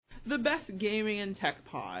The Best Gaming and Tech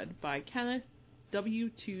Pod by Kenneth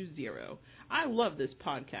W20. I love this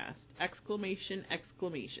podcast! Exclamation,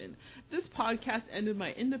 exclamation. This podcast ended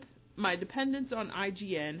my dependence on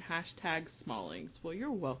IGN, hashtag Smallings. Well,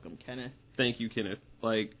 you're welcome, Kenneth. Thank you, Kenneth.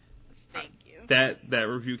 Like, Thank you. That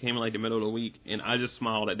review came in like the middle of the week, and I just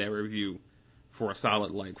smiled at that review for a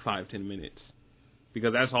solid like 5-10 minutes,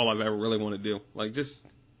 because that's all I've ever really want to do. Like,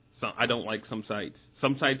 I don't like some sites.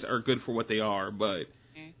 Some sites are good for what they are, but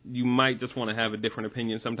you might just want to have a different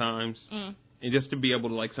opinion sometimes. And just to be able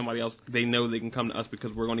to, like, somebody else, they know they can come to us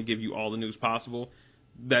because we're going to give you all the news possible.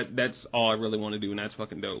 That's all I really want to do, and that's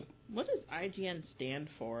fucking dope. What does IGN stand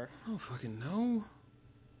for? I don't fucking know.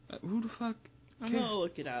 Who the fuck? I'm going to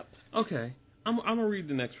look it up. Okay. I'm going to read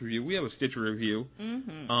the next review. We have a Stitcher review. 5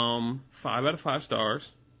 out of 5 stars.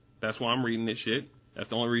 That's why I'm reading this shit. That's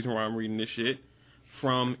the only reason why I'm reading this shit.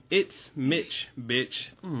 From It's Mitch,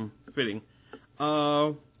 bitch. Fitting.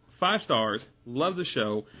 5 stars. Love the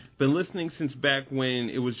show. Been listening since back when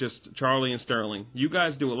it was just Charlie and Sterling. You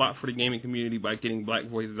guys do a lot for the gaming community by getting black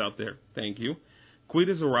voices out there. Thank you.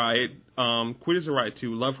 Quita's a riot. Quita's a riot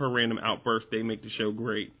too. Love her random outbursts. They make the show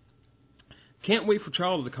great. Can't wait for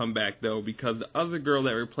Charles to come back though, because the other girl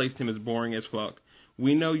that replaced him is boring as fuck.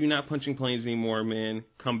 We know you're not punching planes anymore, man.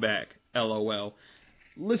 Come back. LOL.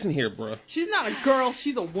 Listen here, bruh. She's not a girl.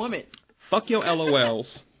 She's a woman. Fuck your LOLs.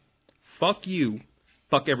 Fuck you.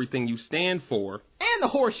 Fuck everything you stand for. And the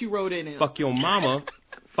horse you rode in. Fuck your mama.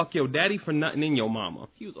 Fuck your daddy for nothing in your mama.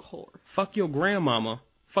 He was a whore. Fuck your grandmama.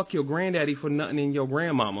 Fuck your granddaddy for nothing in your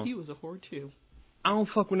grandmama. He was a whore too. I don't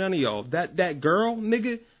fuck with none of y'all. That girl,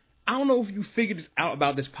 nigga, I don't know if you figured this out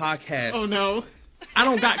about this podcast. Oh no. I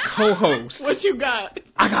don't got co-hosts. What you got?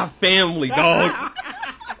 I got family, dog.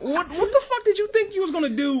 What the fuck did you think you was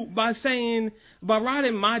gonna do by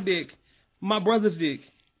riding my dick, my brother's dick,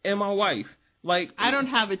 and my wife? Like, I don't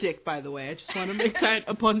have a dick, by the way. I just want to make that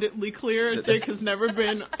abundantly clear. A dick has never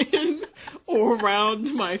been in or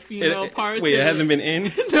around my female parts. Wait, it hasn't been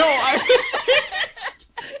in? No,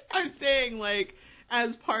 I'm saying, like,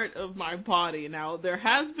 as part of my body. Now, there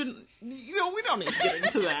has been, we don't need to get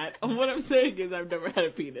into that. What I'm saying is I've never had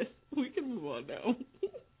a penis. We can move on now.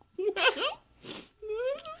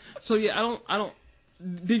 So, yeah, I don't,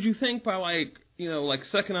 did you think by, like,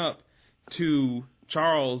 sucking up to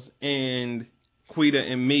Charles and Quita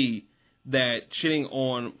and me that shitting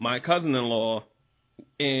on my cousin-in-law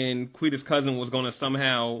and Quita's cousin was going to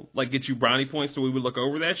somehow, like, get you brownie points so we would look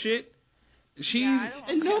over that shit?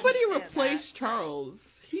 And nobody replaced Charles.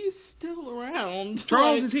 He's still around.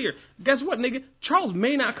 Charles is here. Guess what, nigga? Charles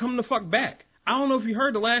may not come the fuck back. I don't know if you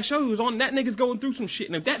heard the last show he was on. That nigga's going through some shit.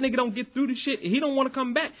 And if that nigga don't get through the shit, he don't want to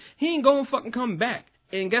come back, he ain't going to fucking come back.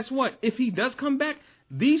 And guess what? If he does come back,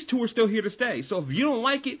 these two are still here to stay. So if you don't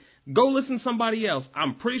like it, go listen to somebody else.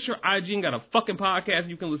 I'm pretty sure IGN got a fucking podcast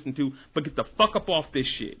you can listen to, but get the fuck up off this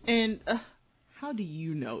shit. And how do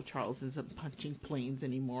you know Charles isn't punching planes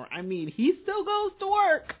anymore? I mean, he still goes to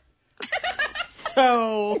work.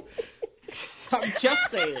 So, I'm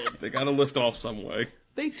just saying. They gotta lift off some way.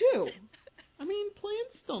 They do. I mean,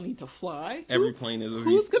 planes still need to fly. Every plane is.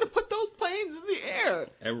 Who's going to put those planes in the air?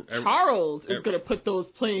 Charles is going to put those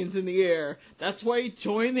planes in the air. That's why he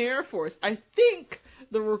joined the Air Force. I think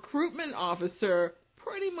the recruitment officer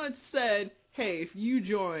pretty much said, hey, if you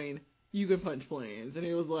join, you can punch planes. And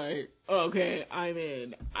he was like, okay, I'm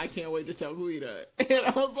in. I can't wait to tell Quita. And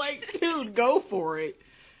I was like, dude, go for it.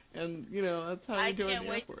 And, that's how he joined the Air Force. I can't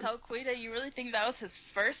wait to tell Quita. You really think that was his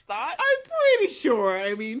first thought? I'm pretty sure.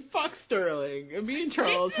 I mean, fuck Sterling. Me and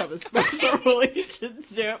Charles have a special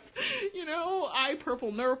relationship. I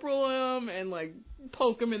purple nurple him and, like,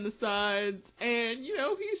 poke him in the sides. And,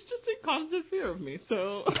 he's just in constant fear of me.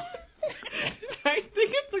 So, I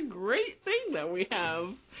think it's a great thing that we have.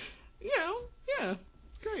 Yeah, it's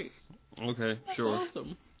great. Okay, that's sure.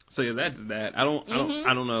 Awesome. So, yeah, that's that. I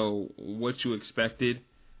don't know what you expected.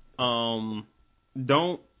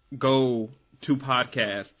 Don't go to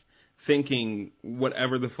podcasts thinking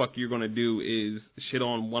whatever the fuck you're going to do is shit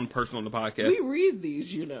on one person on the podcast. We read these,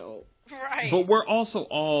 Right. But we're also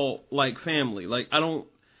all, like, family. Like,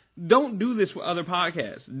 don't do this with other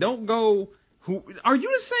podcasts. Don't go, are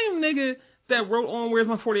you the same nigga that wrote on Where's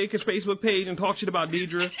My 40 Acres Facebook page and talked shit about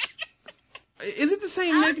Deidre? Is it the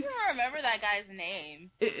same nigga? I don't even remember that guy's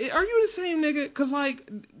name. Are you the same nigga? Because, like,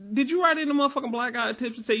 did you write in the motherfucking Black Eyed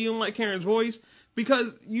Tips and say you don't like Karen's voice?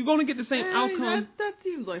 Because you're going to get the same outcome. That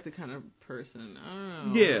seems like the kind of person. I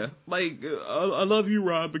don't know. Yeah. Like, I love you,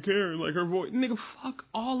 Rob, but Karen, like, her voice. Nigga, fuck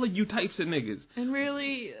all of you types of niggas. And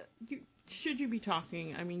really, should you be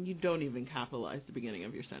talking? I mean, you don't even capitalize the beginning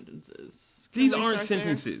of your sentences. These aren't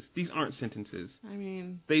sentences. These aren't sentences. I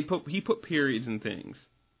mean, he put periods in things.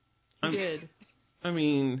 He did. I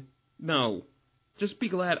mean, no. Just be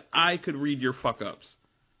glad I could read your fuck ups.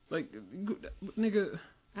 Like, nigga.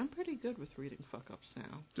 I'm pretty good with reading fuck ups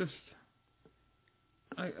now. Just,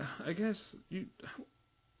 I guess you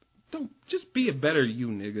don't just be a better you,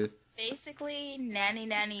 nigga. Basically,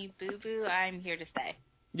 nanny boo boo. I'm here to stay.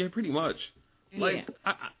 Yeah, pretty much. Like,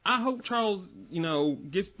 yeah. I hope Charles,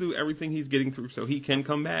 gets through everything he's getting through so he can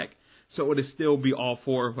come back, so it'll still be all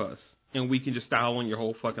four of us, and we can just style on your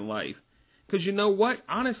whole fucking life. Because you know what?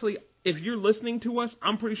 Honestly, if you're listening to us,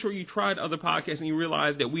 I'm pretty sure you tried other podcasts and you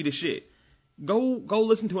realized that we the shit. Go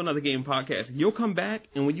listen to Another Game podcast. You'll come back,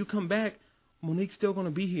 and when you come back, Monique's still going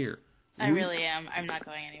to be here. I really am. I'm not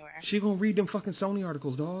going anywhere. She going to read them fucking Sony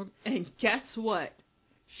articles, dog. And guess what?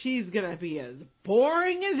 She's going to be as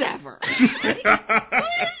boring as ever. Shut the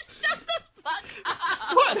fuck up.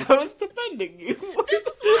 What? I was defending you.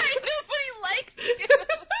 That's why nobody likes you.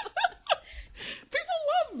 People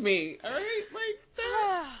love me, all right? Like,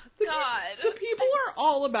 God. The people are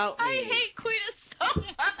all about me. I hate Quita so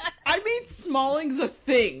much. I mean, Smalling's a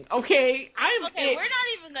thing, okay? We're not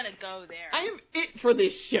even going to go there. I am it for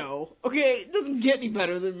this show, okay? It doesn't get any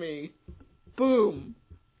better than me. Boom.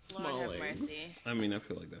 Lord have mercy. I mean, I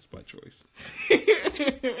feel like that's by choice.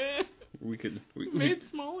 we made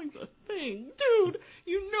Smalling's a thing. Dude,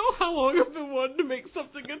 you know how long I've been wanting to make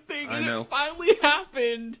something a thing, and it finally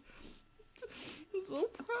happened. I'm so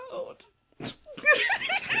proud.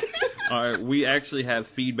 All right, we actually have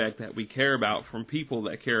feedback that we care about from people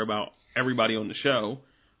that care about everybody on the show.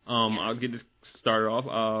 I'll get this started off.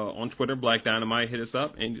 On Twitter, Black Dynamite hit us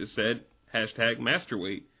up and just said,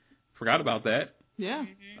 #masterweight. Forgot about that. Yeah.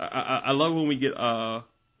 I love when we get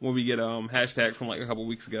hashtags from like a couple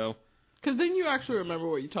weeks ago. Because then you actually remember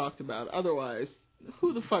what you talked about. Otherwise,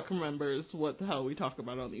 who the fuck remembers what the hell we talk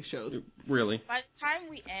about on these shows? Really? By the time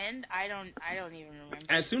we end, I don't even remember.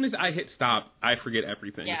 As soon as I hit stop, I forget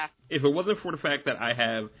everything. Yeah. If it wasn't for the fact that I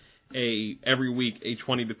have every week a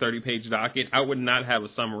 20 to 30 page docket, I would not have a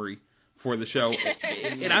summary for the show.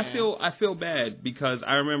 And I feel bad because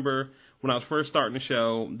I remember when I was first starting the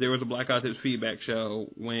show, there was a Black Out Tips feedback show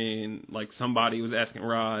when like somebody was asking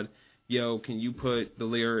Rod, yo, can you put the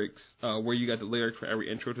lyrics, where you got the lyrics for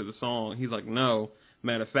every intro to the song? He's like, no.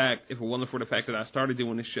 Matter of fact, if it wasn't for the fact that I started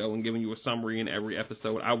doing this show and giving you a summary in every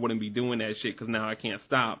episode, I wouldn't be doing that shit because now I can't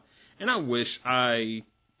stop. And I wish I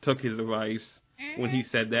took his advice when he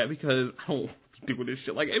said that because I don't do this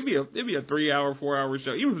shit. Like, it'd be a 3-hour, 4-hour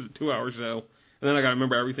show, even if it was a 2-hour show, and then I gotta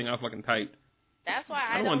remember everything I fucking typed. That's why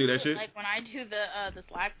I don't want to do that shit. Like, when I do the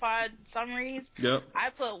Slack pod summaries, yep. I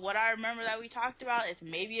put what I remember that we talked about. It's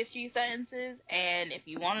maybe a few sentences, and if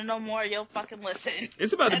you want to know more, you'll fucking listen.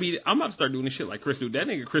 It's about to be, I'm about to start doing this shit like Chris do. That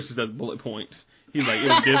nigga Chris does bullet points. He's like, it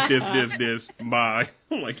was this, bye.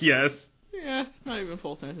 I'm like, yes. Yeah, not even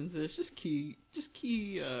full sentences, just key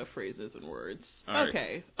phrases and words. All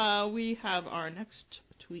okay, we have our next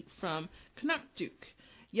tweet from Canuck Duke.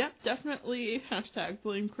 Yep, definitely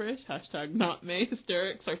 #blame Chris, #not May.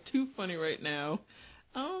 Hysterics are too funny right now.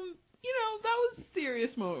 That was a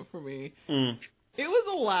serious moment for me. It was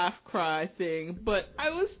a laugh cry thing, but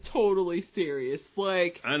I was totally serious.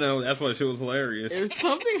 Like, I know, that's why shit was hilarious. If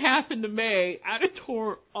something happened to May, I'd have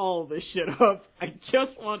tore all this shit up. I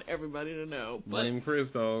just want everybody to know. Blame Chris,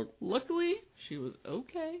 dog. Luckily, she was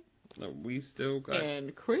okay. No, we still got...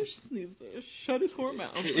 And Chris needs to shut his whore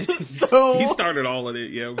mouth. So he started all of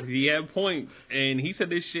it, yo. He had points, and he said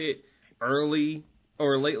this shit early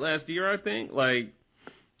or late last year, I think. Like,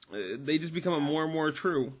 they just becoming more and more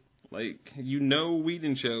true. Like,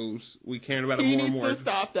 weeding shows, we cared about it more and more. He needs to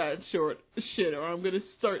stop that short shit, or I'm gonna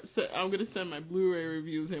send my Blu-ray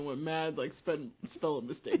reviews in with mad like spelling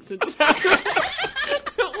mistakes and just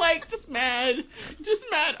mad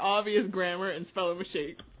obvious grammar and spelling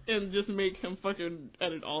mistakes. And just make him fucking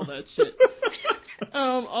edit all that shit.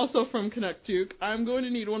 Also from Canuck Duke, I'm going to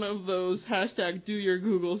need one of those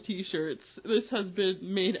 #DoYourGoogle t-shirts. This has been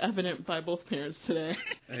made evident by both parents today.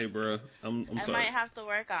 Hey, bro, I'm sorry. I might have to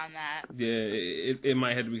work on that. Yeah, it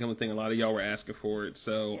might have to become a thing. A lot of y'all were asking for it,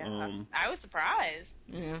 so yeah, I was surprised.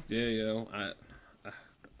 Yeah. Yeah, yo,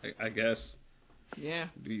 I guess. Yeah.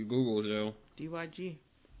 Do you Google, Joe? DYG.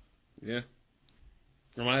 Yeah.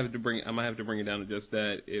 I might have to bring it down to just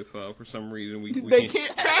that if for some reason we they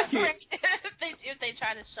can't track it. if they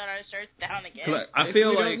try to shut our shirts down again. I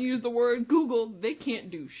feel if we like don't use the word Google, they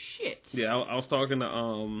can't do shit. Yeah, I was talking to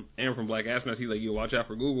Aaron from Black Astronaut. He's like, yo, watch out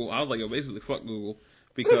for Google. I was like, yo, basically fuck Google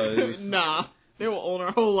because nah, they will own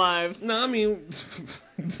our whole lives. No, I mean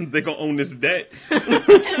they gonna own this debt.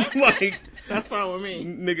 That's fine with me.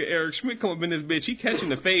 Nigga Eric Schmidt come up in this bitch. He catching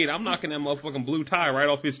the fade. I'm knocking that motherfucking blue tie right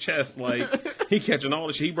off his chest. Like, he catching all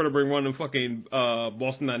the shit. He better bring one of them fucking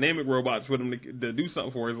Boston Dynamic robots with him to do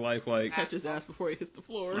something for his life. Like, catch his ass before he hits the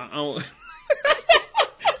floor. I don't...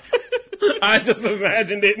 I just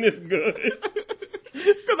imagined it, and it's good.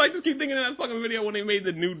 Because I just keep thinking of that fucking video when they made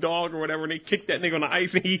the new dog or whatever, and they kicked that nigga on the ice,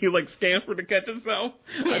 and he like scampered to catch himself.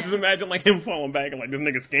 I just imagine like him falling back and like this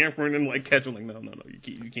nigga scampering and like catching. Like, no,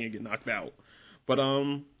 you can't get knocked out. But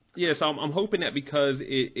yeah. So I'm hoping that because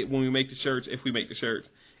it when we make the shirts, if we make the shirts,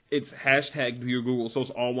 it's hashtag do your Google, so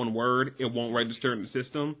it's all one word. It won't register in the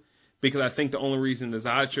system. Because I think the only reason the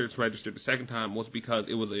Zod shirts registered the second time was because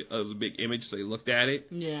it was a big image, so they looked at it.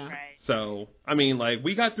 Yeah. Right. So, I mean, like,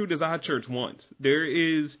 we got through the Zod shirts once. There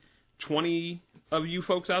is 20 of you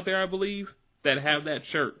folks out there, I believe, that have that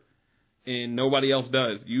shirt. And nobody else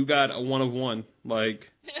does. You got a one of one. Like...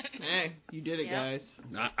 Hey, you did it, guys.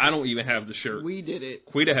 I don't even have the shirt. We did it.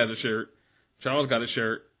 Quita has a shirt. Charles got a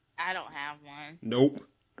shirt. I don't have one. Nope.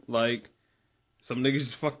 Like, some niggas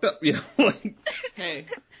just fucked up, you know? Like... Hey...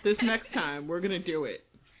 This next time, we're going to do it.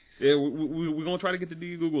 Yeah, we're going to try to get the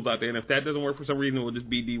D Googles out there, and if that doesn't work for some reason, we'll just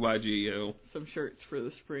be DYG, yo. Some shirts for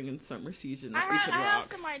the spring and summer season I that we can rock.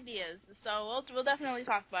 have some ideas, so we'll definitely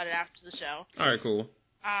talk about it after the show. All right, cool.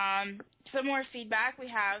 Some more feedback we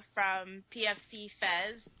have from PFC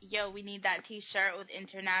Fez. Yo, we need that T-shirt with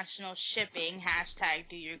international shipping. Hashtag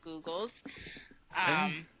do your Googles.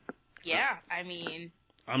 Yeah, I mean...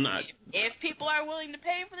 I'm not... If people are willing to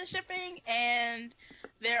pay for the shipping and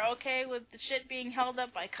they're okay with the shit being held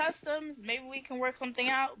up by customs, maybe we can work something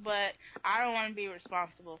out, but I don't want to be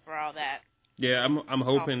responsible for all that. Yeah, I'm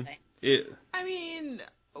hoping it... I mean,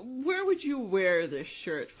 where would you wear this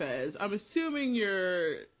shirt, Fez? I'm assuming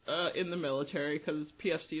you're in the military because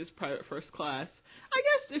PFC is private first class. I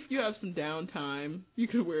guess if you have some downtime, you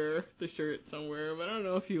could wear the shirt somewhere, but I don't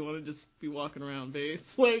know if you want to just be walking around base.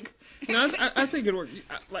 Like, no, I think it works.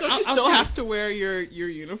 Like, don't you still have to wear your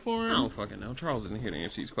uniform? I don't fucking know. Charles isn't here to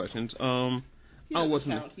answer these questions.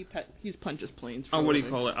 He's punches planes. What do you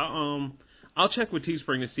call it? I'll check with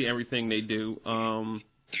Teespring to see everything they do.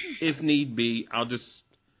 If need be, I'll just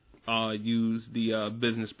use the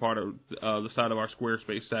business part of the side of our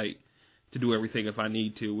Squarespace site to do everything if I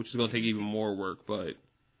need to, which is going to take even more work, but...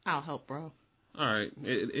 I'll help, bro. All right.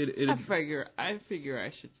 I figure I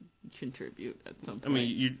should contribute at some point. I mean,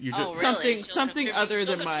 you just... Oh, really? Something other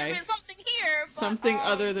than my... Something here, but, something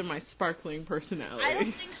other than my sparkling personality. I don't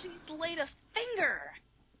think she's laid a finger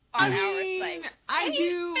on our site. I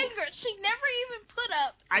do... She never even put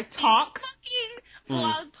up... I talk... fucking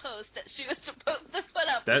blog post that she was supposed to put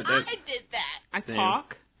up. I did that. I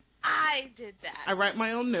talk... I did that. I write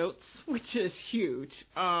my own notes, which is huge.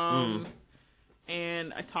 And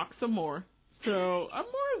I talk some more. So I'm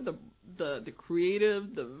more of the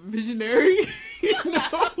creative, the visionary,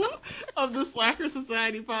 of the Slacker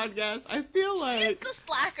Society podcast. I feel like she's the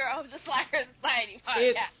slacker of the Slacker Society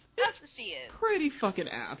podcast. That's what she is. Pretty fucking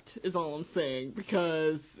apt, is all I'm saying,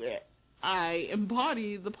 because I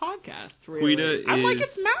embody the podcast. Really, I'm like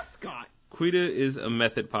its mascot. Quita is a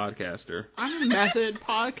method podcaster. I'm a method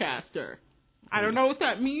podcaster. I don't know what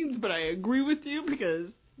that means, but I agree with you because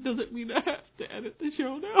it doesn't mean I have to edit the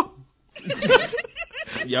show now.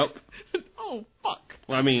 Yep. Oh, fuck.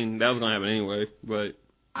 Well, I mean, that was going to happen anyway, but...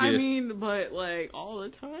 Yeah. I mean, but, like, all the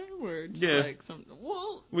time, or just, like, something...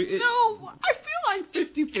 Well, I feel like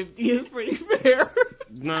 50-50 is pretty fair.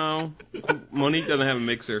 No. Monique doesn't have a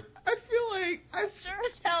mixer. I feel like... I sure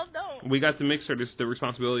as hell don't. We got the mixer. This is the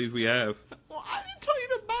responsibilities we have. Well, I didn't tell you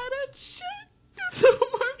to buy that shit. It's not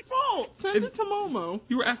my fault. Send it to Momo.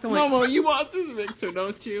 You were acting like... Momo, you walk through the mixer,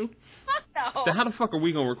 don't you? No. So how the fuck are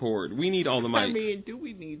we going to record? We need all the mics. I mean, do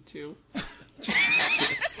we need to?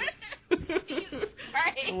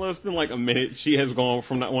 Right. In less than like a minute, she has gone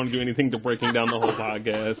from not wanting to do anything to breaking down the whole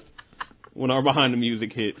podcast. When our behind the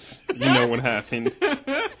music hits, you know what happened.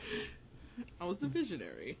 I was the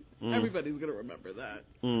visionary. Everybody's gonna remember that.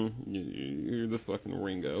 You're the fucking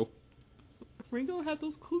Ringo. Ringo had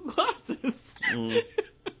those cool glasses.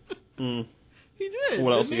 He did.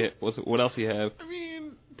 What else he have? I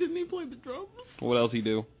mean, didn't he play the drums? What else he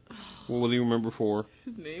do? What was he remember for?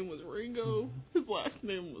 His name was Ringo. His last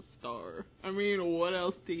name was Starr. I mean, what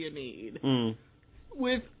else do you need?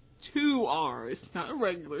 With 2 R's, not a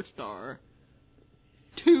regular star.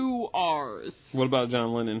 2 R's. What about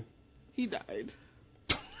John Lennon? He died.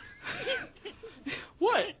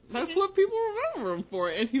 What? That's what people remember him for,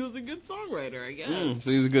 and he was a good songwriter, I guess. So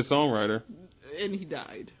he was a good songwriter. And he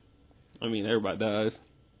died. I mean, everybody dies.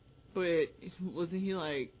 But wasn't he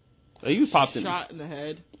like he was popped shot in the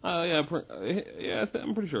head? Yeah,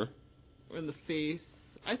 I'm pretty sure. in the face.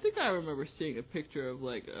 I think I remember seeing a picture of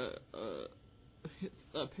like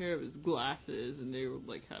a pair of his glasses, and they were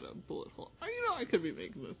like had a bullet hole. I could be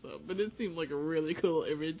making this up, but it seemed like a really cool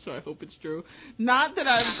image, so I hope it's true. Not that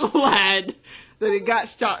I'm glad that he got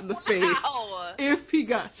shot in the face. If he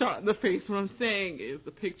got shot in the face, what I'm saying is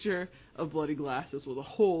the picture of bloody glasses with a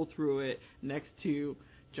hole through it next to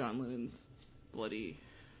John Lennon's bloody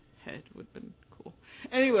head would have been cool.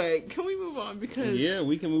 Anyway, can we move on? Because yeah,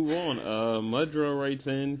 we can move on. Mudra writes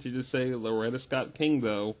in to just say Loretta Scott King,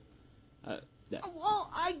 though. Well,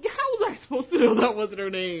 how was I supposed to know that wasn't her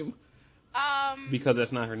name? Because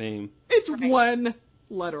that's not her name. It's one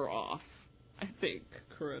letter off, I think.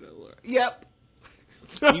 Coretta. Yep.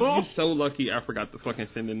 So. You're so lucky I forgot to fucking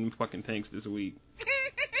send in them fucking tanks this week.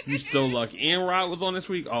 You're so lucky. And Rod was on this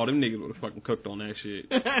week. All them niggas would have fucking cooked on that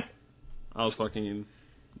shit. I was fucking...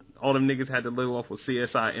 All them niggas had to live off of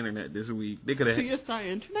CSI Internet this week. They could have...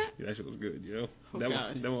 CSI Internet? Yeah, that shit was good, yo. Oh, that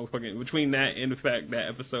God. motherfucking... Between that and the fact that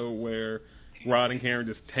episode where Rod and Karen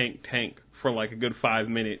just tank for like a good 5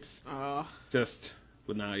 minutes. Just...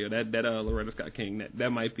 But nah, yo, that Loretta Scott King, that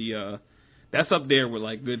might be... That's up there with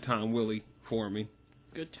like Good Time Willie for me.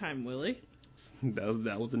 Good Time Willie?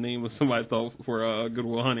 That was the name of somebody thought for Good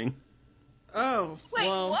Will Hunting. Oh, wait,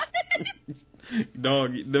 well. what?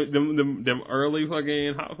 Dog, them early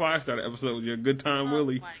fucking Hot Fire Starter episodes, your Good Time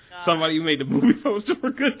Willie. My God. Somebody made the movie poster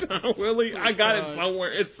for Good Time Willie. Oh, I got God. it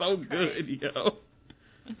somewhere. It's so good, yo.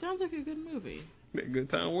 It sounds like a good movie. Good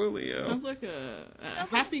Time Willie, yo. Sounds like a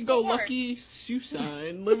happy-go-lucky shoe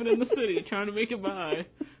shine living in the city trying to make it by,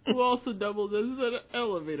 who also doubled as an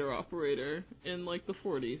elevator operator in like the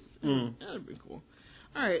 40s. That'd be cool.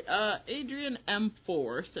 All right, Adrian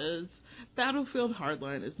M4 says, Battlefield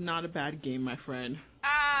Hardline is not a bad game, my friend.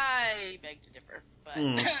 I beg to differ, but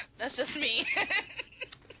that's just me.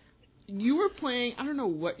 You were playing, I don't know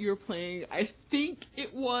what you were playing. I think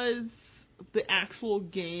it was the actual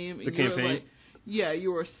game. The campaign? Yeah,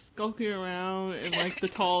 you were skulking around in, like, the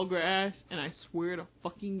tall grass, and I swear to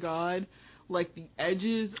fucking God, like, the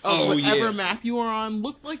edges of whatever map you were on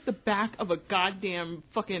looked like the back of a goddamn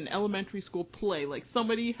fucking elementary school play. Like,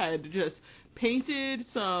 somebody had just painted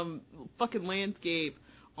some fucking landscape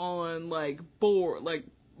on, like, board, like,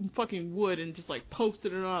 fucking wood and just, like,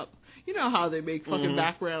 posted it up. You know how they make fucking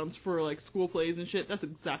backgrounds for, like, school plays and shit? That's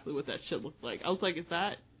exactly what that shit looked like. I was like, is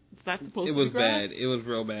that supposed to be It was grass? bad. It was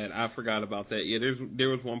real bad. I forgot about that. Yeah, there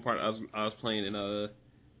was one part I was playing in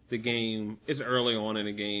the game. It's early on in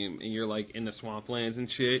the game, and you're like in the swamplands and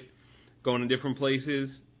shit, going to different places.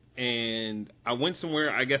 And I went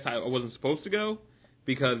somewhere I guess I wasn't supposed to go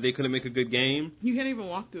because they couldn't make a good game. You can't even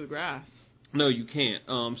walk through the grass. No, you can't.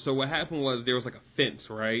 So what happened was there was like a fence,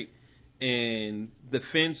 right? And the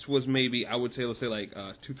fence was maybe, I would say, let's say like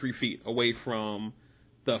 2-3 feet away from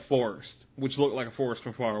the forest, which looked like a forest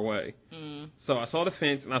from far away. So I saw the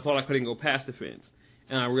fence, and I thought I couldn't go past the fence.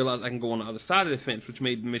 And I realized I can go on the other side of the fence, which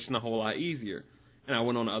made the mission a whole lot easier. And I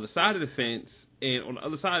went on the other side of the fence, and on the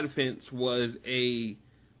other side of the fence was a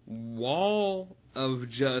wall of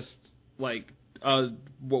just, like,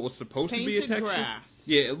 what was supposed to be a texture. Grass.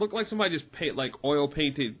 Yeah, it looked like somebody just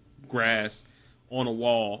oil-painted grass on a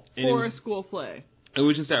wall. For a school play. It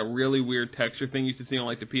was just that really weird texture thing you used to see on,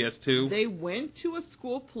 like, the PS2. They went to a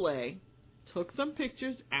school play, took some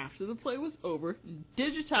pictures after the play was over,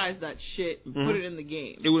 digitized that shit, and put it in the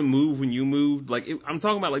game. It would move when you moved. Like, I'm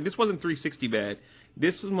talking about, like, this wasn't 360 bad.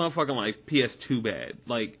 This was motherfucking, like, PS2 bad.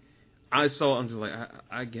 Like, I'm just like,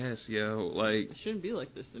 I guess, yo. Like, it shouldn't be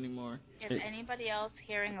like this anymore. Is anybody else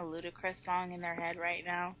hearing a Ludacris song in their head right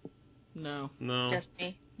now? No. Just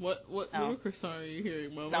me. What Ludacris song are you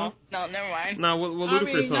hearing, Mama? No, never mind. No, what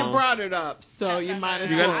Ludacris song? You brought it up, so you might as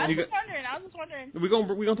well. I was just wondering.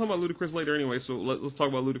 We're gonna talk about Ludacris later anyway, so let's talk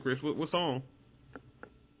about Ludacris. What song?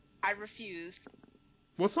 I refuse.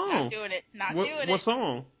 What song? Not doing it. What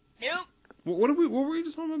song? Nope. What were we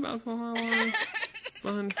just talking about for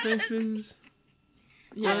behind the fences?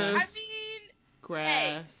 Yeah. I mean,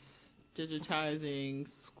 grass, digitizing,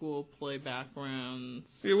 school play backgrounds.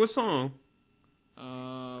 Yeah, what song?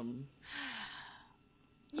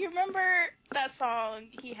 You remember that song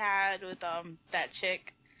he had with that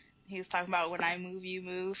chick? He was talking about when I move, you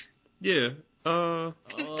move. Yeah. That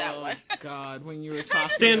one. God, when you were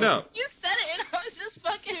talking. Stand up. You said it, and I was just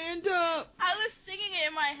fucking. Stand up. I was singing it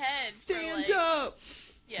in my head. Stand up.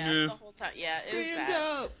 Yeah, the whole time. Yeah, it was bad. Stand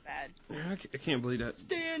up. Bad. Yeah, I can't believe that.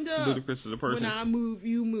 Stand up. Ludacris is a person. When I move,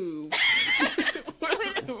 you move.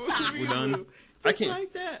 We're done. I can't.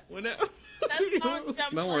 Like that. That song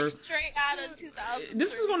jumped like straight out of 2000. This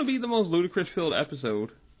is going to be the most Ludacris-filled episode,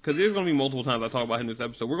 because there's going to be multiple times I talk about him in this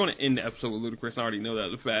episode. We're going to end the episode with Ludacris. I already know that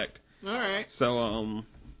as a fact. All right. So,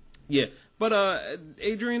 yeah. But,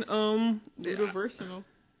 Adrian, Ludiversal.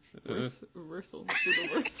 Reversal.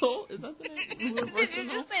 Is that the name? Did you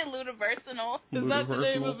just say Ludiversal? Is that the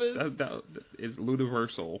name of it? It's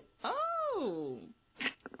Ludiversal. Oh.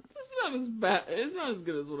 It's not as bad. It's not as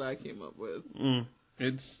good as what I came up with.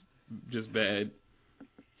 It's just bad.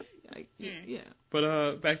 Yeah.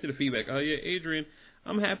 But, back to the feedback. Yeah, Adrian,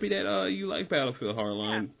 I'm happy that, you like Battlefield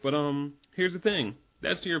Hardline. Yeah. But, here's the thing.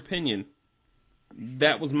 That's your opinion.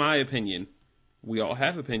 That was my opinion. We all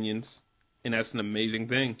have opinions, and that's an amazing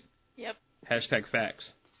thing. Yep.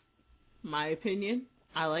 #facts. My opinion,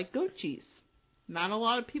 I like goat cheese. Not a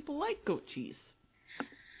lot of people like goat cheese.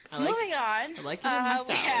 Moving on, I like it in my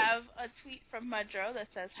we have a tweet from Mudro that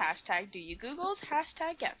says #do you Googles,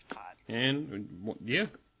 #guestpod. And, yeah.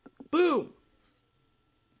 Boom.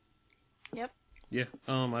 Yep. Yeah.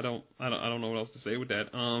 I don't know what else to say with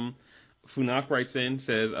that. Funak writes in,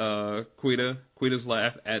 says, Quita's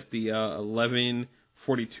laugh at the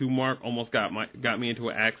 11:42 mark almost got me into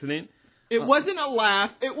an accident. It wasn't a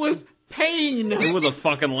laugh. It was pain. It was a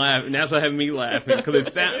fucking laugh, and that's what had me laughing, because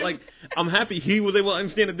it's that, like, I'm happy he was able to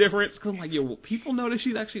understand the difference, because I'm like, yo, well, people know that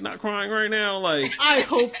she's actually not crying right now, like. I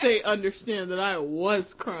hope they understand that I was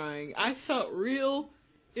crying. I felt real,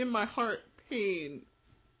 in my heart, pain.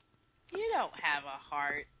 You don't have a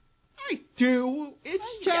heart. I do. It's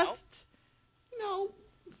just,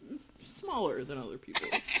 smaller than other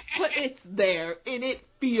people's. But it's there, and it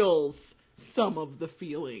feels some of the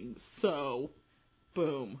feelings, so,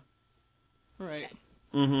 boom. Right.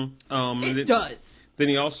 It does. Then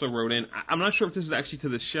he also wrote in, I'm not sure if this is actually to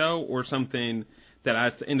the show or something that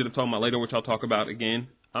I ended up talking about later, which I'll talk about again.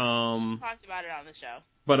 Talked about it on the show.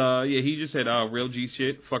 But, yeah, he just said, real G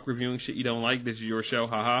shit, fuck reviewing shit you don't like, this is your show,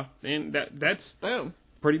 haha. And that's boom.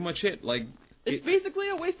 Pretty much it. Like, it's basically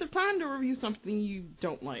a waste of time to review something you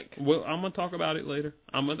don't like. Well, I'm going to talk about it later.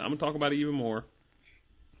 I'm going to talk about it even more.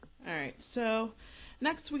 All right, so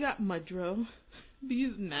next we got Mudro.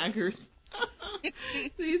 These naggers.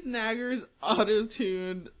 These naggers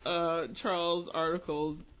auto-tuned Charles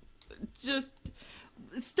articles. Just,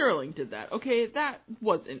 Sterling did that, okay? That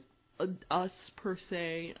wasn't us, per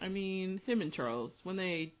se. I mean, him and Charles, when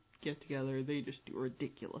they get together, they just do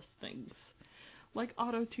ridiculous things. Like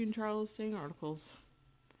auto-tune Charles saying articles.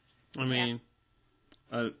 I mean,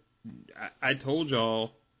 I told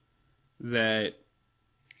y'all that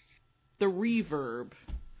the reverb,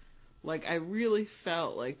 like, I really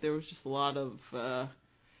felt like there was just a lot of,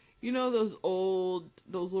 those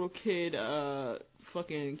little kid,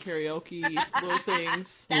 fucking karaoke little things.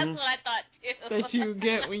 That's what I thought, too. That you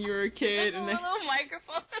get when you're a kid. And a little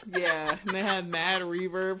microphone. Yeah, and they had mad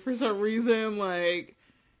reverb for some reason, like,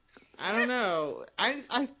 I don't know.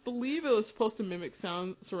 I believe it was supposed to mimic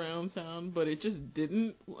surround sound, but it just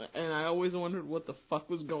didn't, and I always wondered what the fuck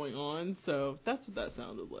was going on, so that's what that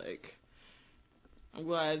sounded like. I'm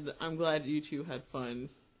glad you two had fun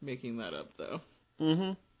making that up, though.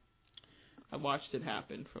 Mm-hmm. I watched it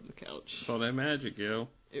happen from the couch. Saw that magic, yo.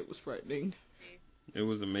 It was frightening. It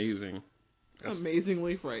was amazing.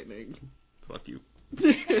 Amazingly frightening. Fuck you.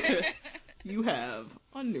 You have,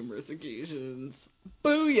 on numerous occasions.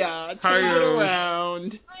 Booyah! Turned it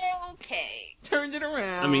around. Okay. Turned it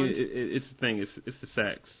around. I mean, it's the thing. It's the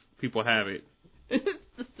sex. People have it. It's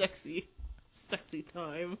the sexy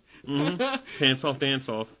time. Mm-hmm. Pants off, dance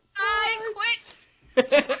off. I quit.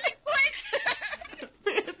 Pants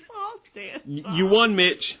off, dance off. You won,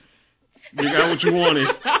 Mitch. You got what you wanted.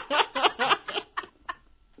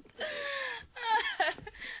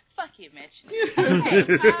 Fuck you, Mitch.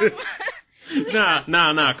 Okay,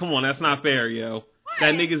 Nah. Come on, that's not fair, yo. What?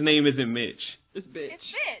 That nigga's name isn't Mitch. It's bitch. It's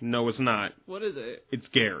bitch. No, it's not. What is it? It's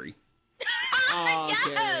Gary. Oh, yes.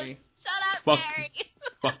 Gary. Shut up, Gary.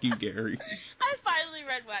 Fuck you, Gary. I finally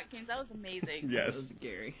read Watkins. That was amazing. Yes. That was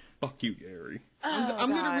Gary. Fuck you, Gary. I'm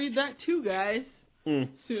going to read that too, guys. As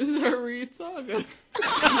soon as I read Saga.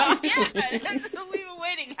 Yeah, we've been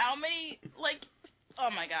waiting. How many, oh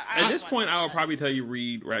my god. At this point, I would probably tell you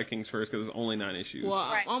read Rat Kings first because it's only 9 issues. Well,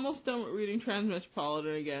 I'm almost done with reading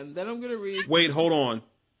Transmetropolitan again. Then I'm going to read... Wait, hold on.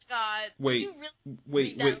 God. Wait.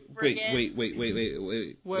 Wait.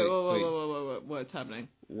 What's happening?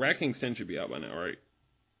 Rat Kings 10 should be out by now, right?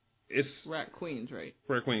 It's Rat Queens, right?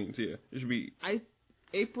 Rat Queens, yeah. It should be...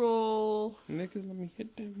 April... Nigga, let me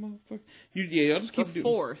hit that motherfucker. Y'all just keep doing...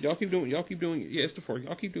 4th. Y'all keep doing... Yeah, it's the 4th.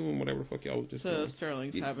 Y'all keep doing whatever the fuck y'all was just doing. So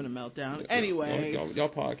Sterling's having a meltdown. Yeah, anyway... Y'all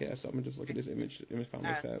podcast. I'm gonna just look at this image found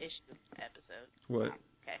this tab. Episode. What?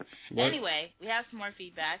 Okay. What? Anyway, we have some more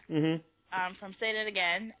feedback. Mm-hmm. From Say That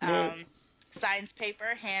Again. Signs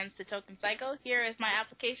paper, hands to Token Psycho. Here is my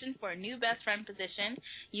application for a new best friend position.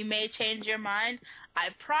 You may change your mind. I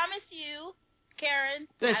promise you, Karen,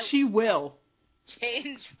 that she will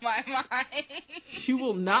change my mind. She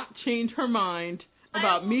will not change her mind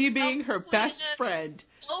about me being her best friend.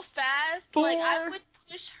 So fast, I would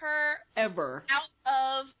push her ever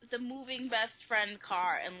out of the moving best friend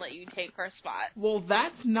car and let you take her spot. Well,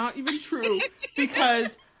 that's not even true because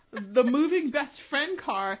the moving best friend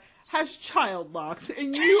car has child locks,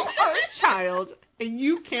 and you are a child, and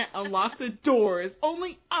you can't unlock the doors.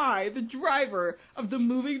 Only I, the driver of the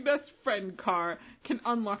moving best friend car, can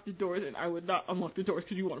unlock the doors, and I would not unlock the doors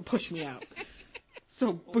because you want to push me out.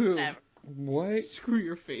 So, boom. What? Screw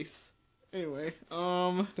your face. Anyway,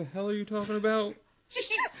 what the hell are you talking about?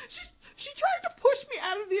 She tried to push me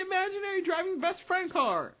out of the imaginary driving best friend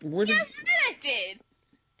car. Yes, I did.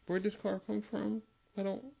 Where'd this car come from?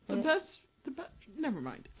 Never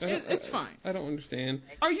mind. It's fine. I don't understand.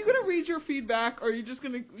 Are you going to read your feedback, or are you just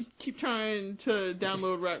going to keep trying to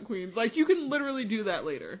download Rat Queens? Like, you can literally do that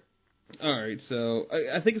later. Alright, so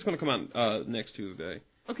I think it's going to come out next Tuesday.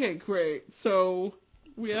 Okay, great. So,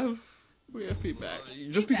 we have feedback.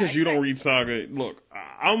 Just because you don't read Saga, look,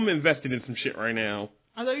 I'm invested in some shit right now.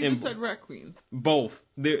 I thought you just said Rat Queens. Both.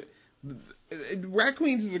 Rat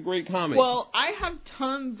Queens is a great comic. Well, I have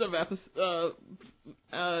tons of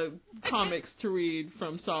comics to read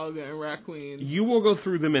from Saga and Rat Queens. You will go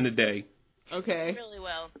through them in a day. Okay. Really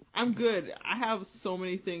well. I'm good. I have so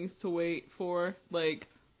many things to wait for. Like,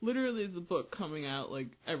 literally there's a book coming out, like,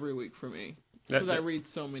 every week for me. Because I read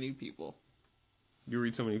so many people. You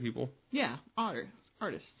read so many people? Yeah. Artists.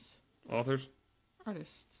 Authors? Artists.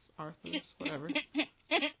 Authors. Whatever.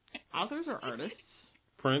 Authors or artists?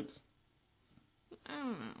 Prince? I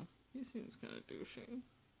don't know. He seems kind of douchey.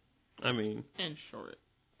 I mean... And short.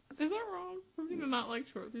 Is that wrong for me to not like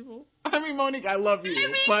short people? I mean, Monique, I love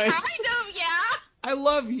you. But kind of, yeah. I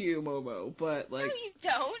love you, Momo, but, like... No, you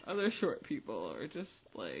don't. Other short people are just,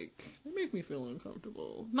 like... They make me feel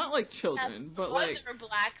uncomfortable. Not like children, but, like... Other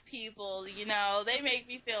black people, you know, they make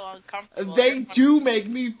me feel uncomfortable. They do make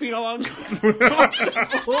me feel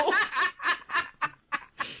uncomfortable.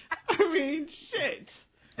 I mean, shit.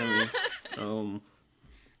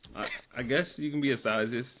 I guess you can be a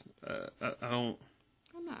sizist. I don't.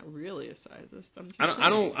 I'm not really a sizist. I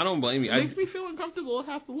don't blame you. It makes me feel uncomfortable to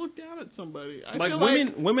have to look down at somebody. Like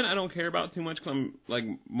women, I don't care about too much. Cause like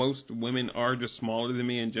most women are just smaller than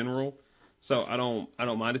me in general, so I don't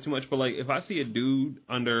mind it too much. But like if I see a dude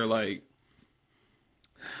under like,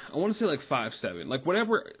 I want to say like 5'7", like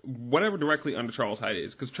whatever directly under Charles' height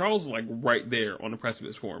is, because Charles is like right there on the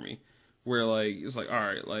precipice for me. Where, like, it's like, all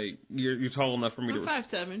right, like, you're tall enough for me to...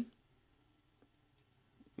 5'7".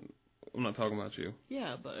 I'm not talking about you.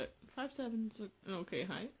 Yeah, but 5'7" is an okay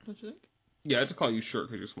height, don't you think? Yeah, I have to call you short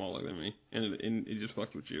because you're smaller than me, and it just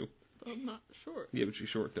fucks with you. But I'm not short. Yeah, but you're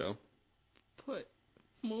short, though. Put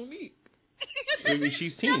Monique. I mean,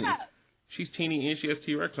 she's teeny. She's teeny, and she has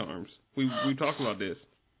T-Rex arms. We talked about this.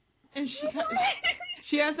 And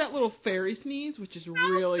she has that little fairy sneeze, which is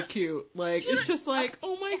really cute. Like, it's just like,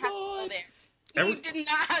 oh my god. You did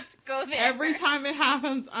not have to go there. Every time it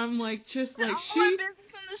happens, I'm like, just like, she... business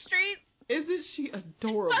in the streets. Isn't she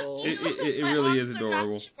adorable? It really is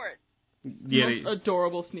adorable. Yeah, most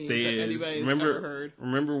adorable sneeze that anybody's ever heard.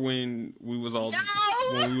 Remember when we was all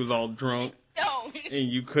drunk? Don't. And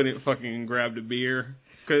you couldn't fucking grab the beer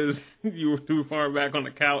because you were too far back on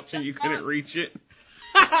the couch and you couldn't reach it?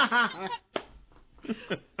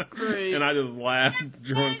 Great. And I just laughed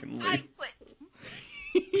drunkenly.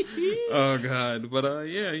 Oh god, but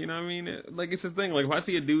yeah, you know what I mean. Like it's the thing. Like if I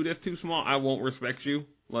see a dude that's too small, I won't respect you.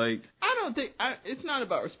 Like I don't think it's not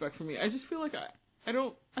about respect for me. I just feel like I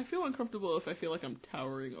feel uncomfortable if I feel like I'm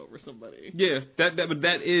towering over somebody. Yeah, but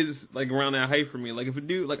that is like around that height for me. Like if a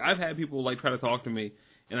dude, like I've had people like try to talk to me,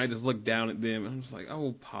 and I just look down at them, and I'm just like, I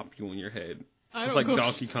will pop you in your head. It's like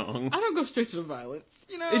Donkey Kong. I don't go straight to the violence.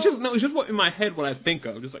 You know, it's just what in my head what I think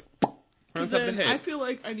of, just like right on top of the head. I feel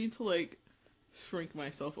like I need to like shrink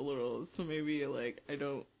myself a little, so maybe like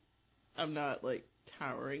I'm not like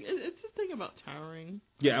towering. It's the thing about towering.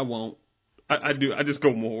 Yeah, I won't. I do. I just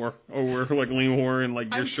go more over like lean more and like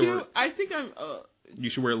you're short. I think I'm. You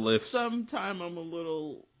should wear lifts. Sometime I'm a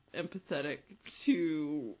little empathetic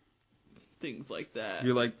to things like that.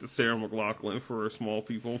 You're like the Sarah McLachlan for small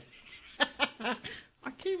people. I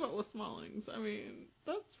came up with Smallings. I mean,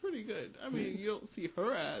 that's pretty good. I mean, you don't see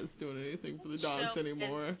her as doing anything for the dogs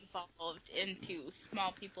anymore. Evolved into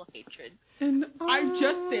small people hatred. And I'm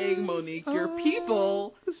just saying, Monique, your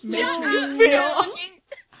people make me feel.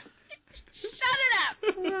 Shut it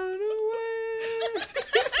up. Run away.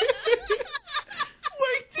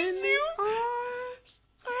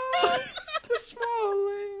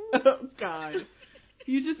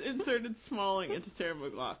 David Smalling into Sarah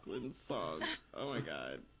McLachlan's song. Oh my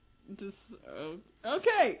god. Just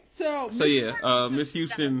okay. So yeah, Miss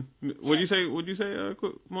Houston. What'd you say,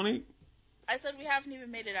 Monique? I said we haven't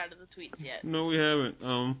even made it out of the tweets yet. No, we haven't.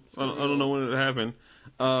 I don't know when it happened.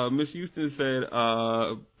 Miss Houston said,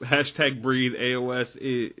 hashtag breathe. AOS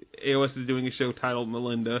is doing a show titled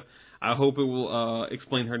Melinda. I hope it will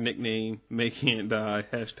explain her nickname. May can't die.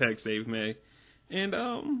 Hashtag save May. And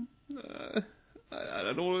I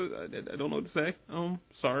don't know what to say.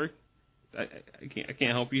 Sorry. I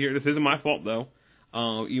can't help you here. This isn't my fault though.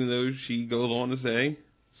 Even though she goes on to say,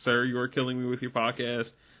 "Sir, you are killing me with your podcast.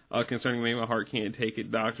 Concerning May, my heart can't take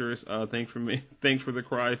it. Doctors, thanks for the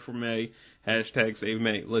cry for May. Hashtag save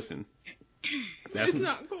May." Listen, it's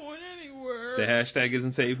not going anywhere. The hashtag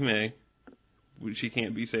isn't save May. She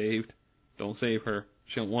can't be saved. Don't save her.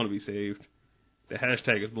 She don't want to be saved. The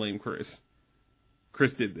hashtag is blame Chris.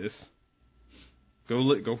 Chris did this.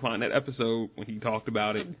 Go find that episode when he talked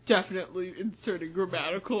about it. I'm definitely inserting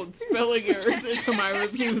grammatical and spelling errors into my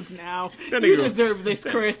reviews now. You deserve this,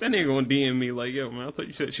 Chris. That nigga gonna DM me like, yo, man, I thought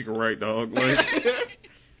you said she could write, dog. Like,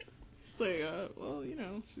 well,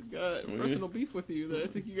 she's got personal beef with you that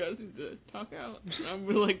I think you guys need to talk out. And I'm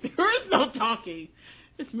like, there is no talking.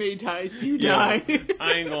 It's May dies, you die.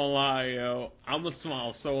 I ain't gonna lie, yo. I'm gonna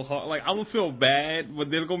smile so hard. Like, I'm gonna feel bad,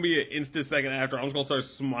 but there's gonna be an instant second after. I'm just gonna start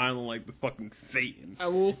smiling like the fucking Satan. I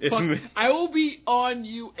will be on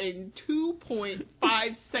you in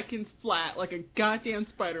 2.5 seconds flat like a goddamn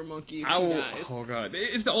spider monkey if you die. Oh, God.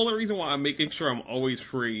 It's the only reason why I'm making sure I'm always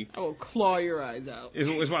free. I will claw your eyes out.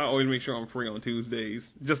 It's why I always make sure I'm free on Tuesdays.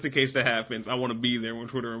 Just in case that happens. I want to be there when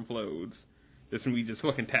Twitter implodes. Just me just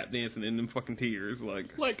fucking tap dancing in them fucking tears, like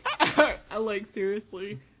I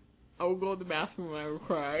seriously, I will go in the bathroom and I will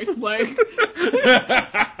cry. Like,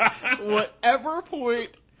 whatever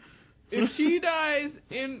point, if she dies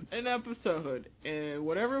in an episode, and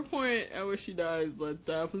whatever point at which she dies, but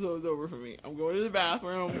the episode is over for me, I'm going to the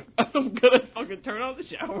bathroom, I'm gonna fucking turn on the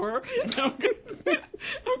shower, and I'm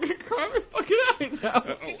gonna cry my fucking eyes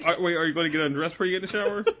out. Wait, are you going to get undressed before you get in the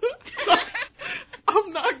shower?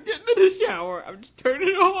 I'm not getting in the shower. I'm just turning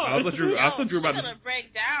it on. I thought you were about to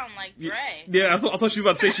break down like Dre. Yeah, I thought you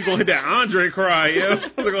were about to say she's gonna hit that Andre cry. Yeah,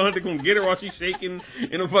 they're gonna have to come get her while she's shaking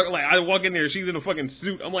in a fucking I walk in there, she's in a fucking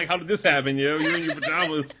suit. I'm like, how did this happen? Yo, you're in your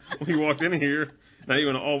pajamas when you walked in here. Now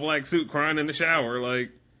you're in an all black suit crying in the shower.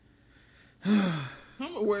 Like, I'm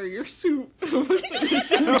gonna wear your suit.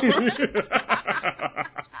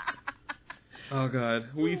 Oh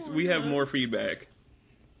God, we have more feedback.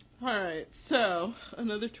 Alright, so,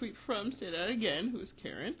 another tweet from Say That Again, who's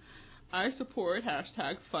Karen. I support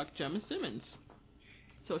hashtag fuck Gemma Simmons.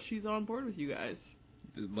 So she's on board with you guys.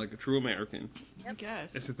 Like a true American. Yep. I guess.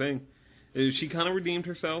 That's the thing. She kind of redeemed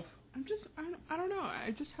herself. I don't know.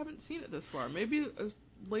 I just haven't seen it this far. Maybe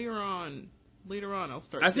later on I'll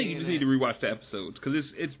start I think you just need to rewatch the episodes, because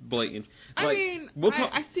it's blatant. I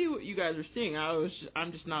see what you guys are seeing.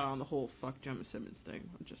 I'm just not on the whole fuck Gemma Simmons thing.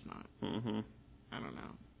 I'm just not. Mm-hmm. I don't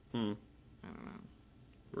know. I don't know.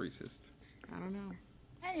 Racist. I don't know.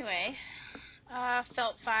 Anyway,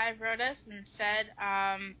 Felt5 wrote us and said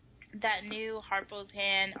that new Harpo's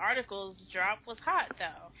Hand articles drop was hot,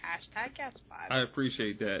 though. Hashtag Gas5. I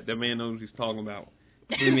appreciate that. That man knows what he's talking about.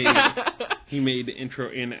 He made the intro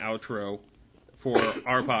and the outro for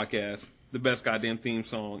our podcast, the best goddamn theme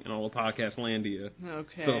song in all of Podcast Landia.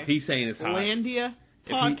 Okay. So if he's saying it's hot. Landia?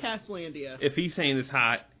 Podcast Landia. If he's saying it's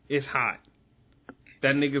hot, it's hot.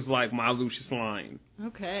 That nigga's like my Lucius line.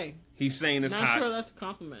 Okay. He's saying it's hot. Not sure that's a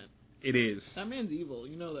compliment. It is. That man's evil.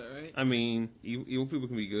 You know that, right? I mean, evil people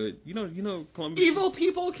can be good. You know, Columbus. Evil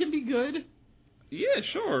people can be good? Yeah,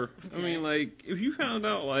 sure. Okay. I mean, like, if you found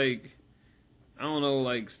out, like, I don't know,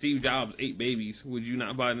 like, Steve Jobs ate babies, would you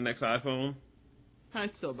not buy the next iPhone? I'd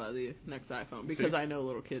still buy the next iPhone because I know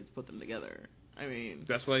little kids put them together. I mean,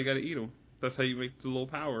 that's why you got to eat them. That's how you make the little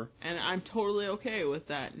power. And I'm totally okay with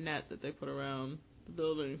that net that they put around the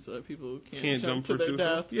building so that people can't jump to their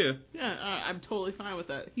death. Yeah. Yeah, I'm totally fine with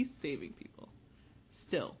that. He's saving people.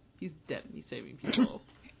 Still, he's dead and he's saving people.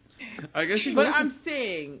 I guess. But I'm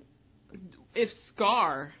saying, if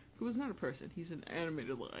Scar, who is not a person, he's an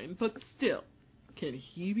animated line, but still, can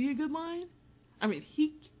he be a good line? I mean,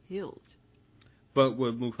 he killed. But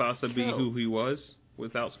would Mufasa be who he was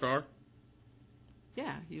without Scar?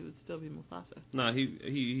 Yeah, he would still be Mufasa. Nah, he'd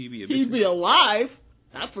be a bitch. He'd be alive.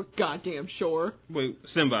 That's for goddamn sure. Wait,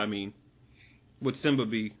 Simba, I mean. Would Simba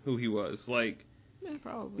be who he was? Like, yeah,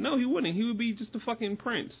 probably. No, he wouldn't. He would be just a fucking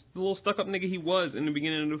prince. The little stuck-up nigga he was in the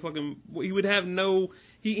beginning of the fucking... He would have no...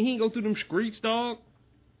 He ain't go through them streets, dog.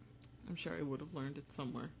 I'm sure he would have learned it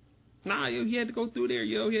somewhere. Nah, yo, he had to go through there,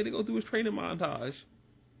 yo. He had to go through his training montage.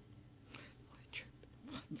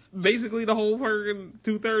 Basically, the whole fucking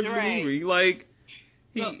 2/3 of the movie. Like,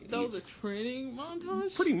 that was a training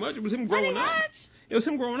montage? Pretty much. It was him growing up. It was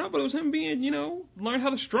him growing up, but it was him being, learn how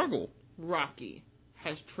to struggle. Rocky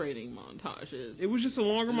has training montages. It was just a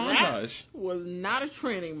longer montage. That was not a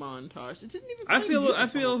training montage. It didn't even. I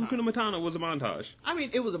feel Hakuna Matata was a montage. I mean,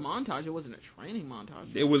 it was a montage. It wasn't a training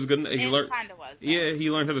montage. It was good. It kind of was. Yeah, he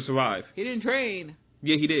learned how to survive. He didn't train.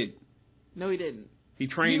 Yeah, he did. No, he didn't. He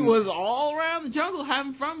trained. He was all around the jungle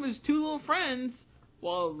having fun with his two little friends,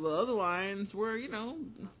 while the other lions were,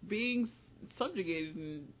 being subjugated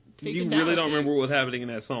and taken down. You really don't remember what was happening in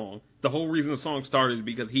that song. The whole reason the song started is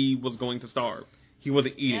because he was going to starve. He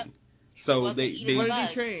wasn't eating. Yep. So what did he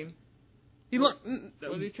train? What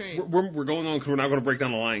did he train? We're going on because we're not going to break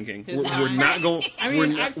down the Lion King. We're not going.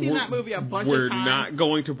 I've seen that movie a bunch of times. We're not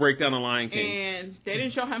going to break down the Lion King. And they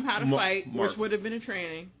didn't show him how to fight, which would have been a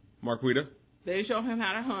training. Marquita? They didn't show him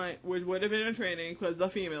how to hunt, which would have been a training because the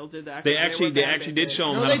females did that. They actually did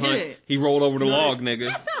show him how to hunt. Didn't. He rolled over the log,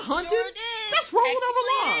 nigga. That's not hunting. That's rolling over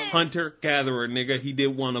log. Hunter gatherer, nigga. He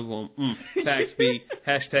did one of them. Facts be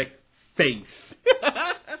hashtag face.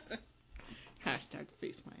 Hashtag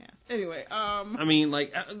face my ass. Anyway, I mean,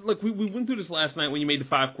 like, look, we went through this last night when you made the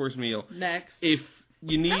 5-course meal. Next. If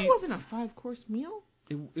you need. That wasn't a 5-course meal.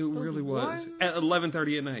 It really was. At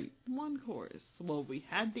 11:30 at night. 1 course. Well, we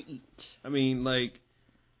had to eat. I mean, like,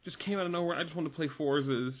 just came out of nowhere. I just wanted to play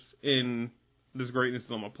Forzas, and this greatness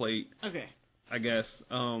is on my plate. Okay. I guess.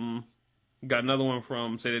 Got another one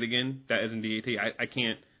from, say that again, that isn't DAT. I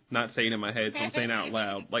can't not say it in my head, so I'm saying it out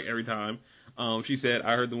loud, like every time. She said,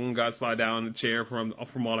 I heard the wound god slide down in the chair from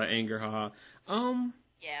all that anger, haha.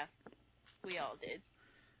 Yeah, we all did.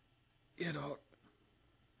 Yeah, dog.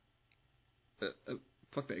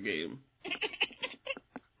 Fuck that game.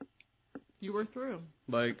 You were through.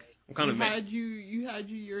 Like, I'm kind of mad. You had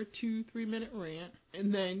your 2-3 minute rant,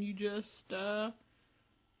 and then you just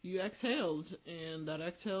you exhaled, and that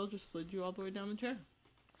exhale just slid you all the way down the chair.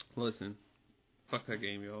 Listen, fuck that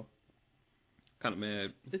game, y'all. Kind of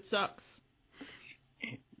mad. It sucks.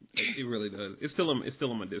 It really does. It's still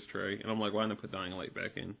on my disc tray, and I'm like, why not put Dying Light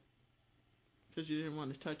back in? Because you didn't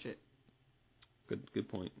want to touch it. Good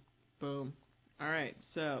point. Boom. All right.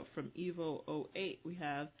 So from Evo08, we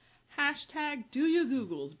have hashtag Do Your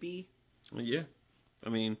Googles, B. Yeah. I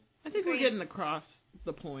mean, I think we're getting across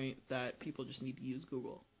the point that people just need to use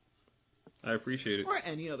Google. I appreciate it. Or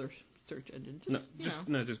any other search engine.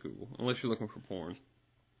 Just Google, unless you're looking for porn.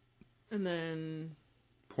 And then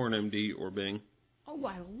PornMD or Bing. Oh,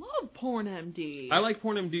 I love PornMD. I like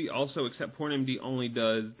PornMD also, except PornMD only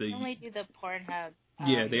does the... They only do the Pornhub.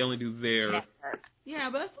 Yeah, they only do their... network. Yeah,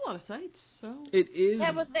 but that's a lot of sites, so... It is...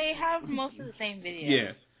 Yeah, but they have most of the same videos.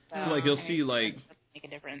 Yeah. So, like, you'll see, like... Make a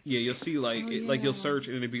difference. Yeah, you'll see, like... like, you'll search,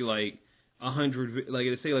 and it'll be, like, 100... Like,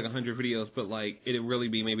 it'll say, like, 100 videos, but, like, it'll really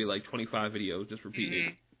be maybe, like, 25 videos just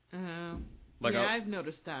repeated. Like I've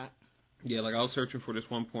noticed that. Yeah, like, I was searching for this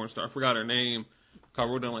one porn star. I forgot her name. I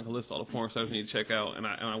wrote down like a list of all the porn stars I need to check out, and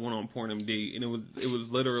I went on PornMD, and it was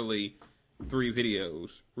literally 3 videos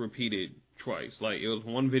repeated twice. Like it was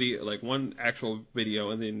one video, like one actual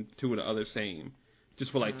video, and then 2 of the other same,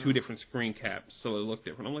 just for like 2 different screen caps, so it looked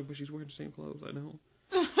different. I'm like, but she's wearing the same clothes. I know.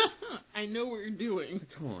 I know what you're doing.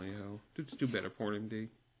 Come on, yo, just do better, PornMD.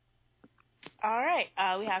 All right,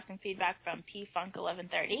 we have some feedback from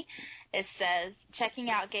PFunk1130. It says checking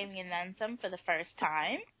out Gaming and Then Some for the first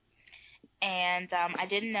time. And I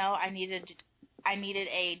didn't know I needed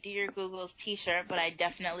a Do Your Googles t-shirt, but I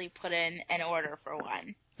definitely put in an order for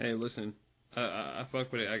one. Hey, listen, I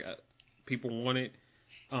fuck with it. People want it.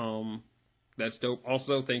 That's dope.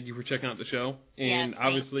 Also, thank you for checking out the show. And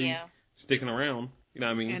obviously sticking around. You know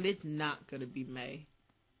what I mean? And it's not going to be May.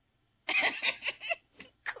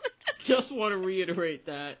 Just want to reiterate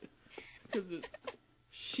that. Because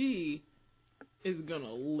she is going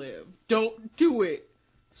to live. Don't do it.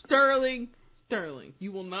 Sterling,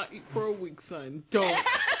 you will not eat for a week, son. Don't.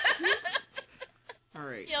 All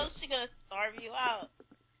right. Yo, she's going to starve you out.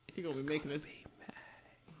 You're going to be making us...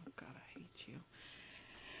 Oh, God, I hate you.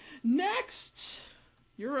 Next,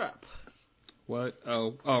 you're up. What?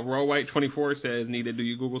 Oh, Raw White 24 says, need to Do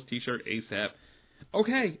You Google's t-shirt ASAP.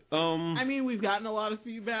 Okay. I mean, we've gotten a lot of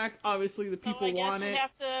feedback. Obviously, the people want it. We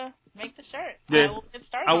have to make the shirt. Yeah. We'll get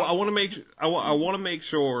started. I want to make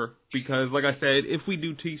sure, because, like I said, if we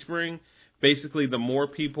do Teespring, basically the more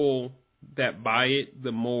people that buy it,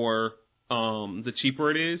 the more the cheaper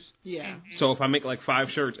it is. Yeah. Mm-hmm. So if I make like 5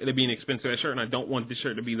 shirts, it'll be an expensive shirt, and I don't want this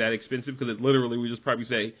shirt to be that expensive because it literally we just probably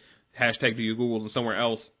say hashtag Do You Google and somewhere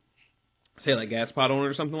else. say like gas pot owner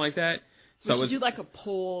or something like that. So we should do like a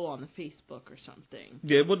poll on the Facebook or something.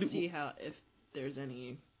 Yeah, we'll see if there's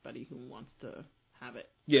anybody who wants to have it.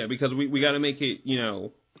 Yeah, because we got to make it,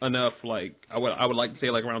 enough. Like I would like to say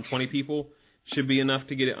like around 20 people should be enough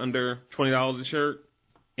to get it under $20 a shirt,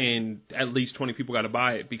 and at least 20 people got to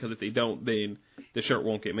buy it, because if they don't, then the shirt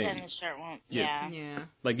won't get made. Then the shirt won't. Yeah.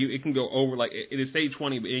 Like it can go over, like it is say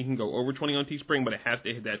 20, but it can go over 20 on Teespring, but it has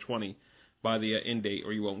to hit that 20 by the end date,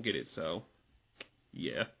 or you won't get it. So,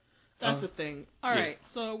 yeah. That's the thing. All right,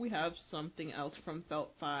 so we have something else from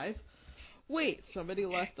Felt 5. Wait, somebody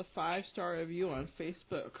left a 5-star review on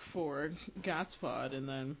Facebook for Gatspod, and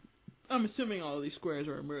then I'm assuming all of these squares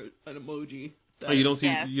are an emoji. Oh, you don't see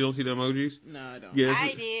the emojis? No, I don't. Yeah,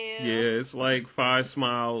 I do. Yeah, it's like 5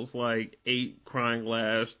 smiles, like 8 crying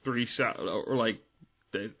laughs, 3 shocked, or like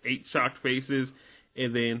 8 shocked faces,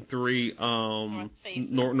 and then 3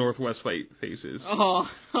 northwest faces. Oh,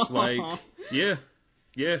 like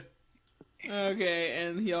yeah. Okay,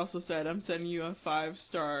 and he also said, I'm sending you a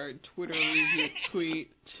 5-star Twitter review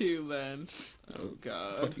tweet too, then. Oh,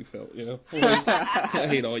 God. Fuck you, Felt, yeah. I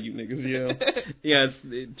hate all you niggas, yeah. Yeah,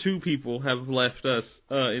 2 people have left us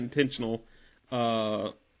intentional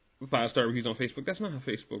 5-star reviews on Facebook. That's not how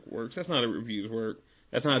Facebook works. That's not how reviews work.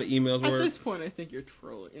 That's not how the emails work. At this point, I think you're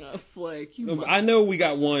trolling us. Like, I know we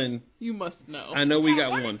got one. You must know. I know we got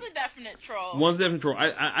one. One's a definite troll. One's a definite troll.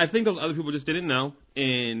 I think those other people just didn't know,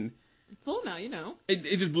 and... Well, now you know.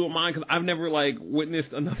 It just blew my mind, because I've never, like,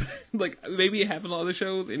 witnessed another... Like, maybe it happens on other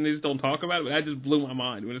shows, and they just don't talk about it, but that just blew my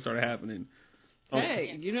mind when it started happening.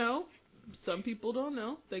 Hey, some people don't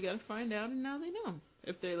know. They got to find out, and now they know.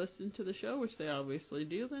 If they listen to the show, which they obviously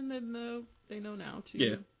do, then they know now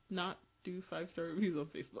to not do 5-star reviews on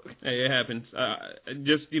Facebook. Hey, it happens.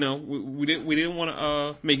 Just, we didn't want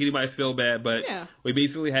to make anybody feel bad, but we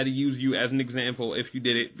basically had to use you as an example if you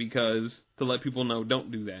did it, because to let people know,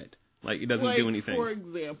 don't do that. Like, it doesn't do anything. For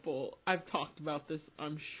example, I've talked about this,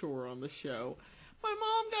 I'm sure, on the show. My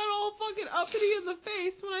mom got all fucking uppity in the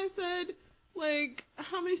face when I said, like,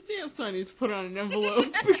 how many stamps do I need to put on an envelope?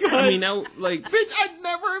 Because, I mean, now, like... Bitch, I'd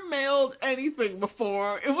never mailed anything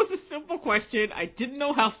before. It was a simple question. I didn't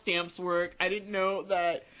know how stamps work. I didn't know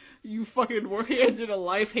that you fucking were handed a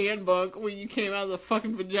life handbook when you came out of the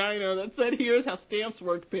fucking vagina that said, here's how stamps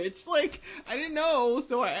work, bitch. Like, I didn't know,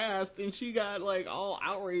 so I asked, and she got, like, all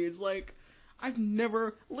outraged. Like, I've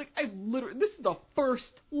literally, this is the first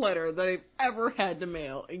letter that I've ever had to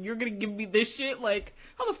mail, and you're gonna give me this shit? Like,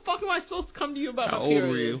 how the fuck am I supposed to come to you about my period? How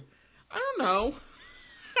old were you? I don't know.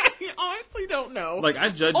 I honestly don't know. Like, I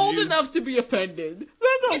judged old you. Old enough to be offended.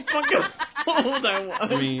 That's how fucking old I was.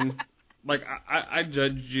 I mean... Like, I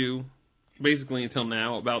judged you basically until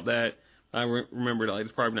now about that. I remember that, like,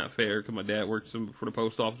 it's probably not fair, because my dad worked for the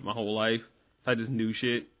post office my whole life. I just knew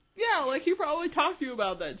shit. Yeah, like, he probably talked to you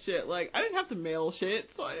about that shit. Like, I didn't have to mail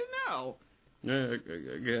shit, so I didn't know. Yeah,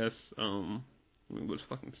 I guess. I mean, what's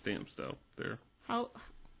fucking stamps, though? There. How?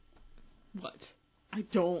 What? I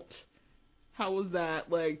don't. How was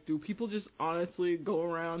that? Like, do people just honestly go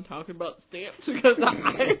around talking about stamps? Because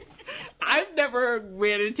I've never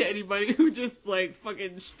ran into anybody who just, like,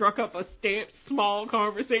 fucking struck up a stamp small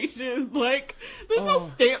conversation. Like, there's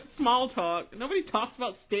no stamp small talk. Nobody talks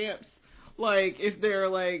about stamps. Like, if they're,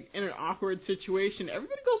 like, in an awkward situation,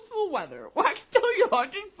 everybody goes to the weather. Well, I can tell you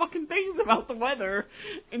 100 fucking things about the weather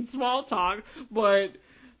in small talk, but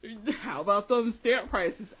how about those stamp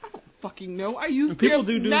prices? I don't fucking know. I use people stamps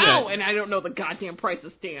do now, that. And I don't know the goddamn price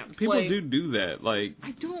of stamps. People like, do that. Like,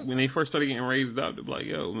 I don't. When they first started getting raised up, they're like,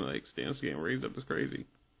 yo, like, stamps getting raised up is crazy.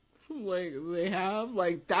 Like, they have?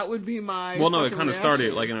 Like, that would be my Well, no, it kind of reaction.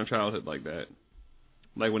 started, like, in our childhood like that.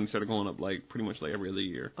 Like, when it started going up, like, pretty much, like, every other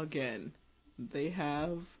year. Again, they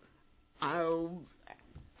have...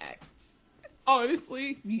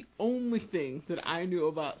 Honestly, the only thing that I knew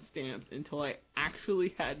about stamps until I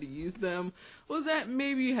actually had to use them was that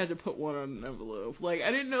maybe you had to put one on an envelope. Like,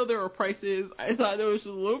 I didn't know there were prices. I thought there was just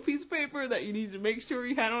a little piece of paper that you needed to make sure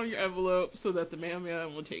you had on your envelope so that the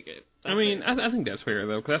mailman will take it. I mean, I think that's fair,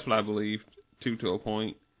 though, because that's what I believed, to a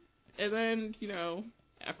point. And then,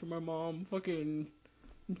 after my mom fucking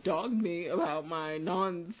dogged me about my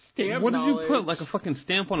non-stamp What did knowledge. you put, like a fucking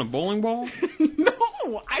stamp on a bowling ball?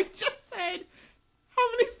 No, I just said, how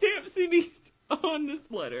many stamps do you need on this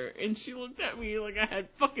letter? And she looked at me like I had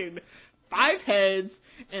fucking 5 heads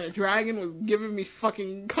and a dragon was giving me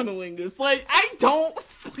fucking cunnilingus. Like, I don't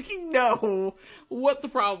fucking know what the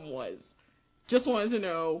problem was. Just wanted to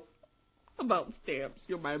know about stamps.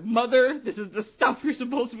 You're my mother. This is the stuff you're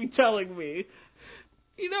supposed to be telling me.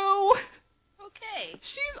 Okay.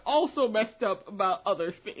 She's also messed up about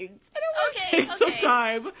other things. I don't want to take some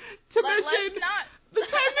time to mention the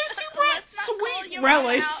time that she brought Sweet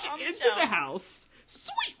Relish into the house.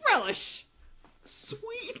 Sweet Relish.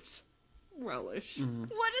 Sweet Relish. Mm-hmm.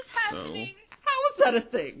 What is happening? How is that a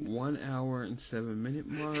thing? 1 hour and 7 minute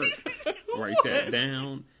mark. Write that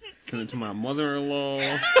down. Send it to my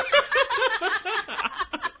mother-in-law.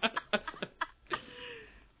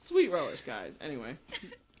 Sweet Relish, guys. Anyway.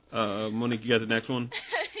 Monique, you got the next one?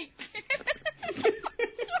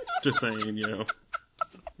 Just saying, you know.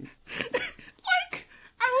 Like,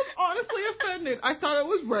 I was honestly offended. I thought it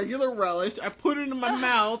was regular relish. I put it in my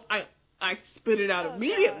mouth. I spit it out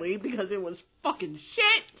immediately because it was fucking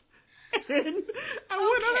shit. And I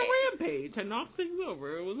went on a rampage. I knocked things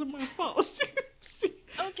over. It wasn't my fault.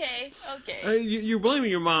 Okay. You're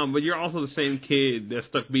blaming your mom, but you're also the same kid that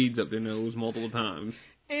stuck beads up their nose multiple times.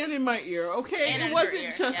 And in my ear, okay? And it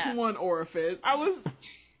wasn't just one orifice. I was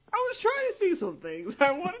trying to see some things.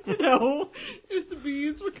 I wanted to know if the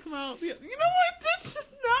beads would come out. You know what? That's just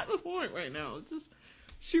not the point right now. It's just,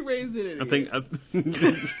 she raised it anyway.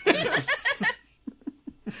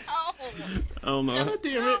 I don't know. God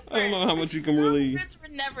damn it. I don't know how much you can really. Words were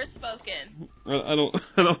never spoken.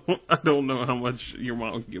 I don't know how much your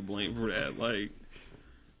mom can get blamed for that. Like,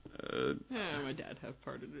 my dad had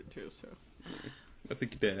part in it too. So I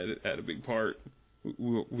think your dad had a big part.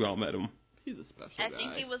 We all met him. He's a special guy. I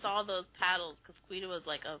think he was all those paddles because Quita was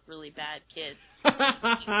like a really bad kid. He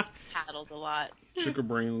paddled a lot. Shook her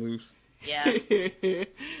brain loose. Yeah.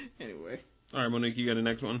 Anyway. All right, Monique, you got the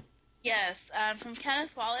next one. Yes, from Kenneth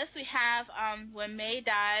Wallace, we have when May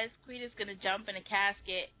dies, Quita's gonna jump in a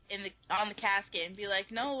casket on the casket and be like,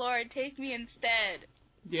 "No, Lord, take me instead."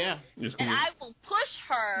 Yeah. And I will push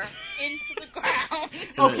her into the ground.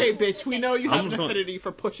 Okay, bitch, we know you have an affinity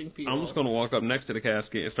for pushing people. I'm just gonna walk up next to the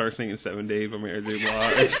casket and start singing 7 Days by Mary J.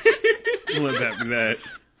 Blige. Let that be that.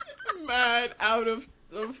 Mad, out of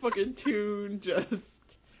fucking tune, just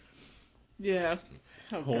yeah.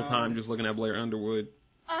 The whole time just looking at Blair Underwood.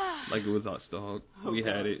 Like it was us, dog. We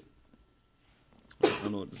had it. I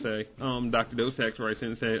don't know what to say. Dr. Dosex writes in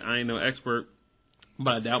and said, I ain't no expert,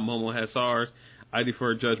 but I doubt Momo has SARS. I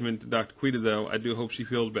defer judgment to Dr. Quita, though. I do hope she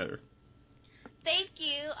feels better. Thank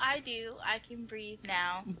you. I do. I can breathe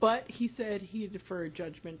now. But he said he deferred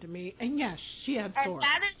judgment to me, and yes, she had SARS. And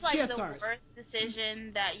that is like the worst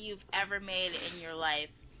decision that you've ever made in your life.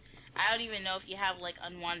 I don't even know if you have like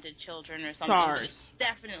unwanted children or something. SARS. It's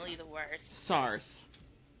definitely the worst. SARS.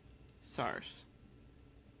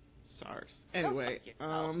 Anyway,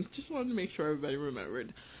 just wanted to make sure everybody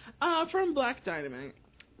remembered. From Black Dynamite.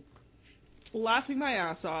 Laughing my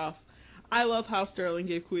ass off. I love how Sterling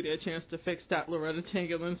gave Quita a chance to fix that Loretta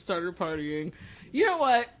tank and then started partying. You know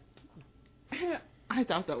what? I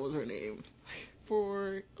thought that was her name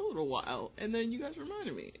for a little while, and then you guys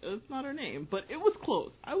reminded me it's not her name, but it was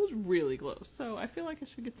close. I was really close, so I feel like I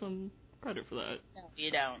should get some credit for that. No,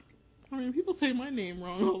 you don't. I mean, people say my name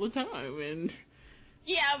wrong all the time, and...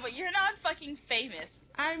 Yeah, but you're not fucking famous.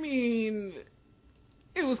 I mean,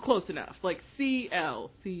 it was close enough. Like,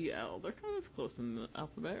 C-L. They're kind of close in the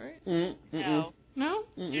alphabet, right? No. No?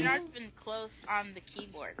 You're not even close on the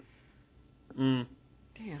keyboard.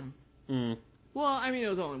 Damn. Well, I mean, it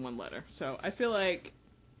was only one letter, so I feel like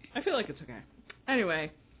it's okay.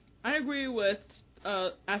 Anyway, I agree with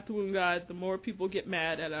At the Wound God. The more people get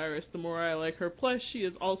mad at Iris, the more I like her. Plus, she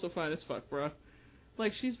is also fine as fuck, bruh.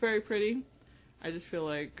 Like, she's very pretty. I just feel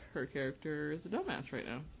like her character is a dumbass right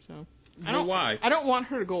now. So why? I don't want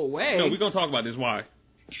her to go away. No, we're gonna talk about this. Why?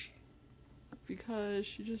 Because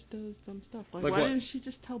she just does dumb stuff. Like why didn't she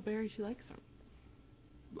just tell Barry she likes him?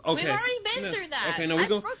 Okay. We've already been through that. Okay, no, I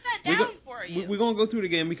broke that down for you. We're gonna go through it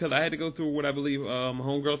again because I had to go through what I believe my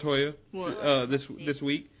homegirl Toya this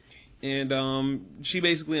week, and she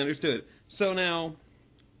basically understood. So now,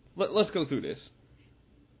 let's go through this.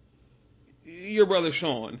 Your brother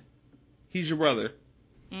Sean, he's your brother.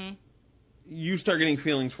 You start getting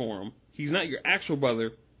feelings for him. He's not your actual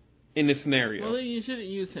brother in this scenario. Well, then you shouldn't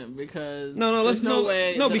use him because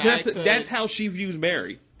that's how she views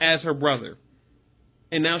Barry, as her brother.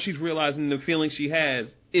 And now she's realizing the feeling she has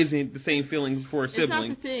isn't the same feelings for a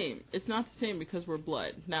sibling. It's not the same because we're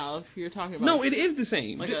blood. Now, if you're talking about... No, it is the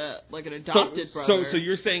same. Like an adopted brother. So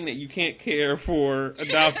you're saying that you can't care for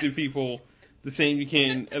adopted people the same you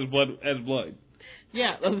can as blood.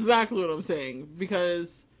 Yeah, that's exactly what I'm saying. Because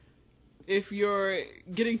if you're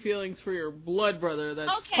getting feelings for your blood brother, that's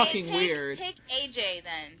fucking weird. Take AJ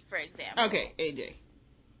then, for example. Okay, AJ.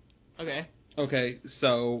 Okay. Okay,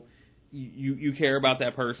 so you care about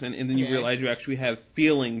that person, and then you realize you actually have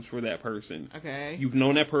feelings for that person. Okay. You've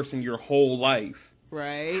known that person your whole life.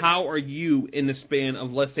 Right. How are you, in the span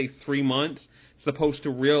of, let's say, 3 months, supposed to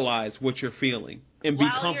realize what you're feeling and be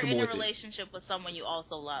comfortable with it? While you're in a relationship with someone you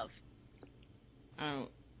also love. I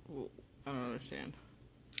don't understand.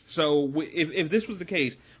 So if this was the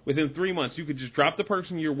case, within 3 months, you could just drop the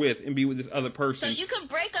person you're with and be with this other person. So you could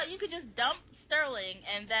break up, you could just dump Sterling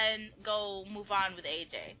and then go move on with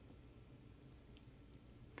AJ.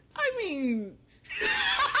 I mean,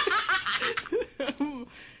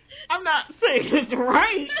 I'm not saying it's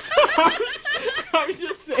right. I'm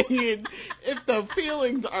just saying if the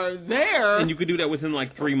feelings are there. And you could do that within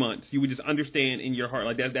like 3 months. You would just understand in your heart,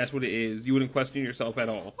 like that's what it is. You wouldn't question yourself at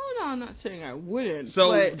all. Oh, no, I'm not saying I wouldn't.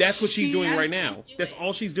 So but that's what she's doing right now. That's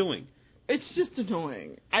all she's doing. It's just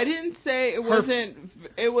annoying. I didn't say it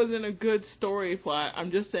wasn't a good story plot.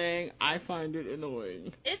 I'm just saying I find it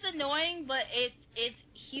annoying. It's annoying, but it's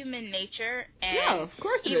human nature, and yeah, of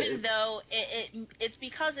course it is. even though it's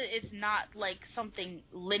because it's not like something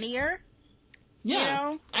linear. Yeah, you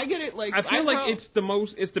know? I get it. Like I feel like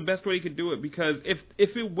it's the best way you could do it, because if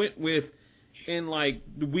it went with in like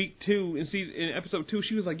week 2 in episode 2,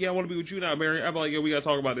 she was like, yeah, I want to be with you now, Mary. I'd be like, yeah, we gotta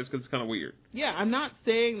talk about this because it's kind of weird. Yeah, I'm not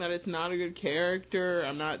saying that it's not a good character.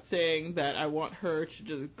 I'm not saying that I want her to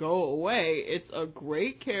just go away. It's a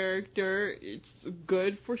great character. It's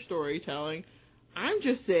good for storytelling. I'm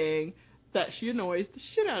just saying that she annoys the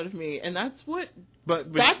shit out of me, and that's what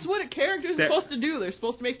that's what a character is supposed to do. They're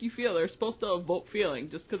supposed to make you feel. They're supposed to evoke feeling.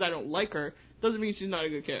 Just because I don't like her doesn't mean she's not a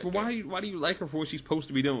good character. But why do you like her for what she's supposed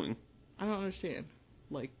to be doing? I don't understand.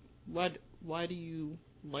 Like, why do you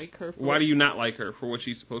like her? Why do you not like her for what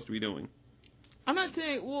she's supposed to be doing? I'm not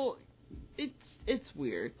saying. Well, it's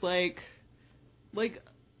weird. Like,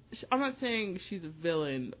 I'm not saying she's a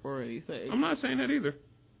villain or anything. I'm not saying that either.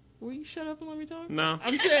 Will you shut up and let me talk? No.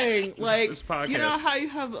 I'm saying, like, you know how you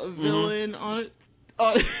have a villain on it?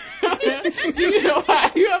 You know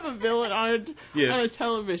how you have a villain on a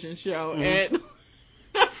television show, and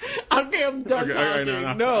okay, I'm done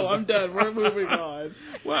talking. No, I'm done. We're moving on.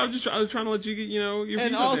 Well, I was trying to let you get, your views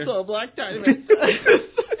and out also, there. Black Diamond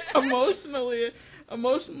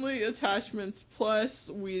emotionally attachments plus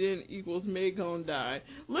Whedon equals May gonna die.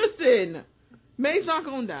 Listen, May's not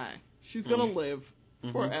gonna die. She's gonna live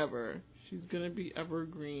forever. She's gonna be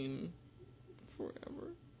evergreen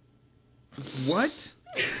forever. What?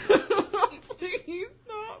 Please,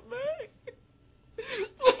 not May.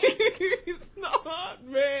 Please, not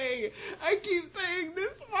May. I keep saying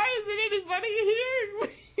this. Why isn't anybody hearing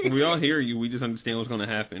me? We all hear you. We just understand what's going to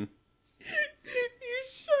happen. You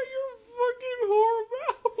shut your fucking whore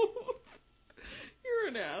mouth. You're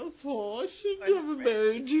an asshole. I shouldn't have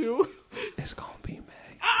married you. It's going to be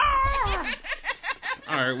May. Ah!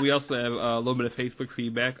 All right, we also have a little bit of Facebook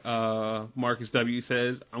feedback. Marcus W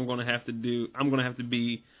says, I'm gonna have to be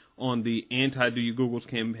on the anti-Do You Googles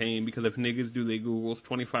campaign, because if niggas do their Googles,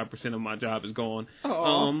 25% of my job is gone.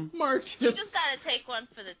 Oh, Marcus. You just gotta take one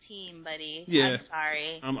for the team, buddy. Yeah. I'm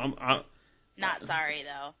sorry. I'm not sorry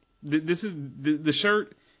though. This is the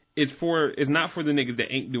shirt. It's not for the niggas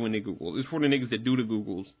that ain't doing their Googles. It's for the niggas that do the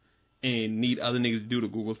Googles and need other niggas to do the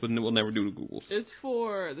Googles, but will never do the Googles. It's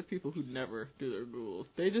for the people who never do their Googles.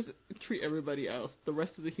 They just treat everybody else, the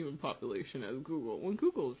rest of the human population, as Google, when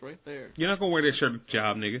Google is right there. You're not going to wear that shirt at the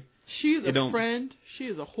job, nigga. She is a friend. She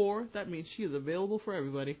is a whore. That means she is available for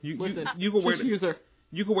everybody. You can wear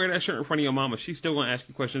that shirt in front of your mama. She's still going to ask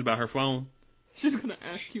you questions about her phone. She's going to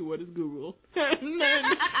ask you, what is Google? And then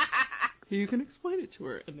you can explain it to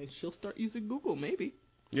her, and then she'll start using Google, maybe.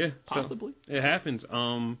 Yeah. Possibly. So it happens.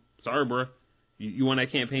 Sorry, bro. You won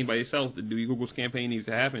that campaign by yourself. The Do You Google's campaign needs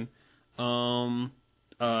to happen. Ty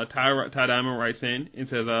Diamond writes in and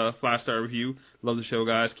says, 5-star review. Love the show,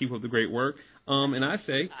 guys. Keep up the great work. And I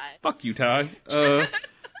say, fuck you, Ty. Because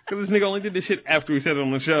this nigga only did this shit after we said it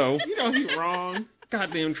on the show. You know he's wrong.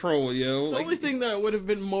 Goddamn troll, yo. The only thing that would have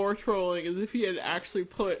been more trolling is if he had actually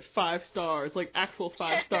put 5 stars, like actual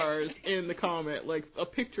 5 stars in the comment, like a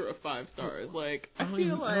picture of 5 stars. Like, I don't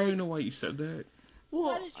even know why you said that.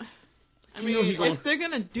 Well, I mean, if they're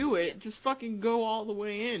gonna do it, just fucking go all the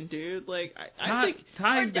way in, dude. Like, I think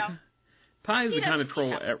Ty's the kind of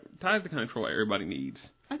troll. Ty's the kind of troll everybody needs.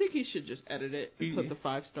 I think he should just edit it and put the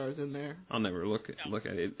 5 stars in there. I'll never look at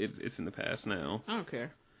it. It's in the past now. I don't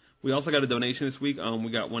care. We also got a donation this week.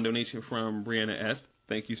 We got one donation from Brianna S.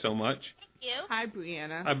 Thank you so much. Thank you. Hi,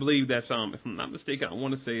 Brianna. I believe that's if I'm not mistaken, I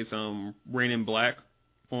want to say it's Rain in Black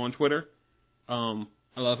on Twitter. I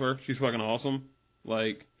love her. She's fucking awesome.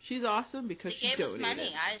 Like, she's awesome because she gave us donated.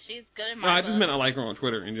 money. She's good in my no, I book. just meant I like her on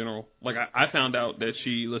Twitter in general. Like, I found out that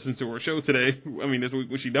she listened to our show today. I mean, this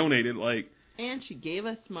week when she donated, like. And she gave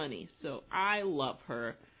us money, so I love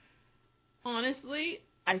her. Honestly,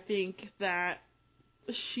 I think that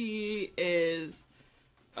she is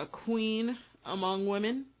a queen among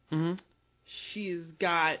women. Mm-hmm. She's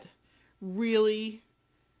got really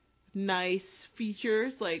nice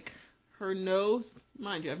features, like her nose.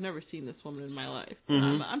 Mind you, I've never seen this woman in my life.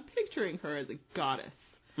 Mm-hmm. I'm picturing her as a goddess.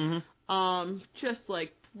 Mm-hmm. Just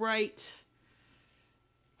like bright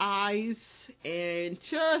eyes and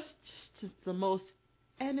just the most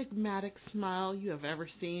enigmatic smile you have ever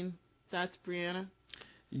seen. That's Brianna.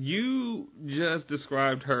 You just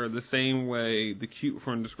described her the same way the cute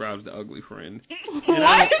friend describes the ugly friend.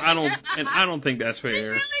 What? And I don't think that's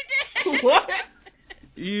fair. You really did. What?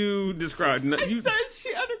 You described. I said she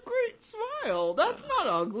had a great smile. That's not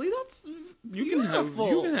ugly. That's beautiful.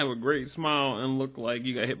 You can have a great smile and look like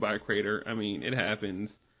you got hit by a crater. I mean, it happens.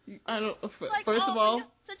 I don't. Like, First of all,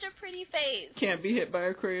 such a pretty face. can't be hit by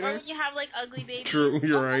a crater. Or when you have like ugly babies. True,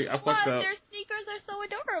 you're right. I God, fucked up. their sneakers are so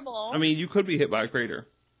adorable. I mean, you could be hit by a crater.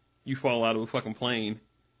 You fall out of a fucking plane.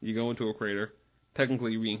 You go into a crater.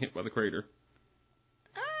 Technically, you're being hit by the crater.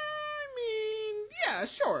 I mean, yeah,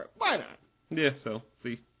 sure. Why not? Yeah. So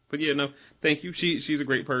see. But yeah, no, thank you. She's a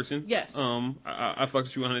great person. Yes. I fucks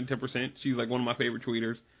with you 110%. She's like one of my favorite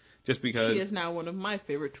tweeters, just because. She is now one of my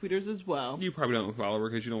favorite tweeters as well. You probably don't follow her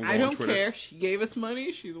because you don't go I on don't Twitter. care. She gave us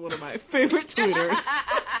money. She's one of my favorite tweeters.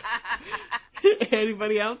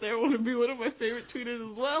 Anybody out there want to be one of my favorite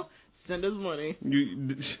tweeters as well? Send us money.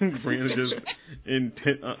 Brianna just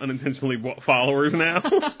unintentionally bought followers now.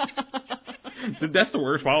 That's the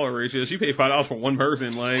worst follower ratio. She paid $5 for one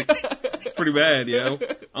person. Like, pretty bad, you know.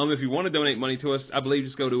 If you want to donate money to us, I believe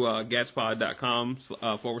just go to gatspod.com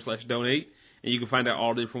 /donate, and you can find out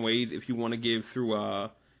all the different ways. If you want to give through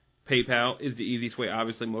PayPal is the easiest way.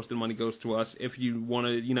 Obviously, most of the money goes to us. If you want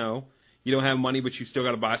to, you don't have money, but you still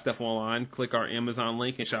got to buy stuff online, click our Amazon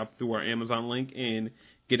link and shop through our Amazon link and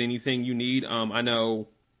get anything you need.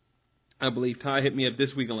 I believe Ty hit me up this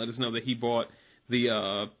week and let us know that he bought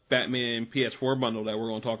the Batman PS4 bundle that we're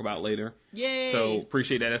going to talk about later. Yay! So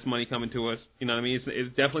appreciate that. That's money coming to us. You know what I mean? It's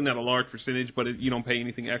definitely not a large percentage, but you don't pay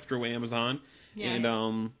anything extra with Amazon. Yeah.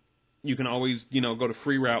 And you can always, go to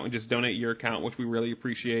free route and just donate your account, which we really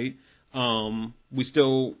appreciate. We're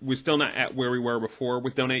still not at where we were before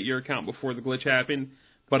with donate your account before the glitch happened,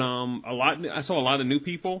 but I saw a lot of new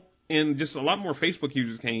people and just a lot more Facebook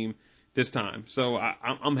users came this time. So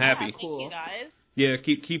I'm happy. Thank you guys. Yeah,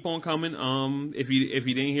 keep on coming. If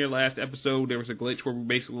you didn't hear last episode, there was a glitch where we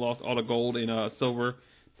basically lost all the gold and silver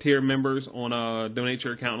tier members on donate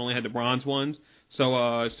your account and only had the bronze ones. So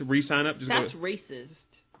re-sign up. That's racist.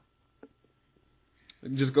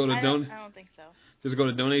 Just go to I don't think so. Just go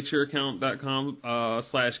to donateyouraccount.com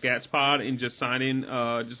 /gatspod and just sign in.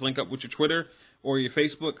 Just link up with your Twitter or your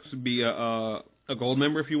Facebook to be a gold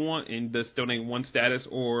member if you want, and just donate one status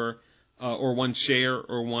or one share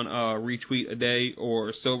or one retweet a day,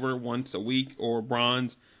 or silver once a week, or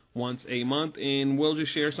bronze once a month, and we'll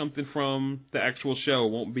just share something from the actual show.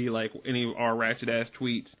 It won't be like any of our ratchet ass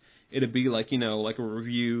tweets. It'll be like like a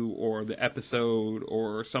review or the episode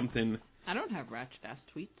or something. I don't have ratchet ass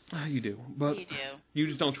tweets. Oh, you do, but you do. You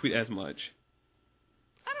just don't tweet as much.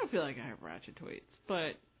 I don't feel like I have ratchet tweets,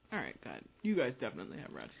 but all right, God, you guys definitely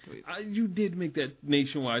have ratchet tweets. You did make that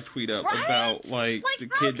nationwide tweet up Right? about like the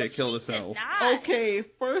kid that killed himself. Okay,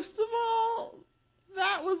 first of all,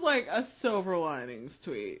 that was like a silver linings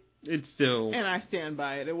tweet. It's still, and I stand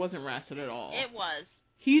by it. It wasn't ratchet at all. It was.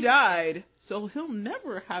 He died, so he'll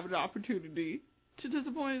never have an opportunity to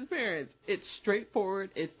disappoint his parents. It's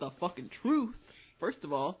straightforward. It's the fucking truth, first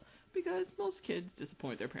of all, because most kids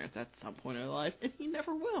disappoint their parents at some point in their life, and he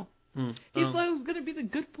never will. He's going to be the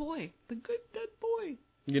good boy. The good boy.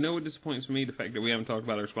 You know what disappoints me? The fact that we haven't talked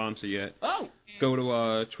about our sponsor yet. Oh. Go to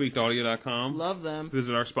tweakedaudio.com. Love them.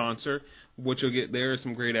 Visit our sponsor. What you'll get there is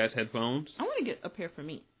some great-ass headphones. I want to get a pair for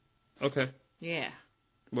me. Okay. Yeah.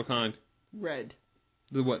 What kind? Red.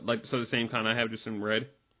 So the same kind I have, just in red?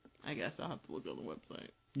 I guess I'll have to look on the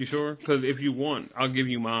website. You sure? Because if you want, I'll give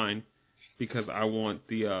you mine, because I want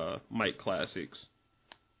the Mike Classics.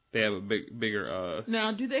 They have a bigger.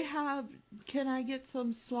 Now, do they have? Can I get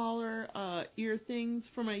some smaller ear things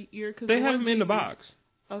for my ear? Cause they have them in the box.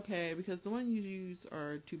 Okay, because the ones you use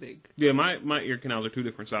are too big. Yeah, my ear canals are two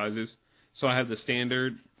different sizes. So I have the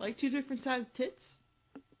standard. Like two different sized tits.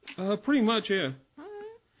 Pretty much, yeah. All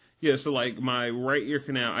right. Yeah, so like my right ear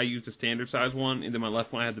canal, I use the standard size one, and then my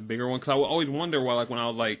left one I have the bigger one. Because I would always wonder why, like when I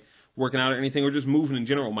was like working out or anything, or just moving in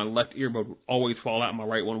general, my left earbud would always fall out, my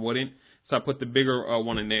right one wouldn't. So I put the bigger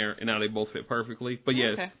one in there, and now they both fit perfectly. But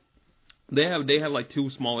yeah, okay. they have like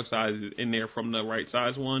 2 smaller sizes in there from the right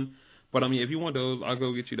size one. But I mean, if you want those, I'll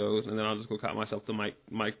go get you those, and then I'll just go cop myself the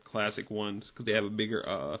my classic ones because they have a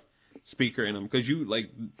bigger speaker in them. Because you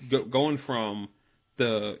like going from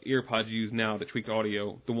the earpods you use now, the tweaked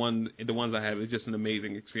audio, the ones I have is just an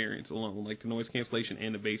amazing experience alone. Like the noise cancellation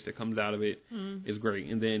and the bass that comes out of it is great.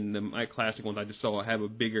 And then my classic ones I just saw have a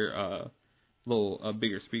bigger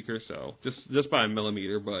bigger speaker, so just by a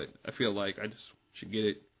millimeter. But I feel like I just should get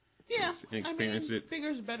it. Yeah, and experience it.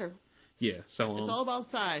 Bigger's better. Yeah, so it's all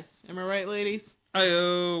about size. Am I right, ladies?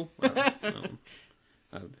 I've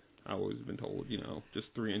always been told,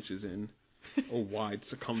 just 3 inches in a wide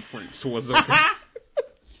circumference was okay.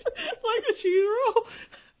 Like a cheese roll.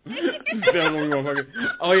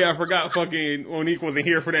 Oh yeah, I forgot fucking Monique wasn't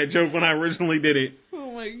here for that joke when I originally did it.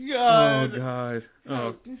 Oh my god. Oh god.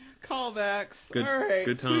 Oh. Callbacks. Good, all right.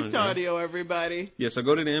 Good times. Tweaked audio, everybody. Yeah, so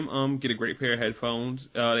go to them. Get a great pair of headphones.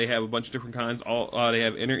 They have a bunch of different kinds. They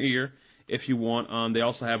have inner ear if you want. They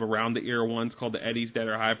also have around the ear ones called the Eddies that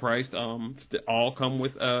are high priced. They all come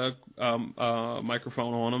with a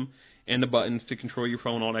microphone on them and the buttons to control your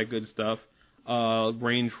phone, all that good stuff.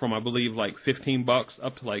 Range from I believe like $15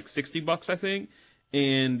 up to like $60, I think.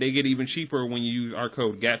 And they get even cheaper when you use our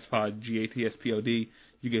code GATSPOD, GATSPOD.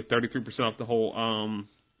 You get 33% off the whole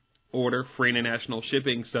order, free international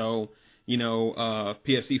shipping. So,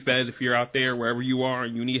 PFC Feds, if you're out there, wherever you are,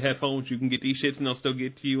 and you need headphones, you can get these shits and they'll still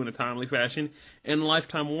get to you in a timely fashion. And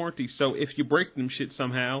lifetime warranty. So if you break them shit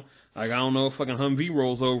somehow, like I don't know, if fucking Humvee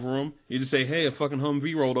rolls over them, you just say, hey, a fucking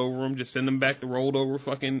Humvee rolled over them, just send them back the rolled over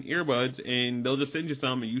fucking earbuds, and they'll just send you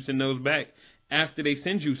some, and you send those back after they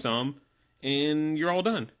send you some, and you're all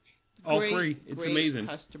done. All free. It's great amazing.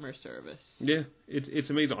 Customer service. Yeah, it's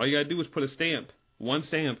amazing. All you gotta do is put a stamp, one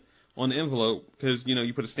stamp, on the envelope, because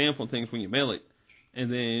you put a stamp on things when you mail it, and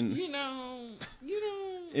then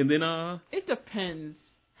and then it depends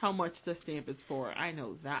how much the stamp is for. I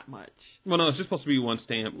know that much. Well, no, it's just supposed to be one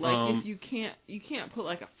stamp. Like if you can't put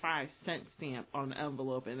like a 5-cent stamp on an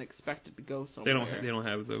envelope and expect it to go somewhere. They don't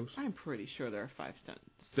have those. I'm pretty sure there are 5 cents.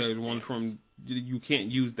 The one from you can't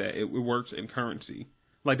use that. It works in currency.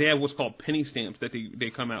 Like they have what's called penny stamps that they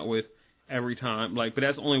come out with every time. Like, but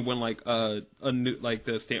that's only when like a new like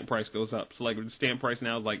the stamp price goes up. So like the stamp price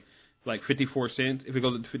now is like 54 cents. If it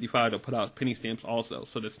goes up to 55, they'll put out penny stamps also.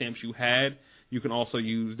 So the stamps you had, you can also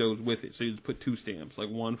use those with it. So you just put 2 stamps, like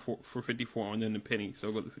one for 54 and then the penny. So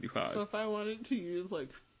it goes to 55. So if I wanted to use like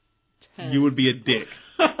 10, you would be a dick.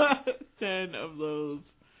 10 of those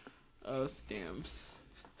stamps.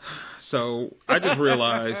 So I just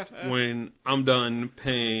realized when I'm done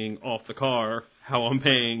paying off the car, how I'm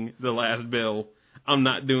paying the last bill. I'm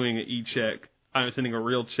not doing an e-check. I'm sending a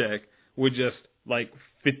real check with just like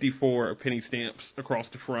 54 penny stamps across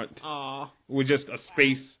the front. Aww. With just a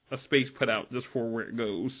space put out just for where it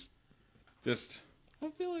goes. Just. I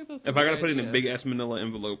feel like that's. If I gotta put it in a big ass manila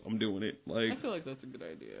envelope, I'm doing it. Like. I feel like that's a good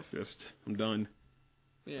idea. Just, I'm done.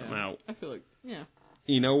 Yeah. I'm out. I feel like, yeah.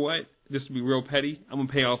 You know what? Just to be real petty, I'm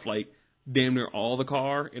gonna pay off like damn near all the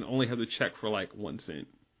car and only have to check for like 1 cent,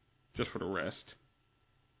 just for the rest.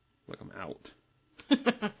 Like I'm out.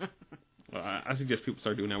 I suggest people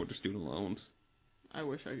start doing that with their student loans. I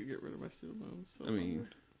wish I could get rid of my student loans.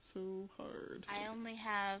 So hard. I only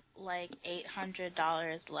have like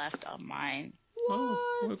 $800 left on mine. What?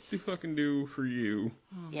 Oh, what's the fucking do for you?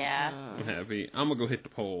 Oh, yeah. I'm happy. I'm gonna go hit the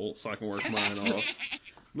poll so I can work mine off.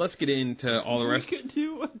 Let's get into all the rest. We could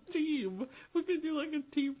do a team. We could do like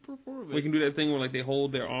a team performance. We can do that thing where like they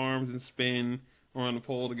hold their arms and spin around the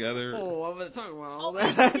pole together. Oh, I'm gonna talk about all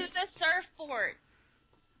that. that. We can do the surfboard.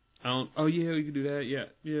 Oh yeah, we can do that. Yeah.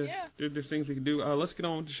 There's things we can do. Let's get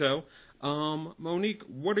on with the show. Monique,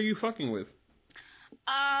 what are you fucking with?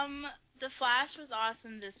 The Flash was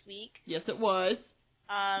awesome this week. Yes, it was.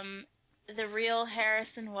 The real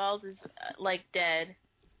Harrison Wells is like dead.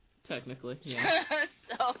 Technically, yeah.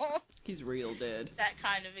 So he's real dead. That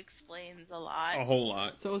kind of explains a lot. A whole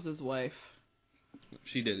lot. So is his wife.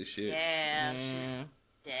 She did his shit. Yeah. She's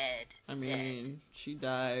dead. I mean, she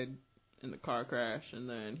died in the car crash, and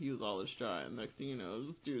then he was all distraught. And next thing you know,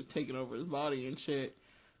 this dude was taking over his body and shit.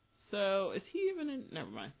 So is he even in?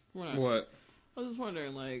 Never mind. We're not. What? I was just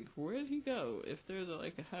wondering, like, where did he go? If there's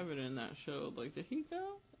a heaven in that show, like, did he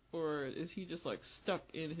go? Or is he just like stuck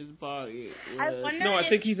in his body? No, I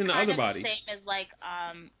think he's in the other body. Same as like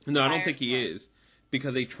No, I don't think he is,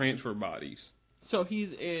 because they transfer bodies. So he's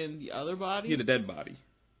in the other body? Yeah, the dead body.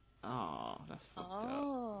 Oh, that's fucked up.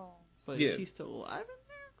 Oh. But is he still alive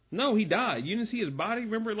in No, he died. You didn't see his body?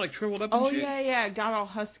 Remember it like shriveled up and shit? Oh, yeah. It got all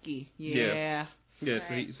husky. Yeah. Yeah,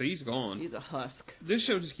 so he's gone. He's a husk. This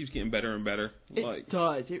show just keeps getting better and better. It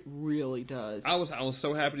does. It really does. I was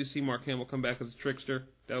so happy to see Mark Hamill come back as a trickster.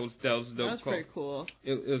 That was a dope call. That's pretty cool.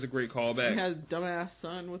 It was a great callback. He had a dumbass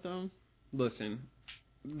son with him. Listen.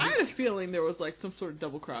 I had a feeling there was like some sort of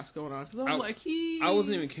double cross going on. Because I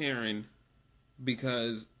wasn't even caring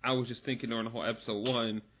because I was just thinking during the whole episode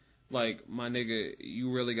 1, like, my nigga,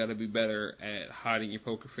 you really got to be better at hiding your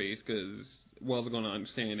poker face because Wells are going to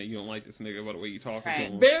understand that you don't like this nigga by the way you talk to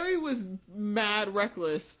him. Barry was mad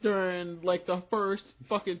reckless during, like, the first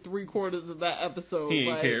fucking 3/4 of that episode. He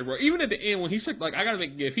didn't care, bro. Even at the end, when he shook, like, I got to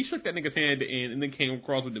make a gift. He shook that nigga's hand at the end and then came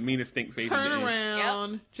across with the meanest stink face at the end. Turn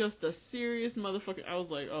around, just a serious motherfucker. I was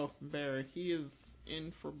like, oh, Barry, he is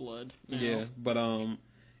in for blood now. Yeah, but,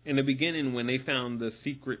 in the beginning, when they found the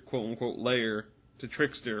secret, quote-unquote, lair to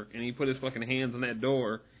Trickster, and he put his fucking hands on that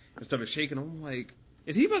door and started shaking, I'm like,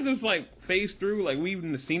 is he about to just, like, phase through, like, we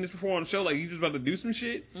even seen this before on the show, like, he's just about to do some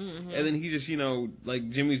shit, and then he just, like,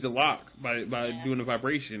 Jimmy's the lock by doing the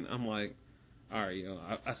vibration. I'm like, all right,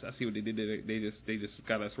 I see what they did. They just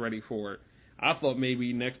got us ready for it. I thought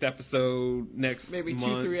maybe next episode, maybe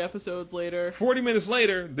month, 2-3 episodes later. 40 minutes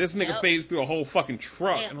later, this nigga phased through a whole fucking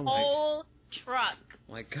truck. And I'm whole truck.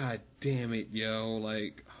 Like, God damn it, yo,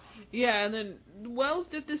 like... Yeah, and then Wells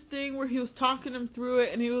did this thing where he was talking him through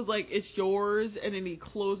it, and he was like, it's yours, and then he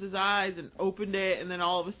closed his eyes and opened it, and then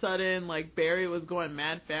all of a sudden, like, Barry was going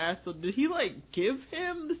mad fast. So did he, like, give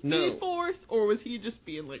him the Speed Force, or was he just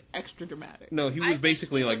being, like, extra dramatic? No, he was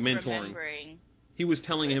basically, like, mentoring. Remembering. He was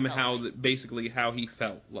telling him how he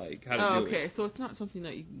felt, like, how to do it. Okay, so it's not something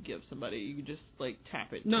that you can give somebody. You can just, like,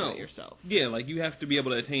 tap it it yourself. Yeah, like, you have to be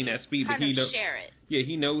able to attain that speed. Kind of share it. Yeah,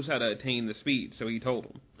 he knows how to attain the speed, so he told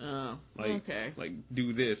him. Oh, like, okay. Like,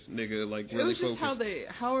 do this, nigga, like, it really was just focus.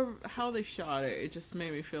 how they shot it, it just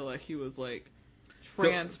made me feel like he was, like,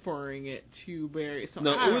 transferring it to Barry. So,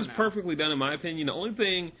 no, it was perfectly done, in my opinion. The only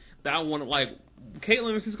thing that I wanted, like,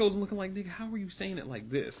 Caitlin and Cisco's looking like, nigga, how are you saying it like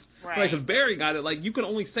this? Right. Like, if Barry got it, like, you could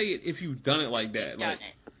only say it if you've done it like that.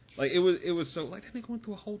 Like, it was so, like, that nigga went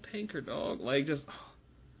through a whole tanker, dog. Like, just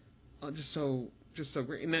so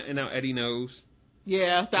great. And now Eddie knows.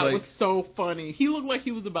 Yeah, that was so funny. He looked like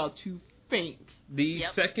he was about to faint. The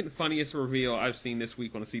second funniest reveal I've seen this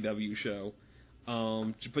week on a CW show.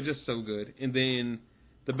 But just so good. And then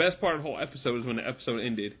the best part of the whole episode is when the episode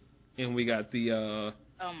ended and we got the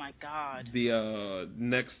oh my god. The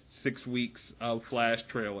next 6 weeks of Flash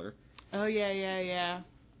trailer. Oh yeah.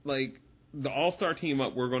 Like the All-Star team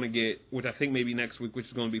up we're going to get, which I think maybe next week, which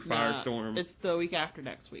is going to be Firestorm. It's the week after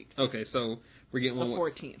next week. Okay, so we're getting the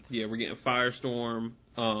 14th. Yeah, we're getting Firestorm,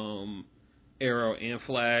 Arrow and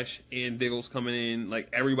Flash and Diggle's coming in, like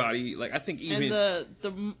everybody, like I think even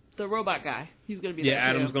and the robot guy, he's gonna be there. Yeah,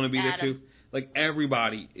 Adam's gonna be there too. Like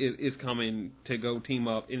everybody is coming to go team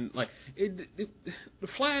up in like the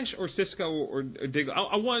Flash or Cisco or Diggle.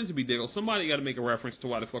 I want it to be Diggle. Somebody got to make a reference to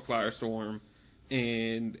why the fuck Firestorm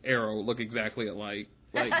and Arrow look exactly alike.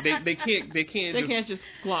 Like they can't just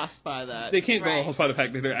gloss by that. They can't gloss by the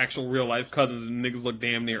fact that they're actual real life cousins and niggas look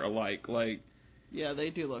damn near alike. Like. Yeah, they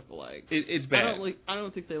do look alike. It's bad. I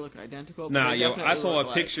don't think they look identical. Nah, yo, I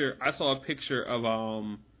saw a picture. I saw a picture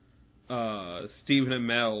of Stephen and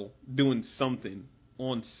Mel doing something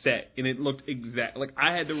on set, and it looked exact. Like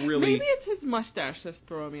I had to really. Maybe it's his mustache that's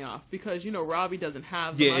throwing me off because Robbie doesn't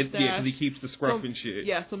have the mustache. Yeah, because he keeps the scruff and shit.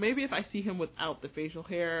 Yeah, so maybe if I see him without the facial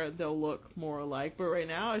hair, they'll look more alike. But right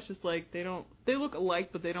now, it's just like they look alike,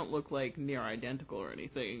 but they don't look like near identical or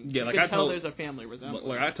anything. Yeah, like you can tell there's a family resemblance.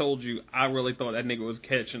 Like I told you, I really thought that nigga was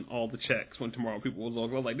catching all the checks when Tomorrow People was on.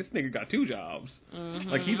 I was like, this nigga got 2 jobs. Mm-hmm.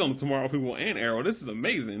 Like he's on Tomorrow People and Arrow. This is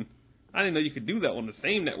amazing. I didn't know you could do that on the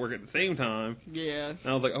same network at the same time. Yeah. And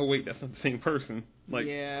I was like, oh wait, that's not the same person. Like,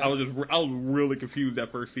 yeah. I was really confused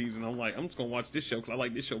that first season. I'm like, I'm just gonna watch this show because I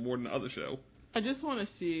like this show more than the other show. I just want to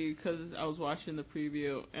see because I was watching the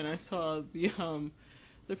preview and I saw the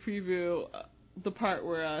preview, the part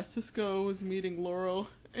where Cisco was meeting Laurel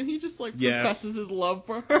and he just professes his love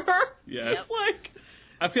for her. Yes. Yep. Like,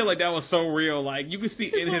 I feel like that was so real. Like you could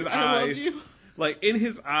see in his eyes. I love you. Like, in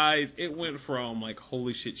his eyes, it went from, like,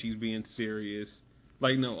 holy shit, she's being serious.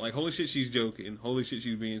 Like, no, like, holy shit, she's joking. Holy shit,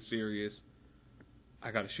 she's being serious.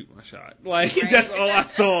 I gotta shoot my shot. Like, that's all I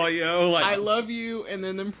saw, yo. Like, I love you, and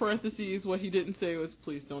then in parentheses, what he didn't say was,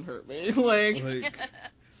 please don't hurt me. Like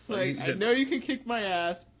I know you can kick my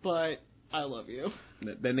ass, but I love you.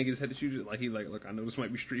 That nigga just had to shoot it. Like, he's like, look, I know this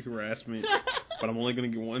might be street harassment, but I'm only gonna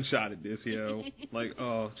get one shot at this, yo. Like,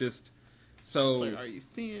 oh, just... So, like, are you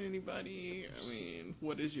seeing anybody? I mean,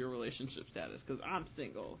 what is your relationship status? Because I'm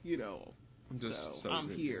single, you know. So I'm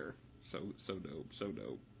good. here. So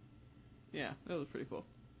dope. Yeah, that was pretty cool.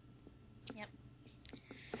 Yep.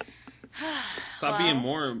 Stop being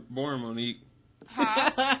boring, Monique. Huh?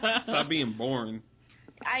 Stop being boring.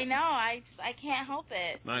 I know. I can't help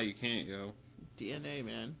it. Nah, you can't, yo. DNA,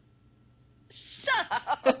 man.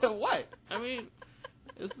 Shut up. What? I mean,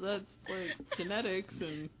 that's like genetics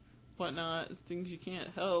and whatnot. It's things you can't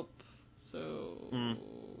help. So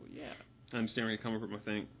yeah. I understand where you're coming from. I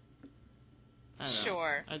think. I know.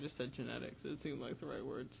 Sure. I just said genetics. It seemed like the right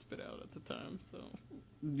word to spit out at the time. So.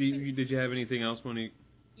 Did you have anything else, Monique?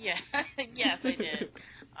 Yeah. Yes, I did.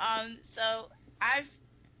 So I've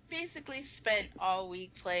basically spent all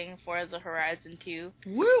week playing Forza Horizon 2.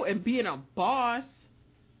 Woo! And being a boss.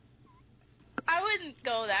 I wouldn't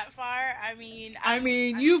go that far. I mean,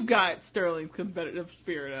 you've got Sterling's competitive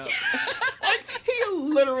spirit up. He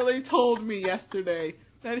literally told me yesterday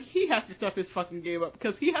that he has to step his fucking game up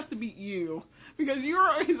because he has to beat you because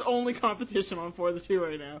you're his only competition on Forza 2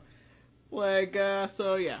 right now. Like,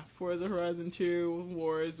 so yeah, Forza Horizon 2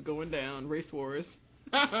 wars going down, race wars.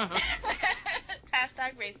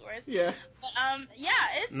 Hashtag race wars. Yeah. But, yeah,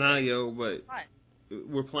 it's nah, yo, but fun.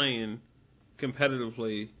 We're playing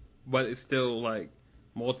competitively, but it's still like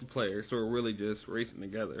multiplayer, so we're really just racing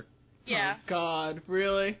together. Yeah. Oh God,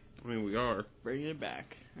 really? I mean, we are Bringing it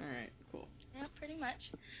back. All right, cool. Yeah, pretty much.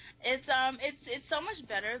 It's so much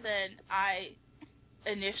better than I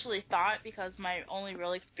initially thought because my only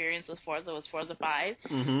real experience with Forza was Forza 5.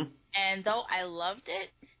 Mm-hmm. And though I loved it,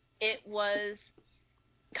 it was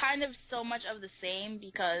kind of so much of the same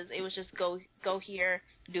because it was just go here,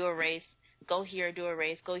 do a race, go here, do a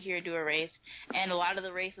race, go here, do a race, and a lot of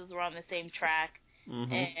the races were on the same track,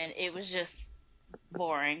 and it was just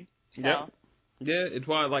boring. So. Yep. Yeah, it's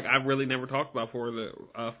why I really never talked about Forza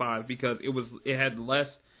 5 because it had less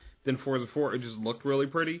than Forza 4. It just looked really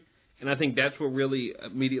pretty, and I think that's what really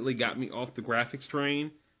immediately got me off the graphics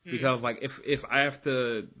train because if I have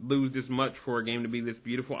to lose this much for a game to be this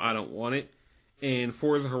beautiful, I don't want it. And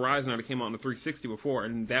Forza Horizon already came out on the 360 before,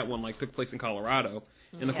 and that one took place in Colorado.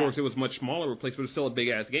 And of course, it was much smaller place, but it's still a big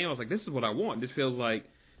ass game. I was like, this is what I want. This feels like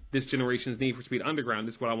this generation's Need for Speed Underground.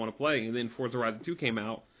 This is what I want to play. And then Forza Horizon 2 came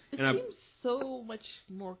out. It seems so much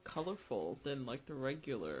more colorful than the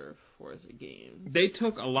regular Forza game. They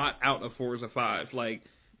took a lot out of Forza 5.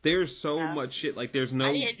 There's so much shit. There's no.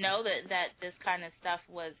 I didn't know that this kind of stuff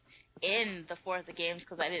was in the Forza games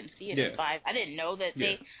because I didn't see it in 5. I didn't know that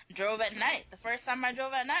they drove at night. The first time I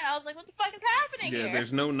drove at night, I was like, what the fuck is happening here?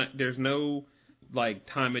 There's no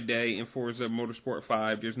time of day in Forza Motorsport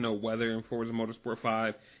 5. There's no weather in Forza Motorsport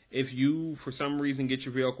 5. If you, for some reason, get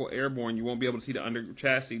your vehicle airborne, you won't be able to see the under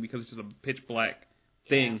chassis because it's just a pitch black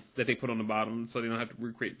thing that they put on the bottom so they don't have to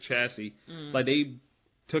recreate the chassis. They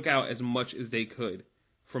took out as much as they could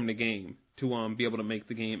from the game to be able to make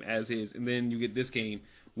the game as is. And then you get this game,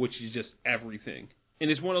 which is just everything.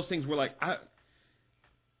 And it's one of those things where,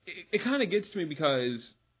 it kind of gets to me because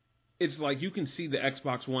it's you can see the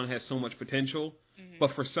Xbox One has so much potential,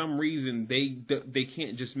 but for some reason they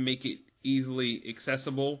can't just make it easily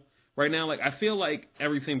accessible. Right now, I feel like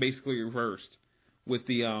everything basically reversed with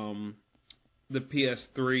the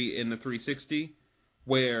PS3 and the 360,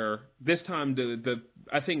 where this time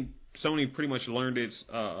I think Sony pretty much learned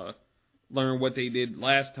what they did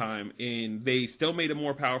last time, and they still made a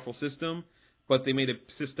more powerful system, but they made a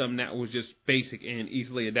system that was just basic and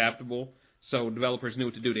easily adaptable. So developers knew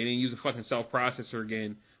what to do. They didn't use a fucking self-processor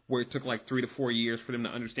again, where it took 3 to 4 years for them to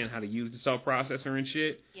understand how to use the self-processor and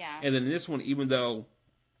shit. Yeah. And then this one, even though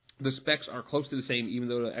the specs are close to the same, even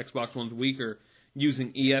though the Xbox One's weaker,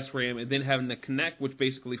 using ESRAM and then having the Kinect, which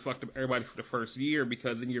basically fucked up everybody for the first year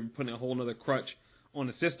because then you're putting a whole other crutch on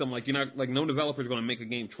the system. You're not no developer is going to make a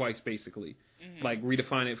game twice, basically.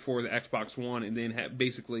 Redefine it for the Xbox One and then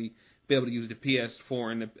basically be able to use the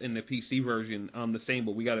PS4 and the PC version the same,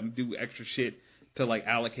 but we got to do extra shit to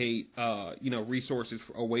allocate resources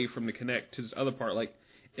away from the Kinect to this other part.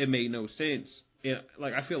 It made no sense.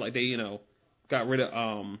 I feel like they got rid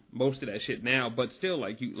of most of that shit now, but still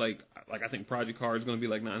I think Project Card is going to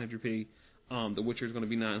be 900p. The Witcher is going to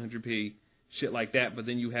be 900p, shit like that. But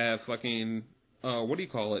then you have fucking what do you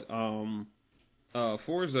call it?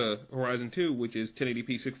 Forza Horizon 2, which is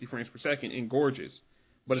 1080p 60 frames per second and gorgeous.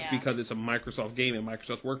 But it's because it's a Microsoft game and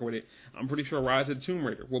Microsoft's working with it. I'm pretty sure Rise of the Tomb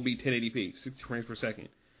Raider will be 1080p, 60 frames per second.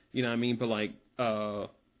 You know what I mean? But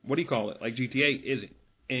what do you call it? GTA isn't.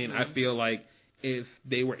 And I feel like if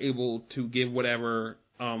they were able to give whatever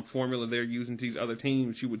formula they're using to these other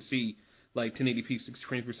teams, you would see 1080p, 60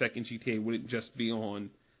 frames per second GTA wouldn't just be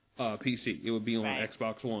on PC. It would be on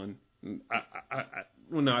Xbox One.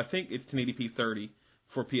 I think it's 1080p 30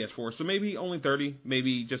 for PS4. So maybe only 30.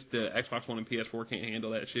 Maybe just the Xbox One and PS4 can't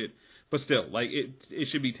handle that shit. But still, like it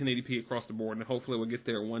should be 1080p across the board, and hopefully we'll get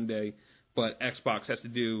there one day. But Xbox has to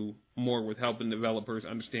do more with helping developers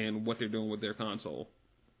understand what they're doing with their console.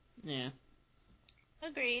 Yeah.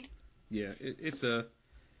 Agreed. Yeah, it's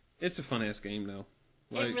a fun ass game though.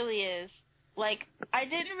 Like, it really is. Like, I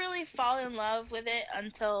didn't really fall in love with it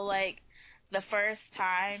until like the first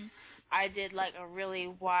time I did like a really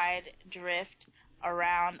wide drift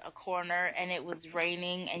around a corner and it was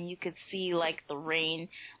raining and you could see like the rain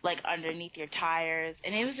like underneath your tires,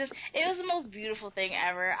 and it was the most beautiful thing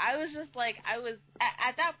ever. I was just like,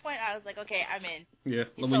 at that point I was like, okay, I'm in. Yeah,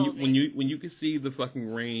 when you could see the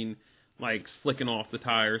fucking rain like slicking off the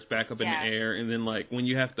tires back up in the air, and then like when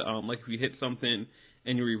you have to like if you hit something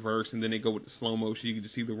and you reverse and then they go with the slow motion, you can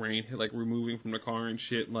just see the rain like removing from the car and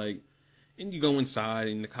shit, like, and you go inside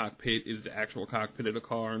and the cockpit is the actual cockpit of the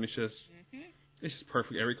car, and it's just it's just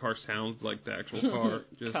perfect. Every car sounds like the actual car.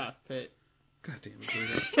 Just, cockpit. God damn it,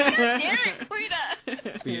 Damn it,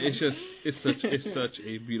 Quita. Yeah, it's such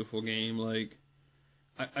a beautiful game. Like,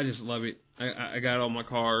 I just love it. I got all my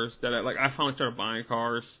cars that I finally started buying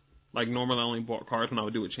cars. Like, normally I only bought cars when I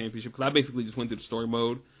would do a championship, because I basically just went through the story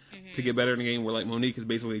mode to get better in the game, where like Monique is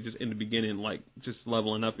basically just in the beginning, like just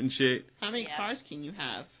leveling up and shit. How many cars can you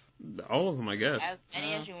have? All of them, I guess. As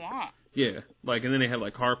many as you want. Yeah, like, and then they have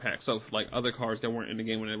like car packs. So for, like, other cars that weren't in the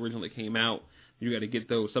game when it originally came out, you got to get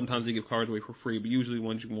those. Sometimes they give cars away for free, but usually the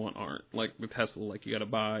ones you want aren't. Like the Tesla, like you got to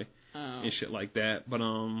buy and shit like that. But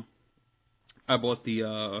I bought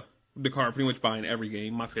the car pretty much buying every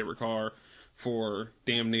game. My favorite car for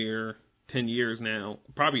damn near 10 years now,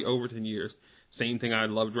 probably over 10 years. Same thing I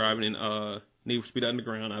love driving in Need for Speed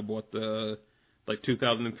Underground. I bought the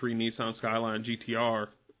 2003 Nissan Skyline GTR.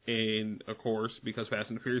 And, of course, because Fast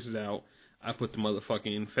and the Furious is out, I put the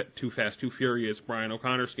motherfucking Too Fast, Too Furious Brian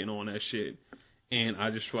O'Connor skin on that shit. And I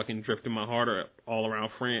just fucking drifted my heart up all around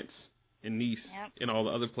France and Nice and all the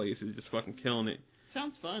other places, just fucking killing it.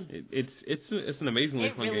 Sounds fun. It's an amazingly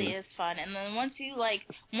fun game. It really is fun. And then once you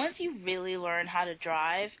really learn how to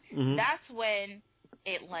drive, that's when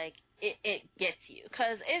it gets you.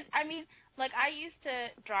 Because I used to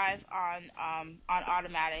drive on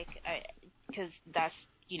automatic, because that's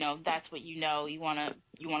what you want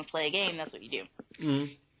to play a game, that's what you do.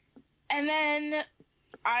 Mm-hmm. And then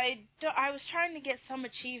I was trying to get some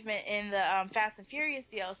achievement in the Fast and Furious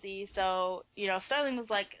DLC, so, Sterling was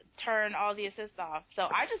like, turn all the assists off. So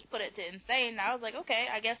I just put it to insane, and I was like, okay,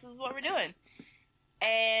 I guess this is what we're doing.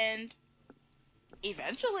 And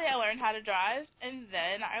eventually I learned how to drive, and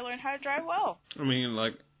then I learned how to drive well. I mean,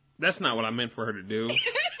 like, that's not what I meant for her to do.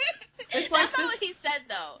 That's not what he said,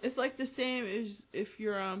 though. It's like the same as if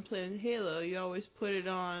you're playing Halo. You always put it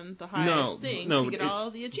on the highest thing to get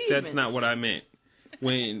all the achievements. That's not what I meant.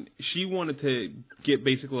 When she wanted to get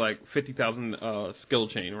basically like 50,000 skill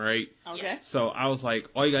chain, right? Okay. So I was like,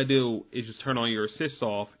 all you gotta do is just turn on your assists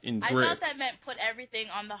off and drift. I thought that meant put everything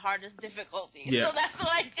on the hardest difficulty. Yeah. So that's what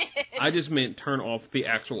I did. I just meant turn off the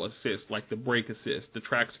actual assist, like the brake assist, the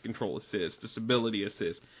traction control assist, the stability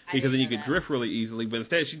assist, because then you could drift really easily. But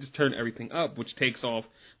instead, she just turned everything up, which takes off,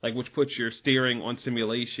 which puts your steering on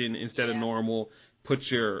simulation instead of normal. Puts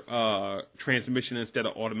your transmission instead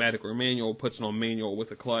of automatic or manual, puts it on manual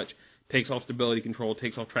with a clutch, takes off stability control,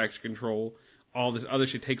 takes off traction control, all this other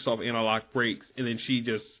shit, takes off anti-lock brakes, and then she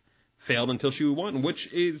just failed until she won, which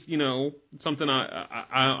is, something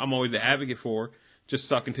I'm always an advocate for. Just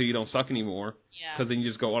suck until you don't suck anymore, because then you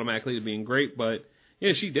just go automatically to being great. But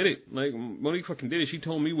yeah, she did it. Like, Monique fucking did it. She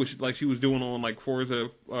told me what she was doing on like Forza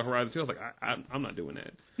Horizon 2. I was like, I'm not doing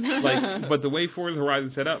that. But the way Forza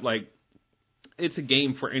Horizon set up, it's a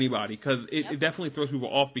game for anybody, because it definitely throws people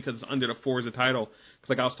off because it's under the Forza title.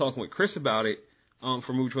 Because I was talking with Chris about it from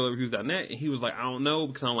MovieTrailerReviews.net, and he was like, I don't know,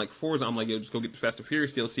 because I don't like Forza. I'm like, yo, just go get the Fast and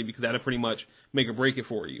Furious DLC, because that'll pretty much make or break it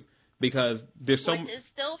for you. Because there's Which is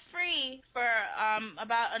still free for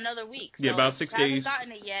about another week. So yeah, about 6 days. If you haven't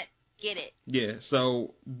gotten it yet, get it. Yeah,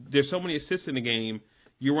 so there's so many assists in the game.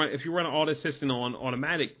 If you run all the assisting on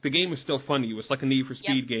automatic, the game is still fun to you. It's like a Need for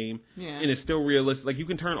Speed game, and it's still realistic. Like, you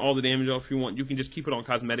can turn all the damage off if you want. You can just keep it on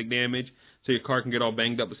cosmetic damage, so your car can get all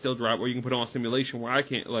banged up but still drive. Or you can put it on simulation, where I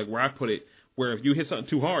put it, where if you hit something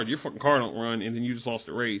too hard, your fucking car don't run, and then you just lost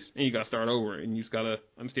the race, and you got to start over, and you just got to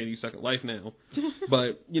understand you suck at life now.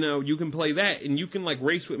 But, you can play that, and you can,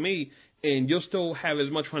 race with me, and you'll still have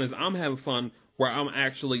as much fun as I'm having fun, where I'm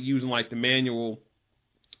actually using, the manual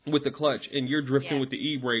with the clutch, and you're drifting with the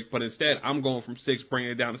e-brake, but instead I'm going from 6, bringing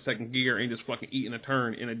it down to second gear, and just fucking eating a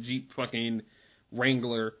turn in a Jeep fucking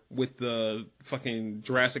Wrangler with the fucking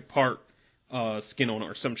Jurassic Park skin on it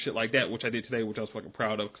or some shit like that, which I did today, which I was fucking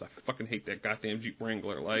proud of because I fucking hate that goddamn Jeep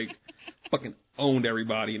Wrangler. Like, fucking owned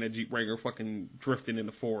everybody in a Jeep Wrangler fucking drifting in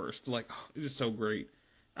the forest. Like, oh, it's just so great.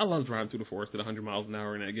 I love driving through the forest at 100 miles an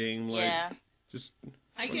hour in that game. Like, yeah. Just...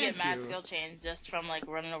 I get mad skill change just from, like,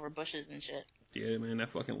 running over bushes and shit. Yeah, man,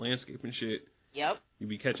 that fucking landscape and shit. Yep. You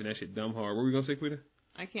be catching that shit dumb hard. What were we gonna say, Quita?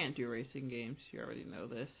 I can't do racing games. You already know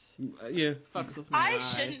this. Yeah. Fucks with my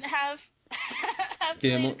eyes. Shouldn't have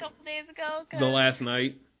played a couple days ago. The last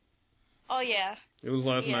night. Oh, yeah. It was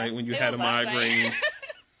last night when you had a migraine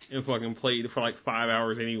and fucking played for like 5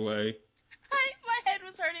 hours anyway. My head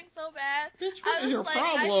was hurting so bad. Bitch, I what is was your like,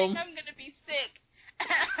 problem? I think I'm going to be sick.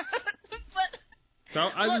 But,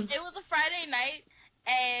 look, it was a Friday night,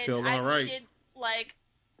 and I needed, like,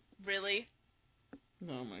 really?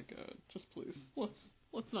 Oh my god. Just please.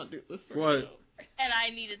 Let's not do this right what? now. And I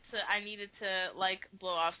needed to like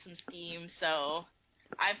blow off some steam, so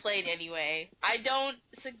I played anyway. I don't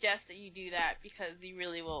suggest that you do that because you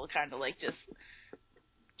really will kind of like just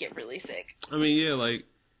get really sick. I mean, yeah, like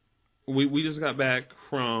we just got back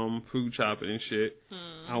from food shopping and shit.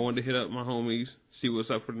 I wanted to hit up my homies, see what's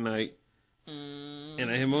up for the night. And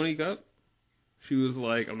I hit Monique up. She was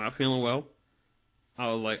like, "I'm not feeling well." I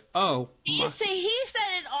was like, "Oh." He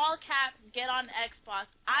said in all caps, "Get on Xbox."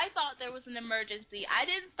 I thought there was an emergency. I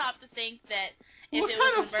didn't stop to think that if what it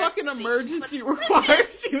kind was of fucking emergency requires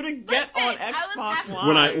you to get on Xbox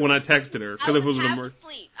Live? When I texted her, because it was an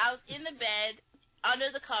emergency. I was in the bed under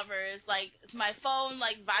the covers, like my phone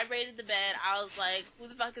like vibrated the bed. I was like, "Who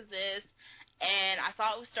the fuck is this?" And I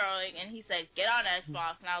saw it was Sterling, and he said, "Get on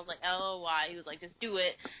Xbox." And I was like, "LOY." He was like, "Just do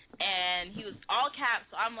it." And he was all caps,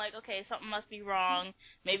 so I'm like, okay, something must be wrong.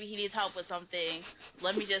 Maybe he needs help with something.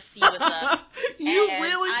 Let me just see what's up. You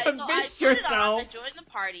really convinced yourself. I joined the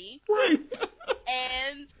party. Right.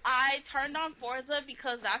 And I turned on Forza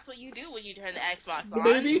because that's what you do when you turn the Xbox on.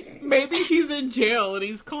 Maybe he's in jail and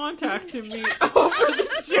he's contacting me over the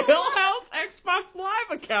Jailhouse Xbox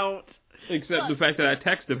Live account. Except the fact that I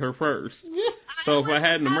texted her first. So if I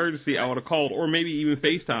had an emergency, I would have called, or maybe even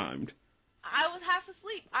FaceTimed. I was half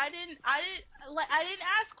asleep. I didn't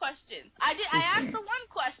ask questions. I asked the one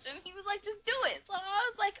question. He was like, "Just do it." So I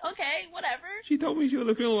was like, "Okay, whatever." She told me she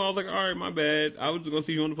wasn't feeling well. I was like, "All right, my bad. I was going to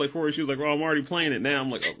see you want to play Forza." She was like, "Well, I'm already playing it now."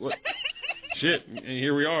 I'm like, "Oh, what?" Shit. And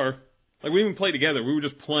here we are. Like, we didn't even play together. We were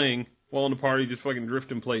just playing while in the party, just fucking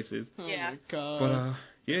drifting places. Yeah. Oh my god.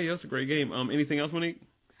 But yeah, it's a great game. Anything else, Monique?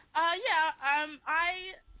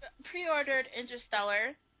 I pre-ordered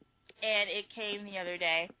Interstellar, and it came the other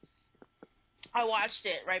day. I watched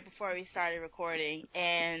it right before we started recording,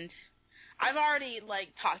 and I've already, like,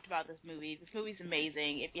 talked about this movie. This movie's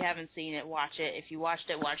amazing. If you haven't seen it, watch it. If you watched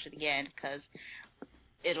it, watch it again, because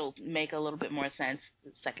it'll make a little bit more sense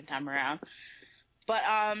the second time around. But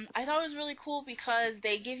I thought it was really cool because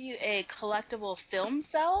they give you a collectible film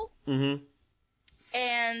cell,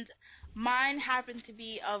 and mine happened to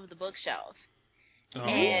be of the bookshelf. Oh.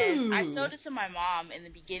 And I showed it to my mom in the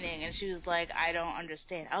beginning, and she was like, "I don't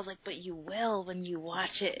understand." I was like, "But you will when you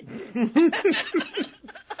watch it."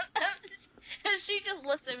 And she just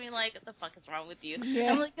looked at me like, "What the fuck is wrong with you?" Yeah.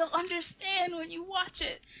 I'm like, "You'll understand when you watch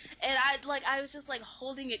it." And I was just like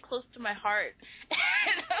holding it close to my heart.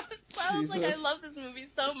 And so I was like, I love this movie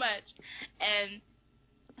so much. And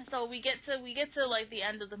so we get to like the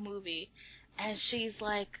end of the movie, and she's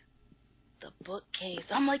like, "The bookcase."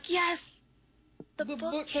 I'm like, "Yes, the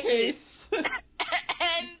bookcase."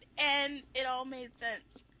 and it all made sense.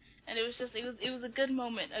 And it was just it was a good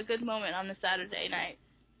moment on a Saturday night.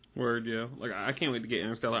 Word, yeah. Like, I can't wait to get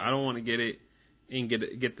Interstellar. I don't want to get it and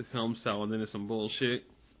get the film cell and then it's some bullshit.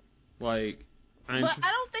 Like, but I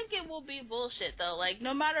don't think it will be bullshit though. Like,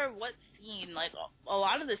 no matter what scene, like a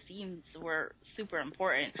lot of the scenes were super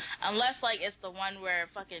important, unless like it's the one where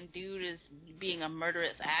fucking dude is being a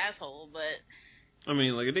murderous asshole. But I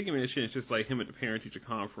mean, like, if they give me this shit, it's just like him at the parent-teacher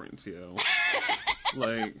conference, yo.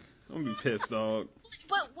 Like, I'm gonna be pissed, dog.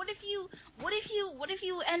 But what if you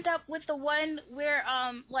end up with the one where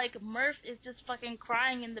like Murph is just fucking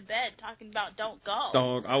crying in the bed talking about don't go?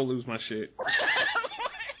 Dog, I will lose my shit.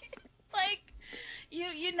 Like,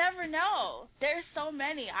 you never know. There's so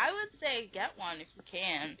many. I would say get one if you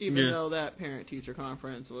can. Even though that parent-teacher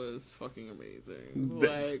conference was fucking amazing.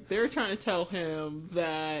 Like, they were trying to tell him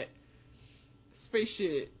that space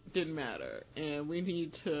shit didn't matter, and we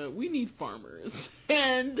need farmers,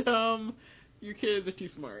 and your kids are too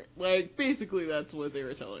smart. Like, basically that's what they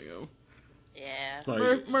were telling him. Yeah.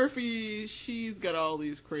 Like, Murphy, she's got all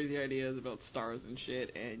these crazy ideas about stars and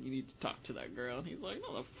shit, and you need to talk to that girl. And he's like,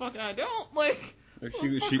 no, the fuck I don't. Like, what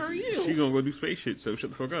the fuck are you? She gonna go do space shit, so shut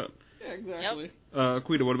the fuck up. Yeah, exactly. Yep.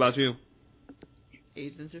 Quita, what about you?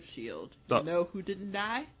 Agents of S.H.I.E.L.D. You know who didn't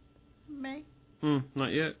die? May. Not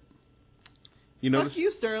yet. Fuck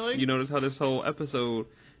you, Sterling. You notice how this whole episode,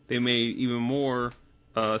 they made even more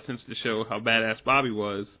sense to show how badass Bobby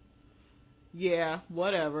was. Yeah,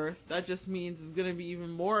 whatever. That just means it's going to be even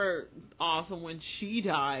more awesome when she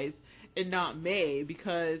dies and not May,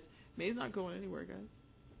 because May's not going anywhere,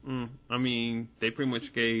 guys. I mean, they pretty much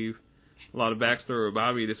gave a lot of backstory of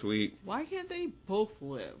Bobby this week. Why can't they both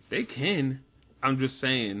live? They can. I'm just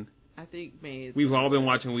saying. I think May's... We've all been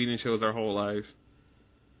watching Whedon shows our whole lives.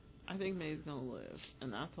 I think May's going to live,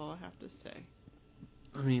 and that's all I have to say.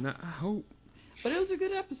 I mean, I hope. But it was a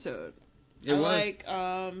good episode. It was. Like,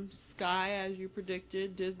 Sky, as you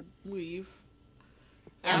predicted, did leave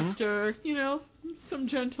after, some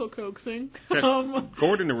gentle coaxing.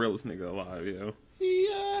 Gordon, the realest nigga alive, yo.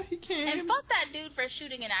 He came. And fuck that dude for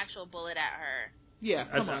shooting an actual bullet at her. Yeah,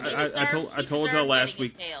 come on. I told y'all last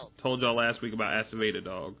week. Told y'all last week about Activated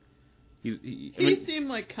Dog. He seemed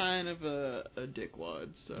like kind of a dickwad.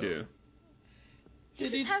 So yeah. He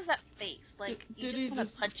just has that face. Like you just want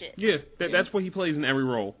to punch it. Yeah, that's what he plays in every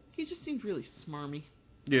role. He just seems really smarmy.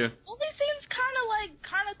 Yeah. Well, he seems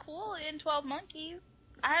kind of cool in 12 Monkeys.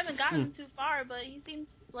 I haven't gotten too far, but he seems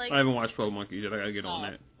like... I haven't watched 12 Monkeys yet. I gotta get on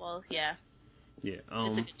that. Well, yeah. Yeah. It's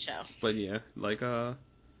a good show. But yeah, like,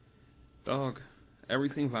 dog,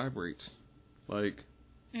 everything vibrates. Like,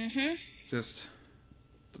 just,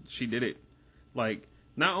 she did it. Like,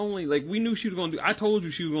 not only, like, we knew she was gonna do, I told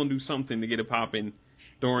you she was gonna do something to get it popping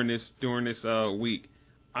during this week.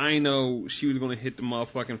 I know she was gonna hit the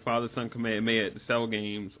motherfucking father-son Kamehameha at the Cell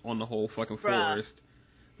games on the whole fucking forest.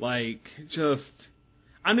 Like, just,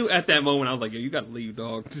 I knew at that moment, I was like, yo, you gotta leave,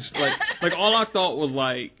 dog. Just like all I thought was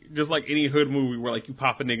like, just like any hood movie where like you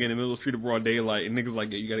pop a nigga in the middle of the street of broad daylight and niggas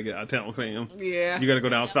like, yeah, you gotta get out of town, fam. Yeah. You gotta go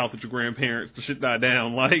down south with your grandparents. The shit died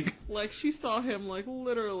down, like. Like, she saw him like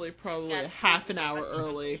literally probably half an hour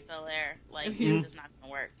early. Still there. Like, this is not gonna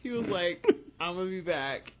work. He was like, I'm gonna be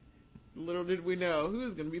back. Little did we know who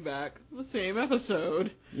was going to be back the same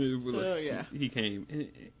episode. So, yeah. He came.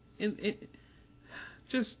 And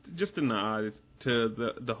just a nod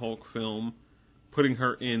to the Hulk film, putting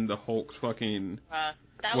her in the Hulk's fucking...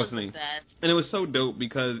 that was the best. And it was so dope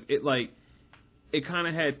because it kind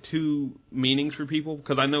of had two meanings for people,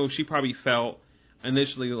 because I know she probably felt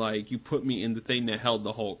initially like, you put me in the thing that held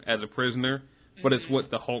the Hulk as a prisoner, but it's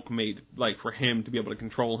what the Hulk made, like, for him to be able to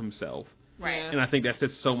control himself. Right. And I think that says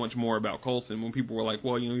so much more about Coulson when people were like,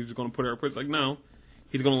 well, he's just going to put her in prison. Like, no.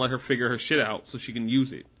 He's going to let her figure her shit out so she can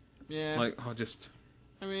use it. Yeah. Like,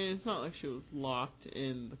 I mean, it's not like she was locked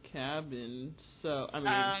in the cabin, so, I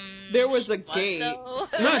mean, there was a gate. No,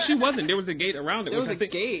 she wasn't. There was a gate around it. There was a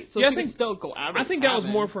gate, so she could still go out of the cabin. I think that was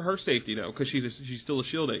more for her safety, though, because she's still a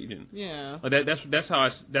S.H.I.E.L.D. agent. Yeah. Like that's how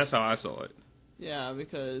I saw it. Yeah,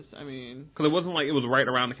 because, I mean... Because it wasn't like it was right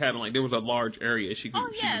around the cabin. Like, there was a large area she could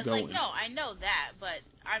go in. Like, no, I know that, but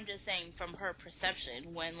I'm just saying from her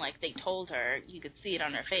perception, when, like, they told her, you could see it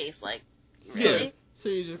on her face, like, really? Yeah. So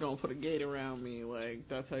you're just going to put a gate around me, like,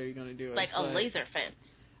 that's how you're going to do it. Like a laser fence.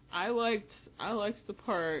 I liked the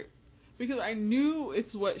part, because I knew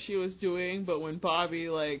it's what she was doing, but when Bobby,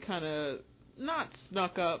 like, kind of, not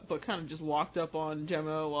snuck up, but kind of just walked up on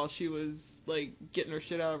Gemma while she was... like, getting her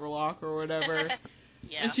shit out of her locker or whatever.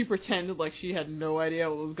 Yeah. And she pretended like she had no idea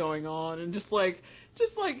what was going on and just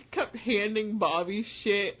kept handing Bobby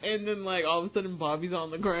shit, and then, like, all of a sudden Bobby's on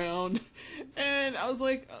the ground. And I was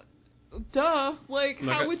like, duh. Like,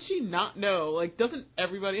 how would she not know? Like, doesn't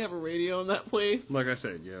everybody have a radio in that place? Like I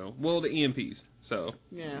said, well, the EMPs, so.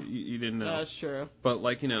 Yeah. You didn't know. That's true. But,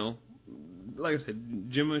 like, like I said,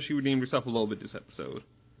 Gemma, she redeemed herself a little bit this episode.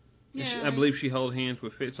 Yeah. I believe she held hands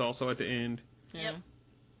with Fitz also at the end. Yeah.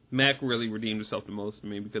 Mac really redeemed himself the most to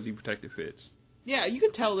me because he protected Fitz. Yeah, you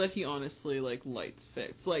could tell that he honestly, like, likes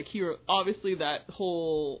Fitz. Like, obviously that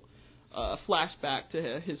whole flashback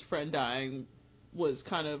to his friend dying was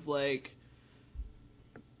kind of like...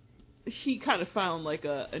 He kind of found, like,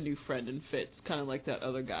 a new friend in Fitz, kind of like that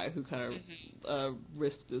other guy who kind of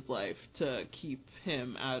risked his life to keep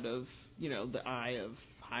him out of, the eye of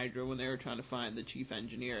Hydra when they were trying to find the chief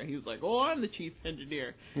engineer. He was like, oh, I'm the chief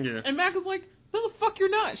engineer. Yeah. And Mac was like, no, the fuck you're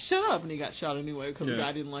not. Shut up. And he got shot anyway because the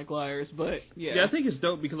guy didn't like liars. But, yeah. Yeah, I think it's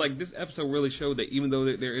dope because, like, this episode really showed that even though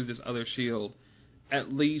there is this other S.H.I.E.L.D.,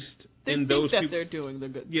 at least in those people... they're doing the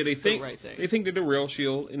right thing. They think they're the real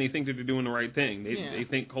S.H.I.E.L.D., and they think that they're doing the right thing. They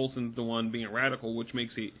think Coulson's the one being radical, which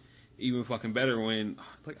makes it even fucking better when,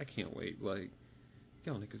 like, I can't wait. Like,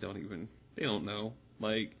 y'all niggas they don't know.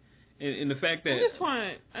 Like, and the fact that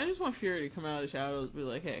I just want Fury to come out of the shadows and be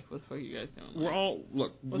like, hey, what the fuck are you guys doing?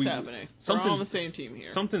 Like, what's happening? We're all on the same team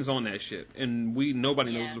here. Something's on that ship, and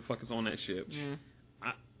nobody knows what the fuck is on that ship. Yeah.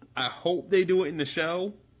 I hope they do it in the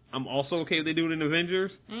show. I'm also okay if they do it in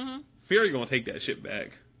Avengers. Mm-hmm. Fury gonna take that shit back,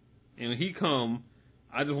 and when he come,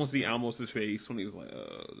 I just want to see Almos' face when he was like,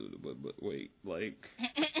 but wait, like,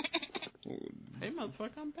 hey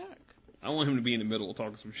motherfucker, I'm back. I want him to be in the middle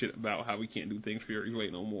talking some shit about how we can't do things Fury's way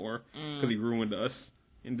no more because he ruined us.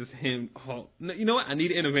 And just him, you know what? I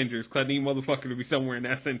need an Avengers because I need motherfucker to be somewhere in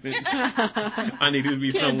that sentence. I need it to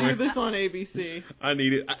be somewhere. Can't do this on ABC. I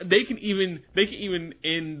need it. They can even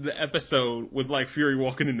end the episode with like Fury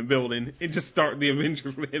walking in the building and just start the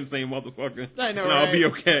Avengers with him saying motherfucker. I know, and right? I'll be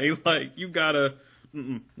okay. Like you gotta,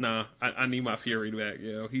 nah. I need my Fury back,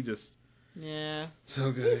 yo. He just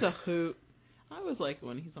so good. He's a hoot. I always like it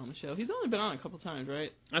when he's on the show. He's only been on a couple times,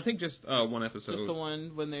 right? I think just one episode. Just the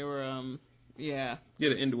one when they were, yeah. Yeah,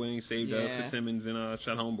 the end when he saved Fitzsimmons and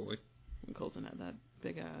shot Homeboy. And Coulson had that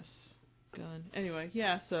big ass gun. Anyway,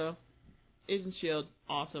 yeah. So, Agent Shield,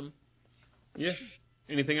 awesome. Yeah.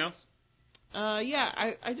 Anything else? Yeah.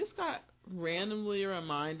 I just got randomly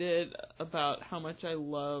reminded about how much I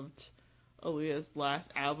loved Aaliyah's last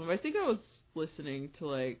album. I think I was listening to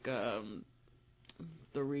like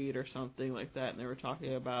The Read or something like that, and they were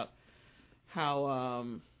talking about how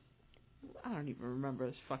I don't even remember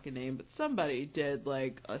his fucking name, but somebody did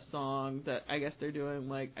like a song that I guess they're doing,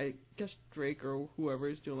 like I guess Drake or whoever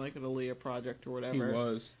is doing like an Aaliyah project or whatever. He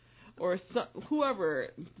was. Or whoever,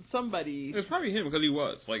 somebody. It was probably him because he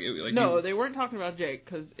was No, they weren't talking about Jake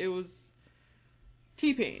because it was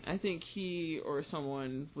T-Pain. I think he or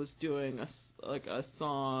someone was doing a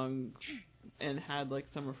song and had like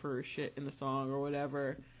some of her shit in the song or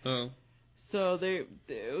whatever. Oh. So it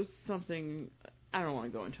was something, I don't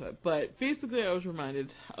want to go into it, but basically I was reminded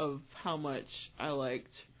of how much I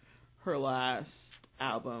liked her last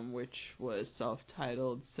album, which was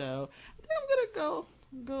self-titled. So I think I'm gonna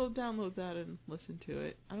go download that and listen to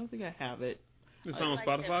it. I don't think I have it. It's on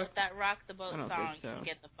Spotify? That Rock the Boat song, so.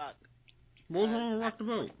 Get the Fuck. What was on Rock the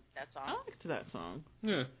Boat? That song. I liked that song.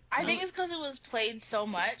 Yeah. I think it's because it was played so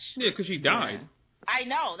much. Yeah, because she died. Yeah. I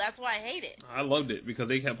know, that's why I hate it. I loved it because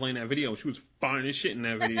they kept playing that video. She was fine as shit in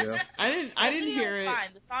that video. I didn't hear it.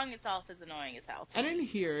 Fine. The song itself is annoying as hell. I didn't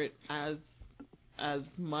hear it as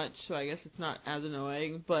much, so I guess it's not as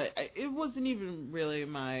annoying. But it wasn't even really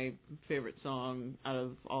my favorite song out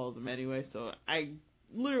of all of them anyway. So I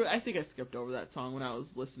think I skipped over that song when I was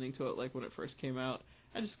listening to it, like when it first came out.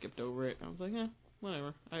 I just skipped over it. I was like,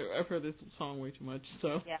 whatever. I've heard this song way too much,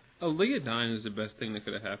 so. Yeah. Aaliyah dying is the best thing that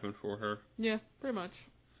could have happened for her. Yeah, pretty much.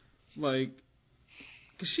 Like,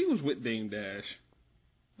 because she was with Dame Dash.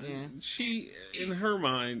 Yeah. She, in her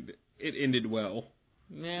mind, it ended well.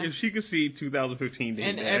 Yeah. If she could see 2015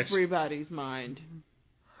 Dame Dash. In everybody's mind,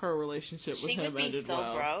 her relationship with him ended well. She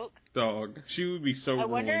would be so broke. Dog. She would be so I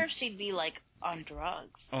wonder ruined. if she'd be, like, on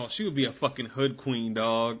drugs. Oh, she would be a fucking hood queen,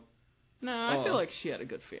 dog. No, I feel like she had a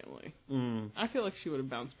good family. I feel like she would have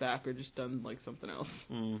bounced back or just done, like, something else.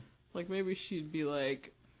 Like, maybe she'd be,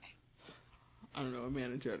 like, I don't know, a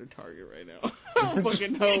manager at a Target right now. I don't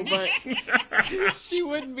fucking know, but she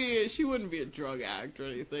wouldn't be a drug addict or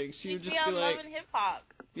anything. She'd just be on Love and Hip Hop.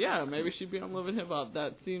 Yeah, maybe she'd be on Love and Hip Hop.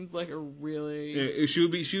 That seems like a really... Yeah, she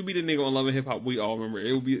would be the nigga on Love and Hip Hop we all remember.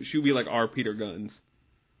 She would be like our Peter Guns.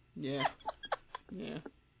 Yeah. Yeah.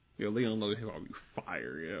 Yo, Leon Love and Hip Hop would be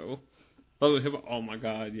fire, yo. Love and Hip Hop, oh my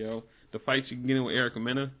god, yo. The fight you can get in with Erica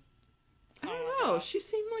Mena. I don't know. She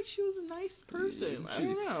seemed like she was a nice person. I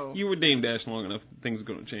don't know. You were Dame Dash long enough, things are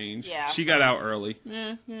going to change. Yeah. She got out early.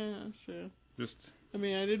 Yeah, that's true. Just... I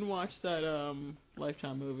mean, I didn't watch that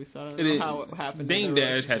Lifetime movie, so I don't know how it happened. Dame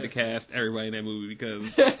Dash had to cast everybody in that movie because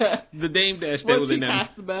the Dame Dash that was in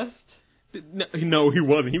that movie. Was he cast the best? No, he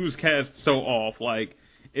wasn't. He was cast so off. Like,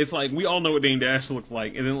 it's like, we all know what Dame Dash looked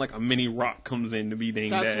like, and then like a mini Rock comes in to be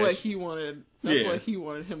Dame Dash. That's what he wanted. That's what he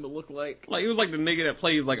wanted him to look like. Like, it was like the nigga that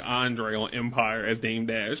plays like Andre on Empire as Dame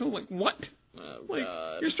Dash. I was like, what? Oh, like,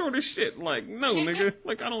 God. You're short as shit. Like, no, nigga.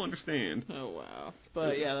 Like, I don't understand. Oh, wow.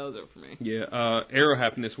 But, yeah, that was it for me. Yeah, Arrow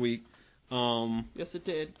happened this week. Yes, it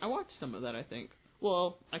did. I watched some of that, I think.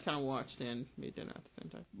 Well, I kind of watched and made dinner at the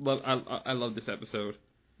same time. I love this episode.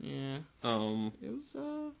 Yeah. It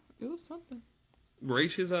was something.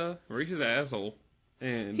 Raish is an asshole.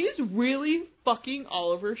 And he's really fucking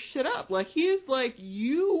Oliver's shit up. Like, he's like,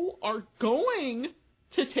 you are going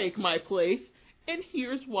to take my place, and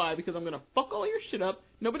here's why. Because I'm going to fuck all your shit up,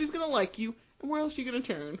 nobody's going to like you, and where else are you going to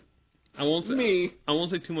turn? I won't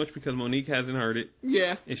say too much because Monique hasn't heard it.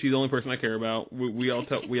 Yeah. And she's the only person I care about. We all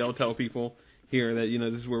tell people here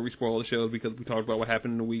that, this is where we spoil the shows because we talked about what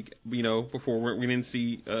happened in the week, before we didn't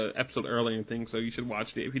see episode earlier and things, so you should watch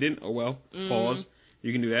it. If you didn't, oh well, pause.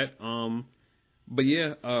 You can do that. But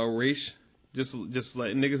yeah, Raish, just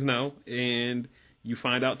letting niggas know, and you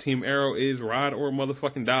find out Team Arrow is ride or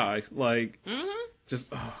motherfucking die. Like,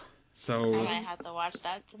 so. I might have to watch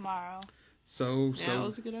that tomorrow. So it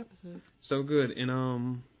was a good episode. So good.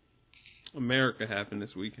 And America happened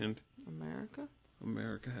this weekend. America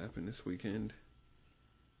happened this weekend.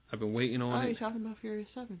 I've been waiting on it. Oh, you're talking about Furious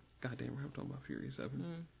 7. Goddamn, I'm talking about Furious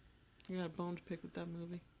 7. You got a bone to pick with that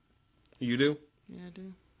movie. You do? Yeah, I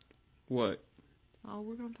do. What? Oh,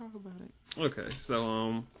 we're gonna talk about it. Okay,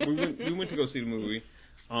 so we went to go see the movie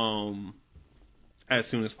as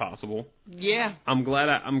soon as possible. Yeah. I'm glad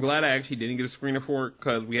I actually didn't get a screener for it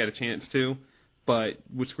because we had a chance to. But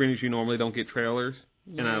with screeners, you normally don't get trailers,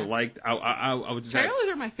 and I was just trailers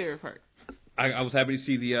are my favorite part. I was happy to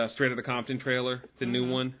see the Straight Outta Compton trailer, the new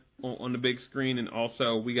one on the big screen, and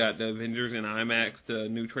also we got the Avengers in IMAX, the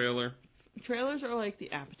new trailer. Trailers are like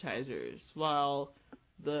the appetizers, while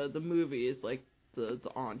the movie is like the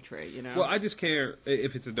entree, Well, I just care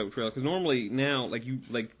if it's a dope trailer because normally now,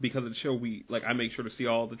 because of the show, I make sure to see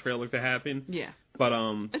all the trailers that happen. Yeah. But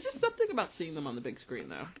it's just something about seeing them on the big screen,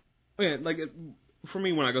 though. Yeah, for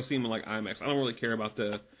me when I go see them in IMAX, I don't really care about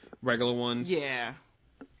the regular ones. Yeah.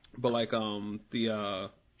 But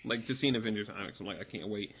just seeing Avengers in IMAX, I'm like, I can't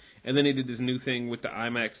wait. And then they did this new thing with the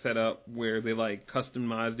IMAX setup where they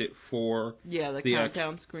customized it for the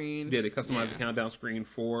countdown screen. Yeah, they customized the countdown screen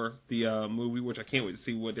for the movie, which I can't wait to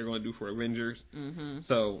see what they're going to do for Avengers. Mm-hmm.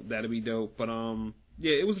 So that'll be dope. But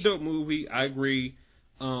it was a dope movie. I agree.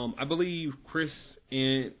 I believe Chris,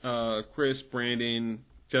 Brandon,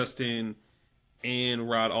 Justin, and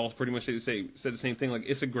Rod all pretty much said the same thing. Like,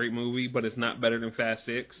 it's a great movie, but it's not better than Fast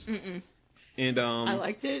Six. Mm-mm. And I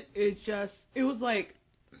liked it. It was like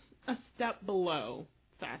a step below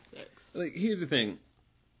Fast Six. Here's the thing.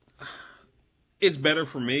 It's better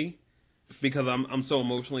for me because I'm so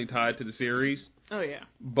emotionally tied to the series. Oh yeah.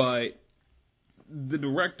 But the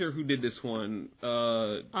director who did this one,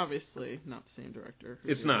 obviously not the same director.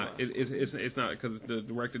 It's not. It's not because the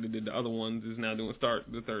director that did the other ones is now doing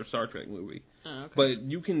the third Star Trek movie. Oh, okay. But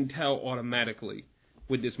you can tell automatically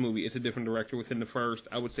with this movie, it's a different director within the first,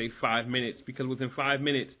 I would say, 5 minutes, because within 5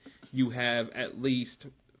 minutes, you have at least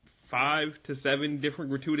 5 to 7 different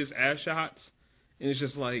gratuitous ass shots, and it's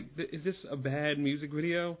just like, is this a bad music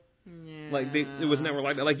video? Yeah. It was never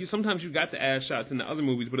like that. Sometimes you got the ass shots in the other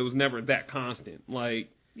movies, but it was never that constant.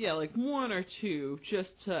 Yeah, 1 or 2, just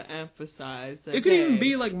to emphasize that. It could even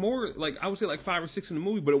be more, I would say 5 or 6 in the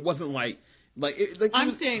movie, but it wasn't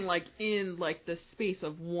I'm saying in the space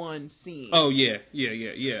of one scene. Oh yeah.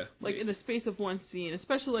 In the space of one scene,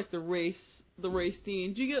 especially the race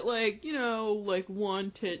scenes, you get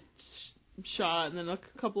one tit shot and then a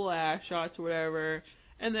couple of ass shots or whatever,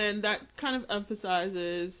 and then that kind of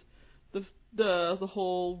emphasizes the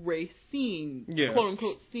whole race scene, quote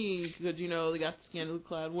unquote scene, because they got scantily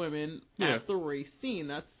clad women at the race scene.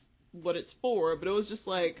 That's what it's for. But it was just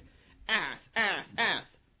ass.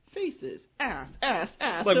 Faces, ass.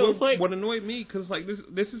 What annoyed me, because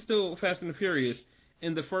this is still Fast and the Furious.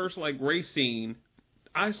 In the first race scene,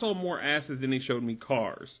 I saw more asses than they showed me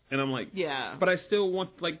cars, and I'm like, yeah. But I still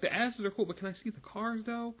want the asses are cool, but can I see the cars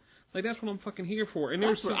though? That's what I'm fucking here for. And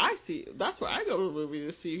that's what I see. That's what I go to the movie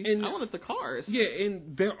to see. And I wanted the cars. Yeah,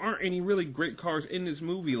 and there aren't any really great cars in this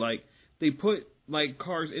movie. They put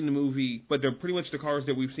cars in the movie, but they're pretty much the cars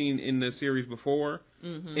that we've seen in the series before.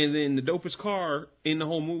 Mm-hmm. And then the dopest car in the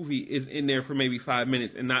whole movie is in there for maybe 5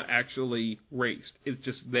 minutes and not actually raced. It's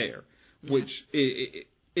just there, which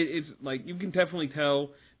it's you can definitely tell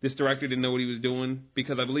this director didn't know what he was doing,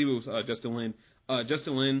 because I believe it was Justin Lin.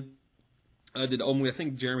 Justin Lin did the movie. I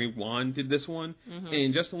think Jeremy Wan did this one,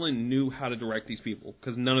 and Justin Lin knew how to direct these people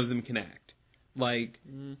because none of them can act.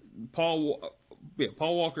 Paul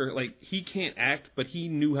Walker, he can't act, but he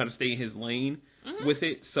knew how to stay in his lane with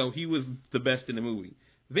it, so he was the best in the movie.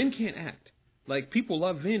 Vin can't act. People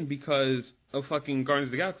love Vin because of fucking Guardians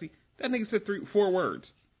of the Galaxy. That nigga said 4 words.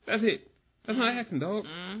 That's it. That's not acting, dog.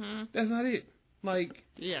 That's not it.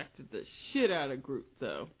 He acted the shit out of Groot,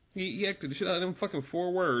 though. He acted the shit out of them fucking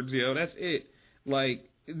 4 words, that's it.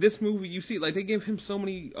 This movie, you see, they give him so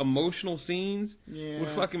many emotional scenes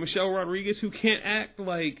with fucking Michelle Rodriguez, who can't act,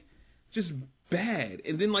 just bad.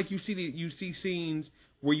 And then, you see scenes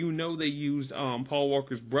where they used Paul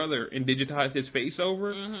Walker's brother and digitized his face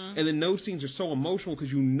over, and then those scenes are so emotional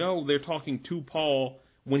because they're talking to Paul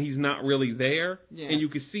when he's not really there, yeah. and you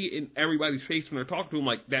can see it in everybody's face when they're talking to him,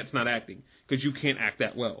 like, that's not acting, because you can't act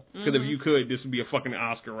that well. Because if you could, this would be a fucking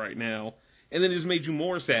Oscar right now. And then it just made you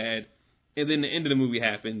more sad, and then the end of the movie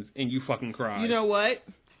happens, and you fucking cry. You know what?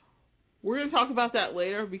 We're going to talk about that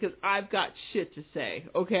later, because I've got shit to say,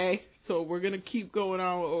 okay? So we're going to keep going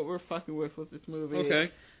on with what we're fucking with this movie.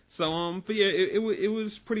 Okay. So, but yeah, it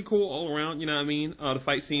was pretty cool all around, you know what I mean? The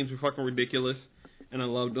fight scenes were fucking ridiculous, and I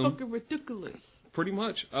loved them. Fucking ridiculous. Pretty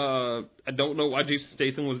much. I don't know why Jason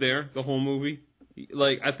Statham was there the whole movie.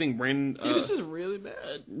 Like, I think Brandon... he was just really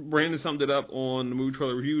bad. Brandon summed it up on the Movie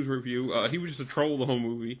Trailer Reviews review. He was just a troll the whole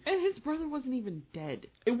movie. And his brother wasn't even dead.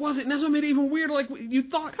 It wasn't. That's what made it even weirder. Like, you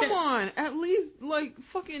thought... Come on. At least, like,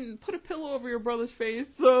 fucking put a pillow over your brother's face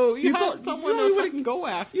so you have someone to fucking go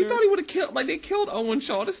after. You thought he would have killed... Like, they killed Owen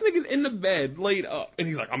Shaw. This nigga's in the bed, laid up. And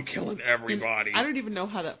he's like, I'm killing everybody. And I don't even know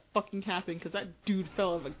how that fucking happened, because that dude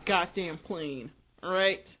fell out of a goddamn plane.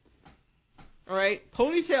 Alright?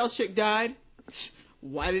 Ponytail chick died.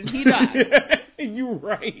 Why didn't he die? You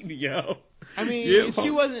right, yo. I mean,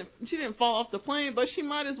 she didn't fall off the plane, but she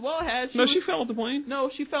might as well have. She fell off the plane. No,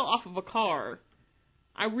 she fell off of a car.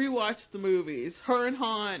 I rewatched the movies. Her and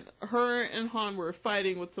Han were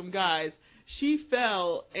fighting with some guys. She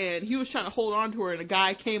fell, and he was trying to hold on to her, and a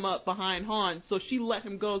guy came up behind Han, so she let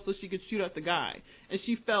him go so she could shoot at the guy. And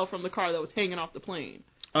she fell from the car that was hanging off the plane.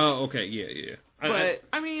 Oh, okay, yeah. But,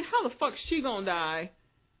 I mean, how the fuck's she gonna die?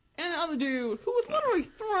 And the other dude, who was literally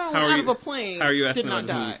thrown out of a plane, did not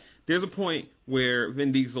die. There's a point where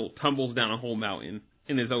Vin Diesel tumbles down a whole mountain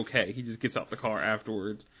and is okay. He just gets out the car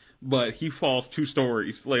afterwards. But he falls 2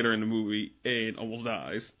 stories later in the movie and almost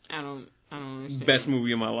dies. I don't understand. Best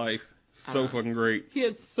movie of my life. So fucking great. He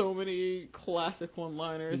had so many classic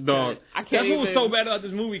one-liners. Dog. That's what was so bad about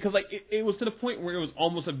this movie, because like it was to the point where it was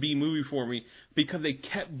almost a B movie for me, because they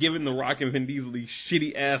kept giving The Rock and Vin Diesel these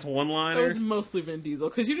shitty-ass one-liners. It was mostly Vin Diesel,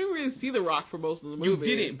 because you didn't really see The Rock for most of the movie.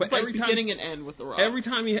 You didn't, but it's every time, beginning and end with The Rock. Every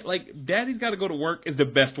time he Daddy's Gotta Go to Work is the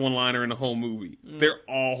best one-liner in the whole movie. They're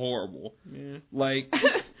all horrible. Yeah. Like...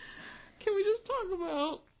 Can we just talk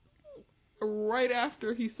about... Right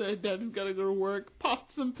after he said Daddy's gotta go to work,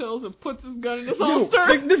 pops some pills and puts his gun in his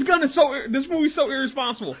holster. This movie's so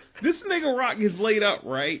irresponsible. This nigga Rock gets laid up,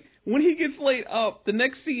 right? When he gets laid up, the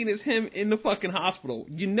next scene is him in the fucking hospital.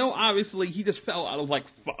 You know, obviously, he just fell out of like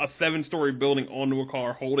a 7-story building onto a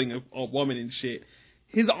car holding a woman and shit.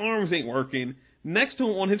 His arms ain't working. Next to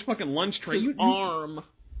him on his fucking lunch tray. His arm.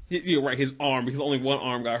 You're right, his arm, because only one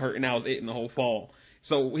arm got hurt and that was it in the whole fall.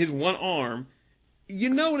 So his one arm... You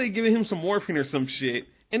know they giving him some morphine or some shit,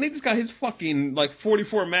 and they just got his fucking, like,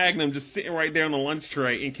 44 Magnum just sitting right there on the lunch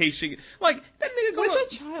tray in case she... Like, that nigga... With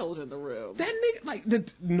a child in the room. That nigga, like,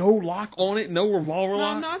 no lock on it, no revolver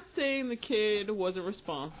lock. I'm not saying the kid wasn't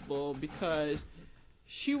responsible, because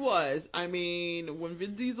she was. I mean, when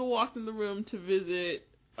Vin Diesel walked in the room to visit...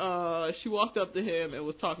 she walked up to him and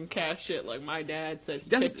was talking cash shit like my dad said he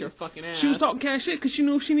kicked her fucking ass. She was talking cash shit because she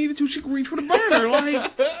knew if she needed to, she could reach for the burner.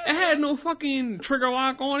 Like, it had no fucking trigger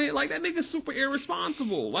lock on it. Like, that nigga's super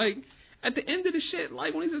irresponsible. Like, at the end of the shit,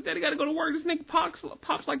 like, when he says, Daddy gotta go to work, this nigga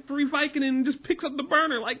pops like 3 Vicodin and just picks up the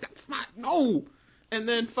burner. Like, that's not, no. And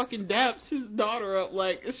then fucking daps his daughter up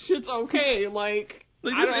like, shit's okay. Like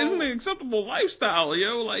this isn't an acceptable lifestyle,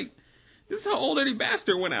 yo. Like, this is how Old Eddie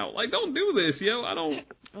Bastard went out. Like, don't do this, yo. I don't...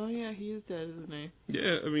 Oh, yeah, he is dead, isn't he?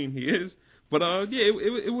 Yeah, I mean, he is. But, yeah,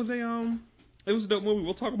 it was a dope movie.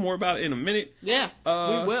 We'll talk more about it in a minute. Yeah,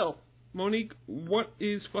 we will. Monique, what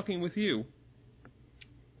is fucking with you?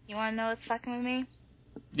 You want to know what's fucking with me?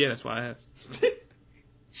 Yeah, that's why I asked.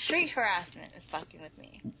 Street harassment is fucking with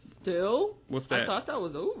me. Still? What's that? I thought that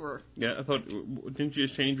was over. Yeah, I thought... Didn't you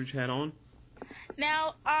just change what you had on?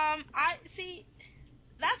 Now,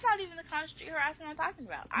 that's not even the kind of street harassment I'm talking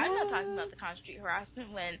about. I'm not talking about the kind of street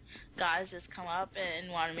harassment when guys just come up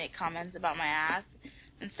and want to make comments about my ass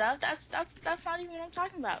and stuff. That's not even what I'm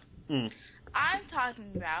talking about. I'm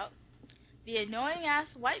talking about the annoying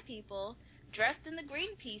ass white people dressed in the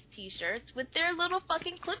Greenpeace t-shirts with their little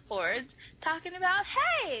fucking clipboards talking about,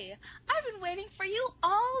 hey, I've been waiting for you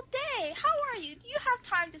all day. How are you? Do you have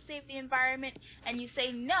time to save the environment? And you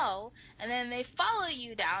say no, and then they follow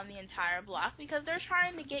you down the entire block because they're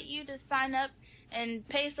trying to get you to sign up and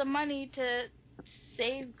pay some money to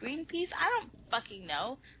save Greenpeace. I don't fucking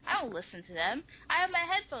know. I don't listen to them. I have my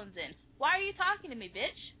headphones in. Why are you talking to me,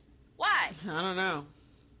 bitch? Why? I don't know.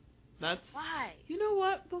 Why? You know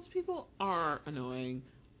what? Those people are annoying.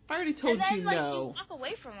 I already told you no. And then, you walk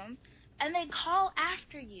away from them, and they call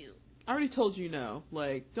after you. I already told you no.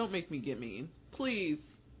 Like, don't make me get mean. Please.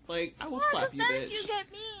 Like, I will slap you, bitch. If you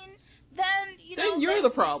get mean, then, Then you're the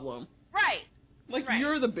problem. Right. Like,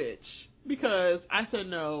 you're the bitch. Because I said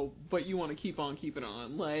no, but you want to keep on keeping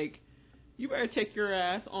on. Like, you better take your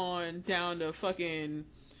ass on down to fucking,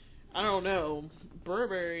 I don't know,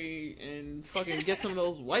 Burberry and fucking get some of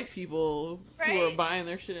those white people who are buying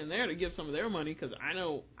their shit in there to give some of their money, because I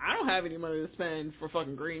know I don't have any money to spend for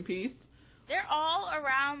fucking Greenpeace. They're all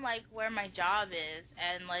around, like, where my job is,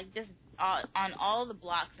 and, like, just on all the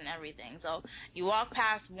blocks and everything. So you walk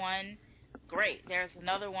past one, great, there's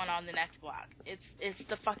another one on the next block. It's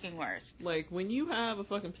the fucking worst. Like, when you have a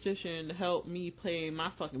fucking petition to help me pay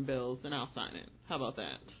my fucking bills, then I'll sign it. How about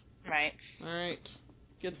that? Right. Alright.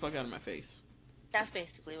 Get the fuck out of my face. That's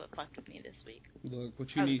basically what fucked with me this week. Look, what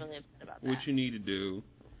I was really upset about that. What you need to do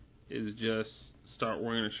is just start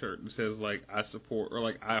wearing a shirt that says, like, I support, or,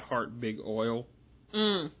 like, I heart big oil.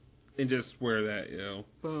 And just wear that,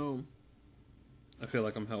 Boom. I feel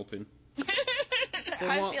like I'm helping.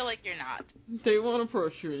 I feel like you're not. They won't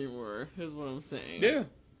approach you anymore, is what I'm saying. Yeah.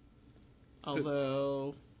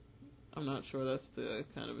 Although, I'm not sure that's the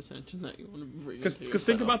kind of attention that you want to be bringing to yourself. Because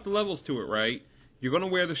think about the levels to it, right? You're going to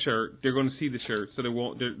wear the shirt. They're going to see the shirt, so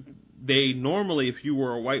they normally, if you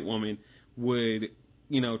were a white woman, would,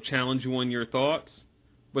 challenge you on your thoughts.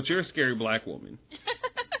 But you're a scary black woman.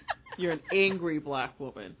 You're an angry black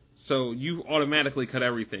woman. So you automatically cut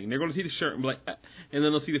everything. They're going to see the shirt and be like, and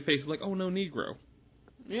then they'll see the face like, oh, no, Negro.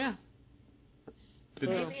 Yeah.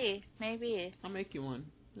 Maybe. I'll make you one.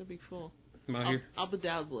 It'll be cool. I'll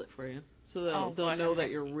bedazzle it for you. So they'll know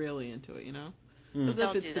that you're really into it, Because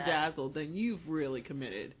if it's bedazzled, then you've really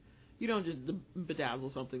committed. You don't just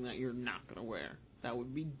bedazzle something that you're not going to wear. That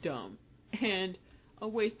would be dumb. And a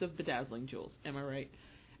waste of bedazzling jewels. Am I right?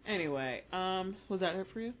 Anyway, was that it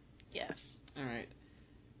for you? Yes. All right.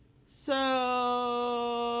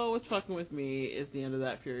 So, what's fucking with me is the end of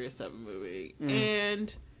that Furious 7 movie.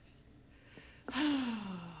 And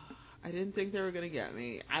I didn't think they were going to get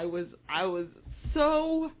me. I was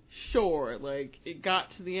so sure. Like, it got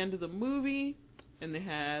to the end of the movie, and they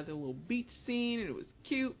had a little beach scene, and it was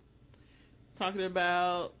cute. Talking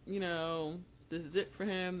about, this is it for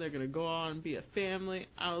him. They're going to go on and be a family.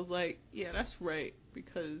 I was like, yeah, that's right,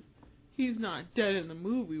 because he's not dead in the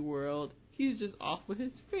movie world. He's just off with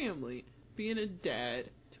his family, being a dad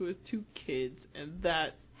to his 2 kids, and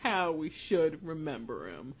that's how we should remember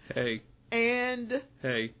him. Hey. And...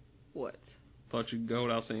 Hey. What? Thought you'd go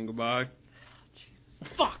without saying goodbye. Jesus.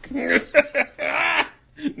 Fuck.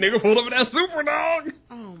 Nigga pulled up at that super dog.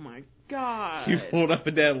 Oh, my God. He pulled up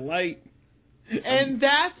at that light. And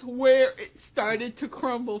that's where it started to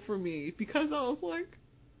crumble for me, because I was like,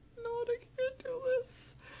 no, they can't do this.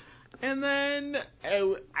 And then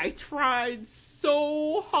I tried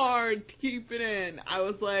so hard to keep it in. I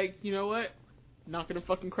was like, you know what? I'm not gonna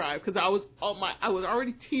fucking cry, because I was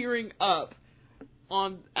already tearing up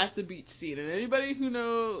at the beach scene. And anybody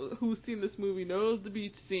who's seen this movie knows the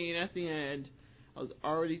beach scene at the end. I was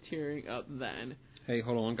already tearing up then. Hey,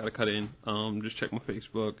 hold on, gotta cut in. Just check my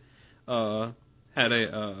Facebook. Had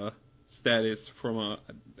a status from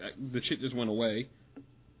the shit just went away.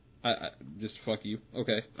 I just fuck you.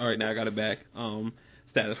 Okay. All right, now I got it back.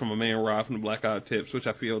 Status from a man Rob from the Black Eyed Tips, which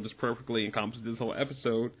I feel just perfectly encompasses this whole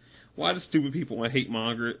episode. What do stupid people and hate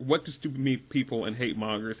mongers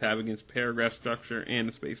have against paragraph structure and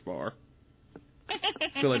the space bar? I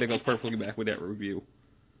feel like that goes perfectly back with that review.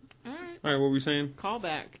 All right, what were we saying? Call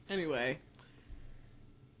back. Anyway,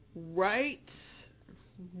 right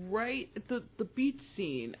at the beach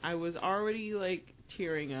scene, I was already like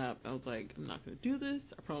tearing up. I was like, I'm not going to do this.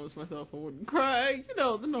 I promised myself I wouldn't cry.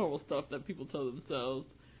 The normal stuff that people tell themselves.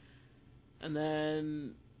 And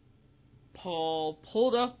then Paul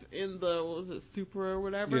pulled up in the, what was it, Supra or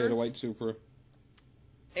whatever? Yeah, the white Supra.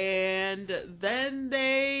 And then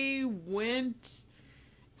they went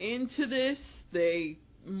into this,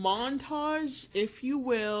 montage, if you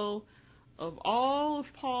will, of all of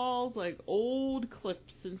Paul's, like, old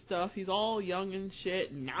clips and stuff. He's all young and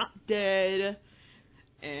shit, not dead.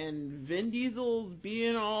 And Vin Diesel's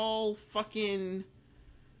being all fucking...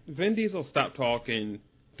 Vin Diesel stopped talking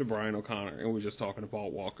to Brian O'Connor and was just talking to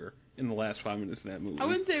Paul Walker in the last 5 minutes of that movie. I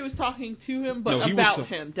wouldn't say he was talking to him, but about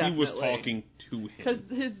him, definitely. He was talking to him. Because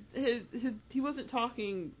he wasn't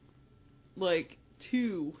talking, like,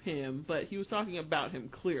 to him, but he was talking about him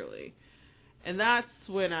clearly. And that's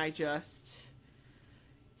when I just...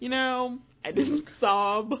 I didn't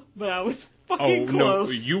sob, but I was fucking close. No,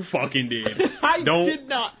 you fucking did. I did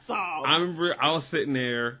not sob. I remember I was sitting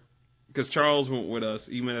there, because Charles went with us,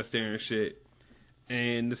 he met us there and shit,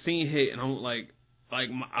 and the scene hit, and I'm like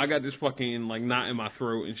I got this fucking, like, knot in my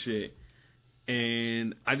throat and shit,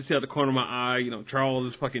 and I just see out the corner of my eye,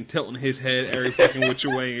 Charles is fucking tilting his head every fucking which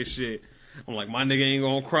way and shit. I'm like, my nigga ain't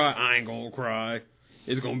gonna cry. I ain't gonna cry.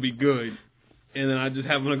 It's gonna be good. And then I just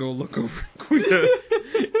happen to go look over at Quita,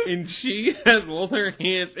 and she has both her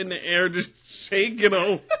hands in the air just shaking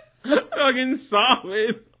them, fucking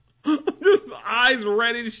sobbing. Just eyes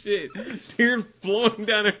red as shit. Tears flowing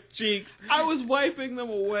down her cheeks. I was wiping them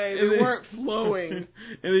away. They weren't flowing. And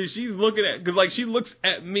then she's looking at, because like she looks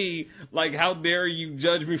at me like, how dare you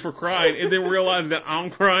judge me for crying, and then realize that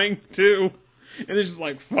I'm crying too. And it's just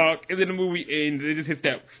like, fuck. And then the movie ends, and it just hits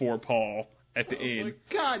that forepaw at the end.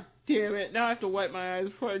 My God damn it. Now I have to wipe my eyes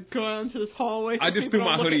before I go out into this hallway. I just threw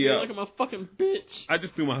my hoodie up. Like I'm a fucking bitch. I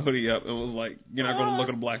just threw my hoodie up and was like, you're not going to look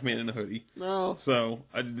at a black man in a hoodie. No. So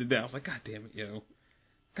I did that. I was like, God damn it, yo.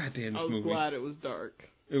 God damn this movie. I was glad it was dark.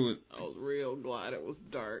 I was real glad it was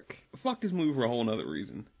dark. Fuck this movie for a whole nother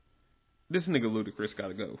reason. This nigga Ludacris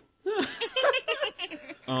gotta go.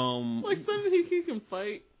 Like something he can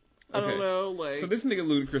fight. I don't know, like... So this nigga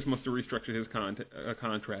Ludacris must have restructured his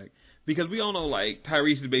contract. Because we all know, like,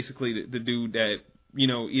 Tyrese is basically the dude that, you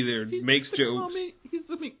know, either makes jokes... He's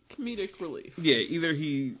the comedic relief. Yeah, either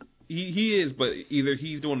he is, but either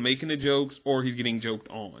he's the one making the jokes or he's getting joked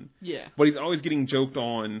on. Yeah. But he's always getting joked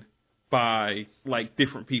on by, like,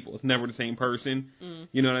 different people. It's never the same person. Mm.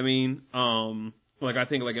 You know what I mean? Like, I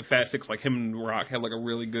think, like, in Fast Six, like, him and Rock had, like, a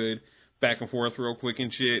really good back and forth real quick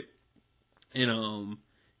and shit. And,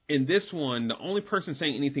 in this one, the only person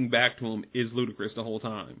saying anything back to him is Ludacris the whole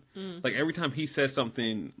time. Mm. Like, every time he says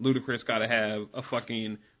something, Ludacris gotta have a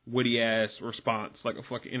fucking witty-ass response, like a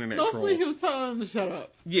fucking internet troll. Mostly he was telling him to shut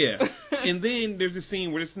up. Yeah. And then there's a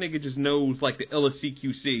scene where this nigga just knows, like, the illest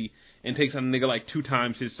CQC and takes on a nigga, like, 2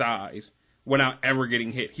 times his size without ever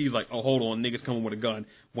getting hit. He's like, oh, hold on, nigga's coming with a gun.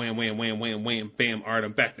 Wham, wham, wham, wham, wham, bam, alright,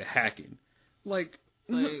 I'm back to hacking. Like,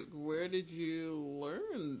 where did you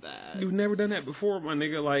learn that? You've never done that before, my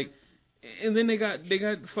nigga. Like, and then they got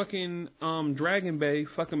fucking Dragon Bay,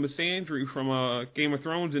 fucking Missandei from Game of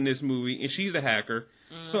Thrones in this movie, and she's a hacker.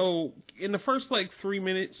 So in the first like 3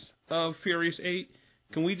 minutes of Furious 8,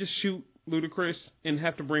 can we just shoot Ludacris and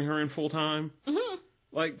have to bring her in full time? Mm-hmm.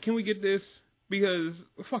 Like, can we get this? Because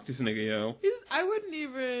fuck this nigga, yo. I wouldn't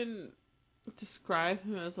even describe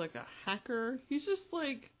him as like a hacker. He's just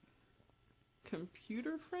like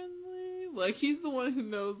computer friendly. Like, he's the one who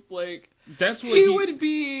knows, like, that's what he would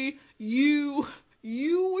be you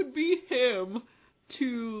would be him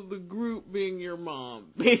to the group being your mom,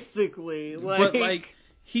 basically. Like, but like,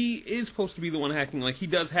 he is supposed to be the one hacking. Like, he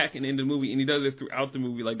does hacking in the movie, and he does it throughout the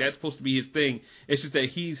movie. Like, that's supposed to be his thing. It's just that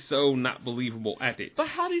he's so not believable at it. But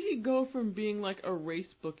how did he go from being like a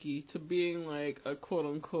race bookie to being like a quote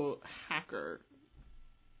unquote hacker?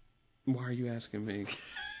 Why are you asking me?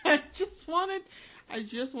 I just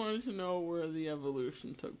wanted to know where the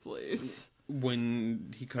evolution took place.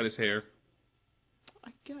 When he cut his hair. I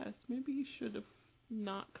guess. Maybe he should have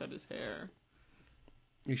not cut his hair.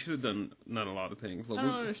 He should have done not a lot of things. Look, I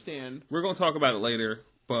don't understand. We're going to talk about it later,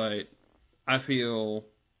 but I feel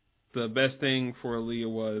the best thing for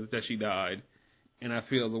Aaliyah was that she died, and I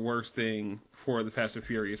feel the worst thing for the Fast and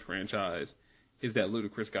Furious franchise is that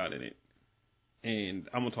Ludacris got in it. And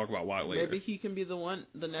I'm going to talk about why later. Maybe he can be the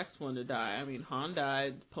next one to die. I mean, Han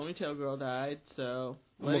died, Ponytail Girl died, so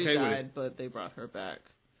Letty died, but they brought her back.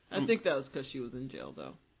 I think that was because she was in jail,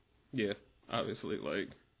 though. Yeah, obviously, like...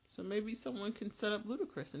 So maybe someone can set up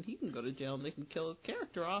Ludacris and he can go to jail and they can kill his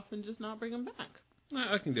character off and just not bring him back.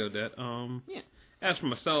 I can deal with that. Yeah. As for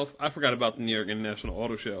myself, I forgot about the New York International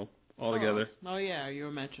Auto Show altogether. Oh, yeah, you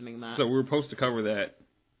were mentioning that. So we were supposed to cover that.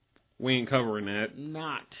 We ain't covering that.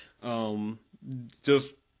 Not. Just,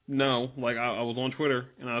 no. Like, I was on Twitter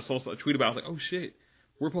and I saw a tweet about it. I was like, oh, shit.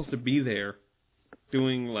 We're supposed to be there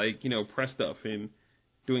doing, like, you know, press stuff and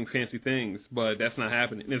doing fancy things, but that's not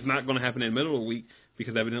happening. And it's not going to happen in the middle of the week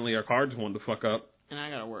because evidently our car just wanted to fuck up. And I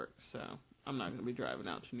got to work, so I'm not going to be driving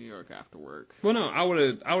out to New York after work. Well, no, I would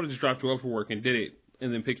have just dropped you up for work and did it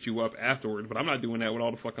and then picked you up afterwards, but I'm not doing that with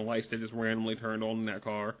all the fucking lights that just randomly turned on in that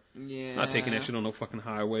car. Yeah. I'm not taking that shit on no fucking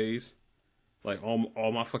highways. Like,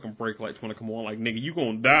 all my fucking brake lights want to come on. Like, nigga, you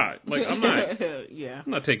gonna die. Like, I'm not. Yeah.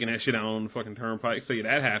 I'm not taking that shit out on the fucking turnpike. So, yeah,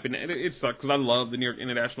 that happened. It sucked because I love the New York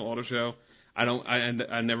International Auto Show.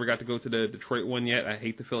 I never got to go to the Detroit one yet. I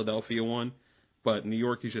hate the Philadelphia one. But New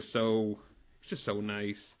York is just so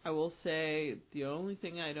nice. I will say the only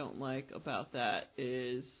thing I don't like about that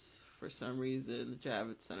is, for some reason, the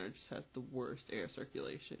Javits Center just has the worst air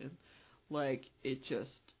circulation. Like, it just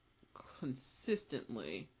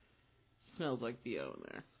consistently smells like BO in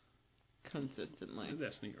there. Consistently.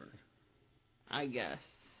 That's New York. I guess.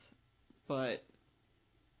 But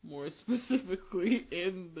more specifically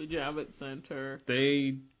in the Javits Center,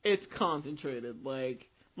 it's concentrated. Like,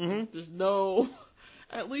 Mm-hmm. There's no,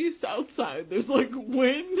 at least outside, there's like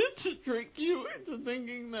wind to trick you into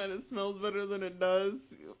thinking that it smells better than it does.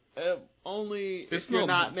 Only if you're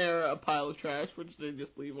not near a pile of trash, which they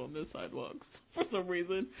just leave on the sidewalks for some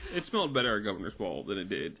reason. It smelled better at Governor's Ball than it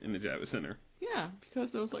did in the Javits Center. Yeah, because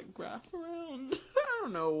there was like grass around. I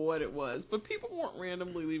don't know what it was, but people weren't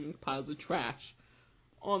randomly leaving piles of trash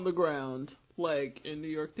on the ground like in New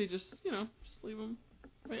York. They just, just leave them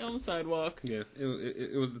right on the sidewalk. Yeah,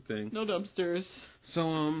 it was the thing. No dumpsters.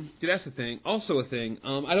 So, that's the thing. Also a thing.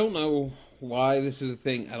 I don't know why this is a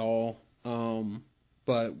thing at all.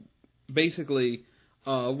 But basically,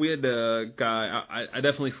 we had the guy. I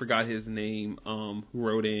definitely forgot his name. Who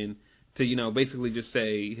wrote in to basically just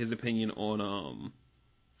say his opinion on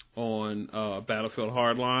Battlefield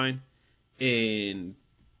Hardline, and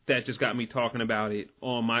that just got me talking about it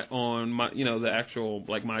on my the actual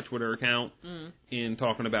my Twitter account, and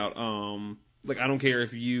talking about I don't care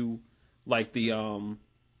if you like the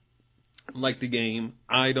game.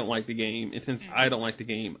 I don't like the game, and since I don't like the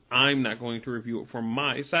game, I'm not going to review it from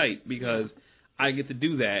my site because I get to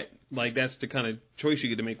do that. That's the kind of choice you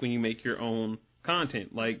get to make when you make your own content.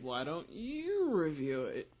 Why don't you review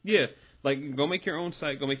it? Yeah, go make your own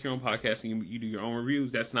site, go make your own podcast, and you do your own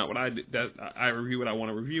reviews. That's not what I do. I review what I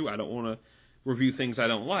want to review. I don't want to review things I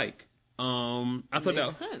don't like. I thought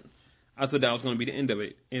that was going to be the end of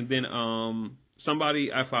it, and then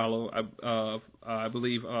somebody I follow, I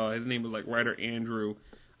believe his name was writer Andrew.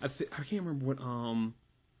 I can't remember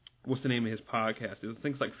what's the name of his podcast. It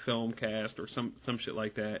things like Filmcast or some shit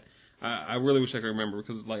like that. I really wish I could remember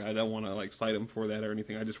because I don't want to cite him for that or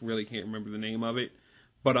anything. I just really can't remember the name of it.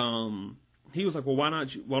 But he was like, well, why don't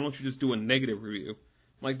you just do a negative review?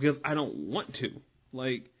 Because I don't want to.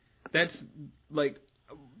 That's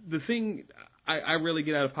the thing I really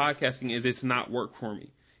get out of podcasting is it's not work for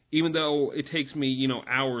me. Even though it takes me,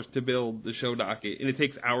 hours to build the show docket and it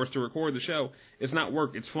takes hours to record the show, it's not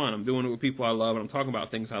work. It's fun. I'm doing it with people I love and I'm talking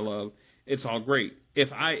about things I love. It's all great.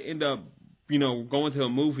 If I end up, going to a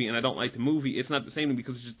movie and I don't like the movie, it's not the same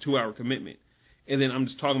because it's just a 2-hour commitment. And then I'm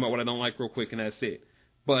just talking about what I don't like real quick and that's it.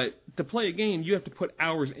 But to play a game, you have to put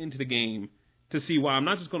hours into the game to see why. I'm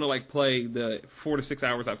not just going to play the 4 to 6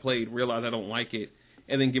 hours I played, realize I don't like it,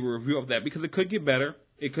 and then give a review of that because it could get better.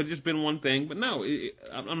 It could have just been one thing, but no,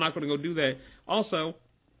 I'm not going to go do that. Also,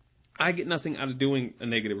 I get nothing out of doing a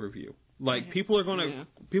negative review. People are going to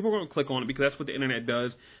click on it because that's what the internet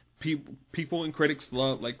does. People and critics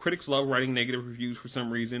love writing negative reviews for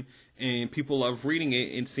some reason, and people love reading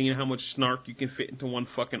it and seeing how much snark you can fit into one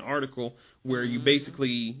fucking article where you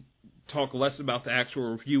basically talk less about the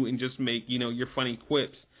actual review and just make your funny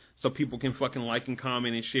quips so people can fucking like and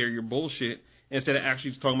comment and share your bullshit, instead of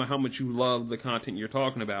actually just talking about how much you love the content you're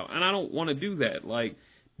talking about. And I don't want to do that.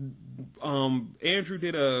 Andrew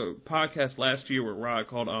did a podcast last year with Rod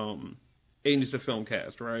called Agents of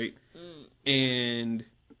Filmcast, right? And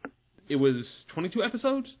it was 22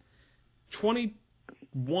 episodes.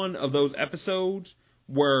 21 of those episodes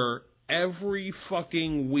were every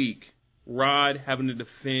fucking week Rod having to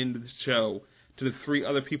defend the show to the 3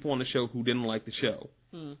 other people on the show who didn't like the show.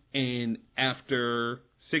 And after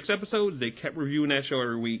 6 episodes, they kept reviewing that show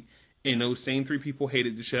every week, and those same 3 people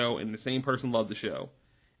hated the show, and the same person loved the show.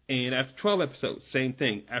 And after 12 episodes, same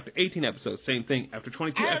thing. After 18 episodes, same thing. After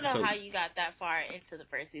 22 episodes... I don't know how you got that far into the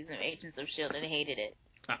first season of Agents of S.H.I.E.L.D. and hated it.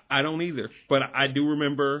 I don't either. But I do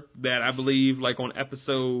remember that I believe, on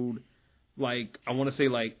episode, I want to say,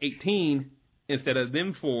 18, instead of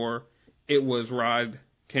them 4, it was Rod,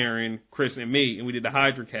 Karen, Chris, and me, and we did the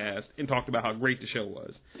HydraCast and talked about how great the show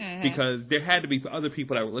was. Because there had to be other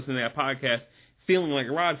people that were listening to that podcast feeling like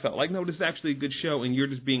Rod felt. No, this is actually a good show, and you're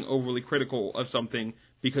just being overly critical of something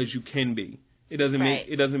because you can be. It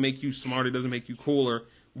doesn't make you smarter. It doesn't make you cooler.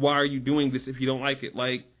 Why are you doing this if you don't like it?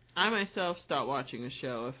 I myself stop watching a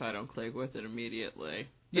show if I don't click with it immediately.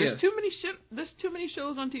 There's too many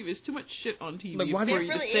shows on TV. There's too much shit on TV for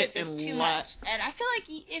you to sit and watch. And I feel like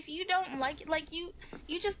if you don't like it,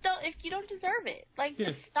 you just don't. If you don't deserve it,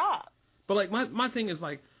 just stop. But my thing is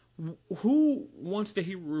who wants to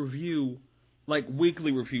hear a review,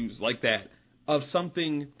 weekly reviews like that of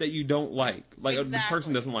something that you don't like, the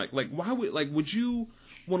person doesn't like. Why would you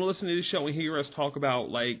want to listen to this show and hear us talk about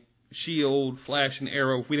S.H.I.E.L.D., Flash, and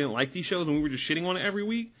Arrow if we didn't like these shows and we were just shitting on it every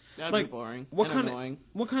week? That'd be boring annoying.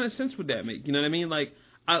 What kind of sense would that make? You know what I mean?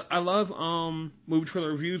 I love movie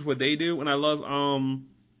trailer reviews, what they do, and I love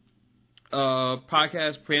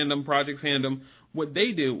podcast fandom, project fandom, what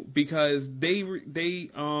they do, because they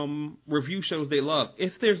review shows they love.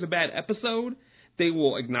 If there's a bad episode, they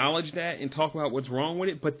will acknowledge that and talk about what's wrong with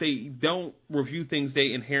it, but they don't review things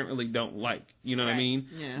they inherently don't like. You know what I mean?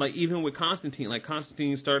 Yeah. Like, even with Constantine,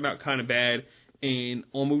 Constantine started out kind of bad, and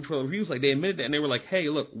on Movie Trailer Reviews, like, they admitted that, and they were like, hey,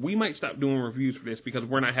 look, we might stop doing reviews for this because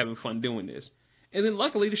we're not having fun doing this. And then,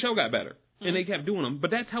 luckily, the show got better, and they kept doing them.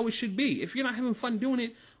 But that's how it should be. If you're not having fun doing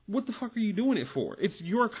it, what the fuck are you doing it for? It's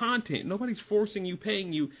your content. Nobody's forcing you,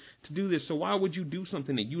 paying you to do this, so why would you do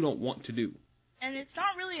something that you don't want to do? And it's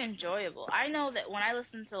not really enjoyable. I know that when I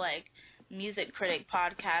listen to, like, music critic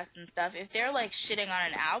podcasts and stuff, if they're, like, shitting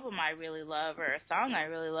on an album I really love or a song I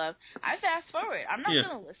really love, I fast forward. I'm not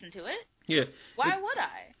going to listen to it. Yeah. Why would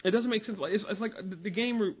I? It doesn't make sense. Like, it's like the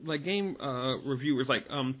game reviewers, like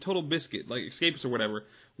Total Biscuit, like Escapists or whatever,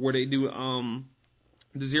 where they do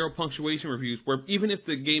the zero punctuation reviews, where even if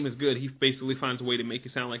the game is good, he basically finds a way to make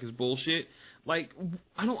it sound like it's bullshit. Like,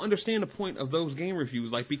 I don't understand the point of those game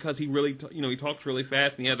reviews, like, because he really, he talks really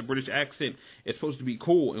fast and he has a British accent. It's supposed to be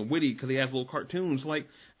cool and witty because he has little cartoons. Like,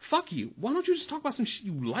 fuck you. Why don't you just talk about some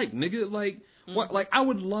shit you like, nigga? Like, what? Like, I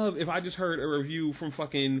would love if I just heard a review from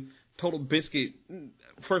fucking Total Biscuit.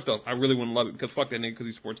 First off, I really wouldn't love it because fuck that nigga because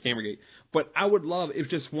he supports Gamergate. But I would love if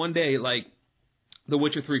just one day, like, The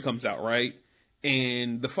Witcher 3 comes out, right?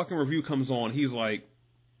 And the fucking review comes on. He's like,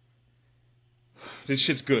 this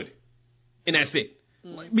shit's good. And that's it.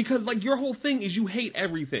 Because, like, your whole thing is you hate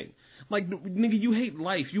everything. Like, nigga, you hate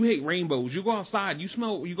life. You hate rainbows. You go outside.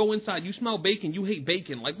 You go inside. You smell bacon. You hate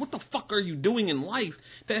bacon. Like, what the fuck are you doing in life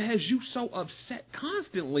that has you so upset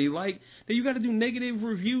constantly? Like, that you got to do negative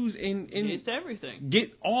reviews and it's everything.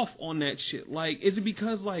 Get off on that shit. Like, is it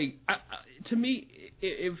because, like, to me,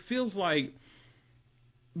 it feels like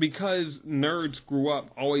because nerds grew up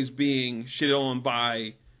always being shit on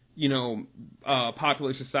by,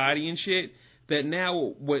 popular society and shit, that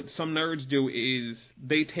now what some nerds do is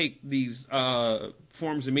they take these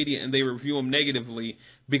forms of media and they review them negatively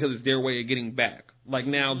because it's their way of getting back. Like,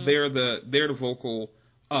 now they're the vocal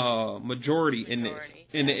majority in this,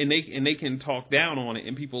 and they can talk down on it,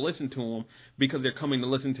 and people listen to them because they're coming to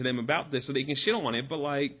listen to them about this, so they can shit on it. But,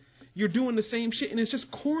 like, you're doing the same shit, and it's just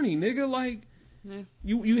corny, nigga. Like,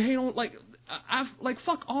 you hate on, like,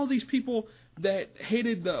 fuck all these people that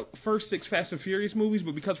hated the first 6 Fast and Furious movies,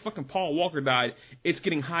 but because fucking Paul Walker died, it's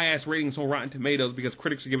getting high-ass ratings on Rotten Tomatoes because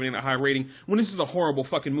critics are giving it a high rating when this is a horrible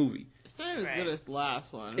fucking movie. It's not as good as the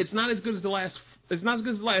last one. It's not as good as the last. It's not as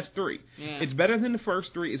good as the last 3. Yeah. It's better than the first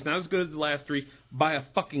 3. It's not as good as the last 3 by a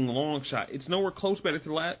fucking long shot. It's nowhere close better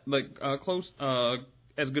to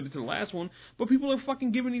as good as the last one, but people are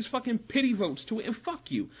fucking giving these fucking pity votes to it, and fuck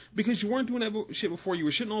you. Because you weren't doing that shit before, you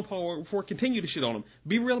were shitting on Paul Walker before, continue to shit on him.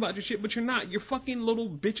 Be real about your shit, but you're not. You're fucking little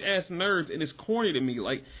bitch-ass nerds, and it's corny to me.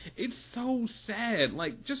 Like, it's so sad.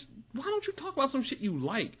 Like, just, why don't you talk about some shit you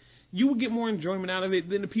like? You would get more enjoyment out of it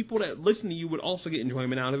than the people that listen to you would also get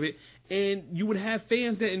enjoyment out of it, and you would have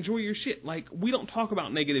fans that enjoy your shit. Like, we don't talk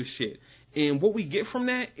about negative shit, and what we get from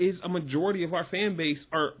that is a majority of our fan base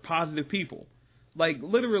are positive people. Like,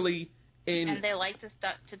 literally, and they like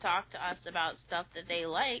to talk to us about stuff that they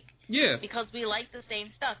like. Yeah. Because we like the same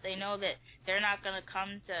stuff. They know that they're not going to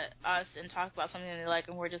come to us and talk about something they like,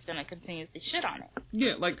 and we're just going to continuously shit on it.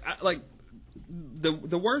 Yeah,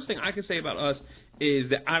 the worst thing I can say about us is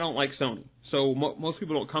that I don't like Sony. So most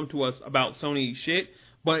people don't come to us about Sony shit,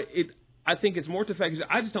 but I think it's more to the fact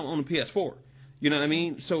that I just don't own a PS4. You know what I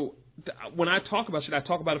mean? So when I talk about shit, I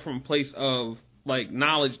talk about it from a place of, like,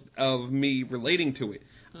 knowledge of me relating to it.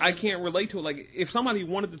 I can't relate to it. Like, if somebody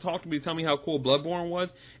wanted to talk to me to tell me how cool Bloodborne was,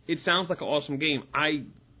 it sounds like an awesome game. I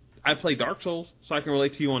play Dark Souls, so I can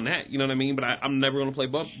relate to you on that, you know what I mean? But I'm never going to play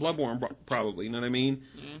Bloodborne, probably, you know what I mean?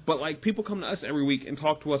 But, like, people come to us every week and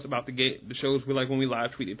talk to us about the shows we like when we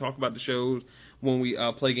live tweet. They talk about the shows. When we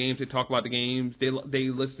play games, they talk about the games. They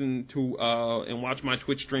listen to and watch my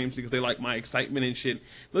Twitch streams because they like my excitement and shit.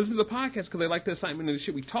 Listen to the podcast because they like the excitement and the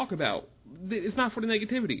shit we talk about. It's not for the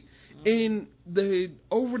negativity. And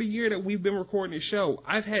over the year that we've been recording this show,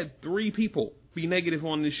 I've had 3 people be negative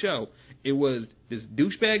on this show. It was this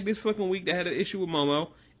douchebag this fucking week that had an issue with Momo.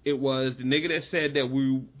 It was the nigga that said that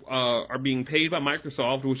we are being paid by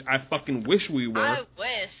Microsoft, which I fucking wish we were. I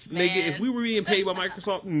wish, man. Nigga, if we were being paid by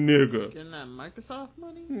Microsoft, nigga. Getting that Microsoft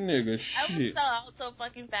money? Nigga, shit. I would sell out so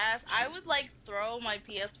fucking fast. I would, like, throw my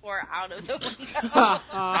PS4 out of the window.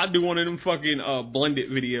 I'd do one of them fucking blended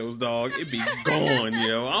videos, dog. It'd be gone,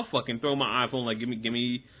 yo. I'll fucking throw my iPhone, like, give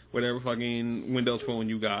me whatever fucking Windows phone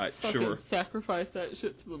you got. Fucking sure. Sacrifice that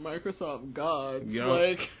shit to the Microsoft gods. Yep.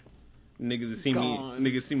 Like, Niggas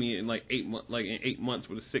see me in like 8 months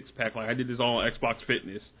with a 6-pack. Like I did this all on Xbox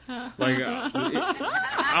Fitness. Like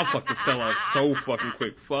I fucking fell out so fucking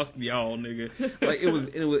quick. Fuck y'all, nigga. Like it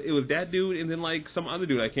was that dude and then like some other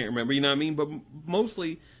dude I can't remember. You know what I mean? But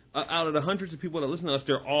mostly out of the hundreds of people that listen to us,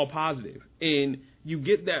 they're all positive, and you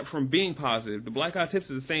get that from being positive. The Black Eye Tips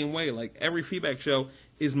is the same way. Like every feedback show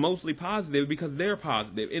is mostly positive because they're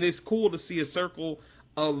positive, and it's cool to see a circle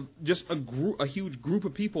of just a huge group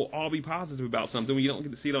of people all be positive about something when you don't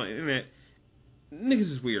get to see it on the internet.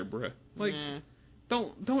 Niggas is weird, bruh. Like,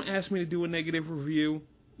 don't ask me to do a negative review.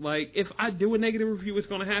 Like, if I do a negative review, it's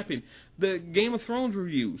gonna happen. The Game of Thrones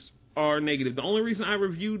reviews are negative. The only reason I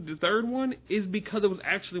reviewed the third one is because it was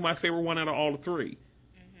actually my favorite one out of all the three.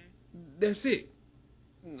 That's it.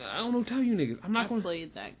 I don't know what to tell you niggas. I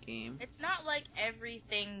played that game. It's not like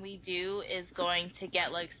everything we do is going to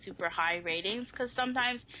get like super high ratings, because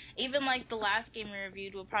sometimes even like the last game we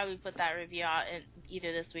reviewed, we'll probably put that review out in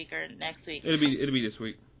either this week or next week. It'll be this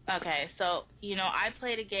week. Okay, so I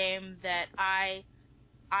played a game that I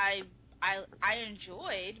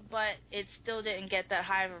enjoyed, but it still didn't get that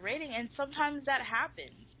high of a rating, and sometimes that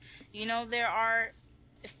happens. There are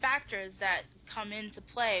factors that come into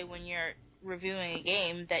play when you're reviewing a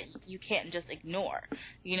game that you can't just ignore.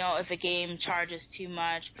 If a game charges too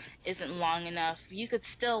much, isn't long enough, you could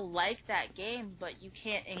still like that game, but you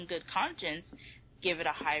can't in good conscience give it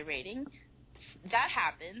a high rating. That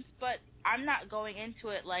happens, but I'm not going into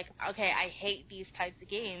it like, okay, I hate these types of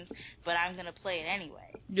games, but I'm going to play it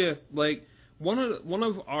anyway. Yeah, like one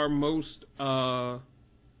of our most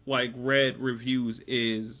read reviews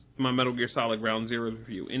is my Metal Gear Solid Ground Zeroes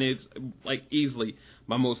review, and it's like easily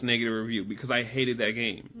my most negative review because I hated that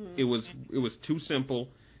game. It was too simple.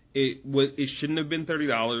 It shouldn't have been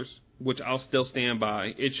 $30, which I'll still stand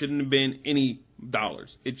by. It shouldn't have been any dollars.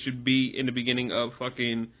 It should be in the beginning of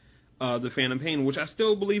fucking the Phantom Pain, which I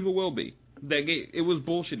still believe it will be. That game, it was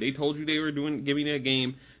bullshit. They told you they were giving that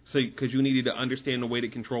game because you needed to understand the way the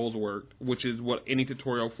controls worked, which is what any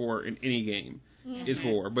tutorial for in any game is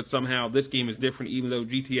for. But somehow this game is different, even though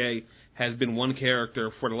GTA has been one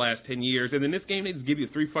character for the last 10 years. And in this game, they just give you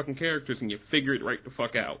 3 fucking characters and you figure it right the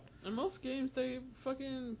fuck out. In most games, they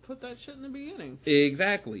fucking put that shit in the beginning.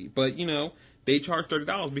 Exactly. But, they charged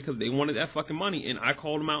 $30 because they wanted that fucking money, and I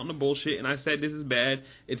called them out on the bullshit, and I said this is bad.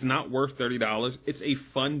 It's not worth $30. It's a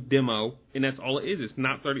fun demo, and that's all it is. It's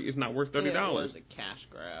not worth $30. Yeah, it was a cash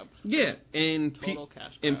grab. Yeah, and total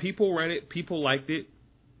cash grab. And people read it, people liked it,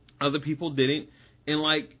 other people didn't, and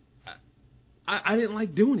like I didn't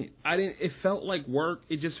like doing it. It felt like work.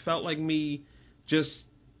 It just felt like me just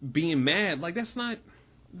being mad. Like that's not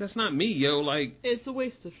me, yo. Like it's a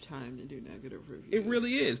waste of time to do negative reviews. It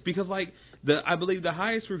really is, because like I believe the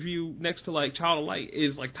highest review next to like Child of Light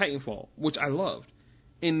is like Titanfall, which I loved.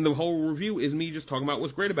 And the whole review is me just talking about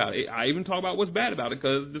what's great about it. I even talk about what's bad about it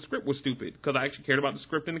because the script was stupid. Because I actually cared about the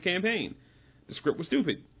script and the campaign. The script was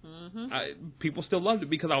stupid. People still loved it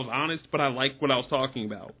because I was honest, but I liked what I was talking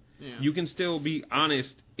about. Yeah. You can still be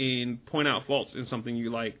honest and point out faults in something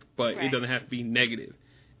you like, but It doesn't have to be negative.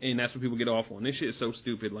 And that's what people get off on. This shit is so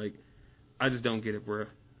stupid. Like, I just don't get it, bruh.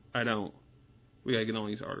 I don't. We gotta get on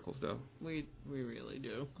these articles, though. We really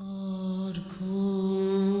do. Articles.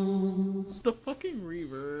 The fucking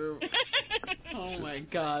reverb. Oh my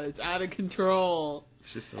god, it's out of control.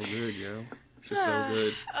 It's just so good, yo. It's just so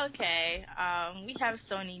good. Okay, we have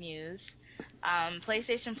Sony news.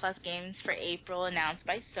 PlayStation Plus games for April announced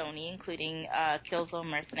by Sony, including Killzone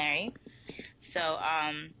Mercenary. So,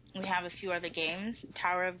 we have a few other games: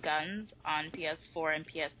 Tower of Guns on PS4 and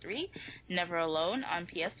PS3, Never Alone on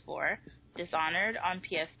PS4, Dishonored on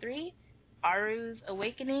PS3, Aru's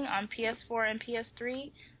Awakening on PS4 and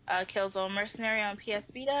PS3, Killzone Mercenary on PS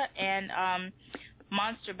Vita, and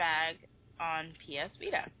Monster Bag on PS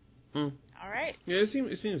Vita. All right. Yeah,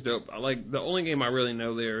 it seems dope. The only game I really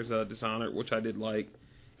know there is Dishonored, which I did like.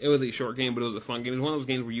 It was a short game, but it was a fun game. It was one of those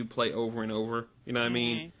games where you play over and over. You know what I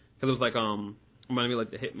mean? Because it was like reminded me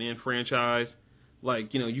like the Hitman franchise.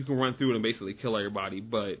 Like, you can run through it and basically kill everybody,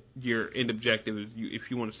 but your end objective is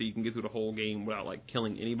if you want to see, you can get through the whole game without like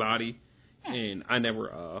killing anybody. And I never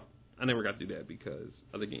got to do that because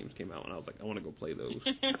other games came out and I was like, I want to go play those.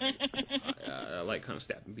 I like kind of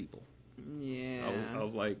stabbing people. Yeah. I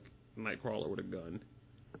was like Nightcrawler with a gun.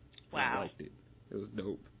 Wow. I liked it. It was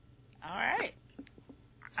dope. All right.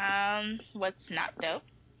 What's not dope?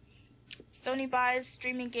 Sony buys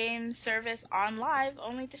streaming game service OnLive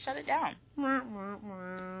only to shut it down.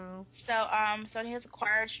 So, Sony has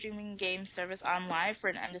acquired streaming game service OnLive for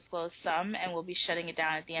an undisclosed sum and will be shutting it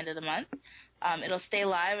down at the end of the month. It'll stay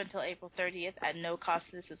live until April 30th at no cost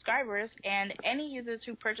to the subscribers, and any users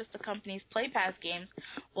who purchase the company's Play Pass games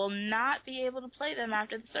will not be able to play them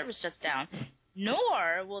after the service shuts down,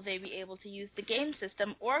 nor will they be able to use the game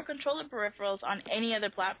system or controller peripherals on any other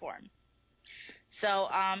platform. So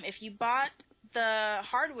if you bought the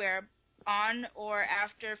hardware on or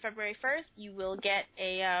after February 1st, you will get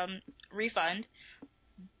a refund,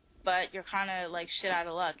 but you're kind of like shit out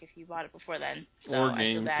of luck if you bought it before then. So I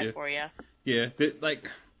feel bad for you. Yeah, like,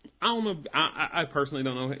 I don't know. I personally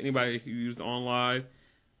don't know anybody who used OnLive.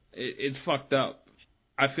 It's fucked up.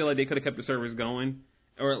 I feel like they could have kept the service going,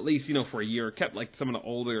 or at least, for a year, kept like some of the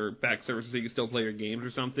older back services so you could still play your games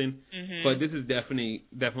or something. Mm-hmm. But this is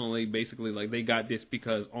definitely basically like they got this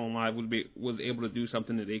because OnLive was able to do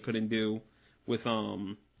something that they couldn't do with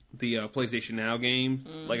the PlayStation Now games,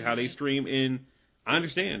 like how they stream. And I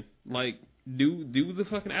understand, like, do the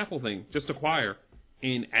fucking Apple thing, just acquire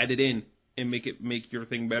and add it in and make your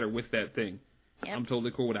thing better with that thing. Yep. I'm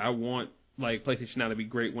totally cool with it. I want like PlayStation Now to be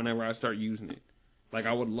great whenever I start using it. Like,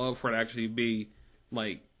 I would love for it to actually be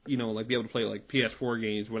like, like be able to play like PS4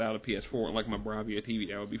 games without a PS4 and like my Bravia TV.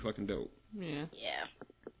 That would be fucking dope. Yeah.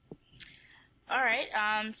 All right.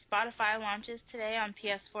 Spotify launches today on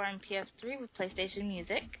PS4 and PS3 with PlayStation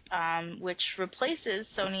Music, which replaces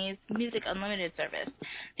Sony's Music Unlimited service.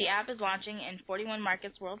 The app is launching in 41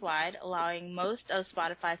 markets worldwide, allowing most of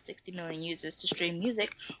Spotify's 60 million users to stream music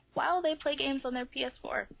while they play games on their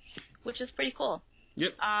PS4, which is pretty cool.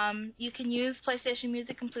 Yep. You can use PlayStation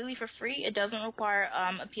Music completely for free. It doesn't require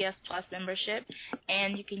a PS Plus membership,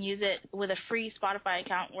 and you can use it with a free Spotify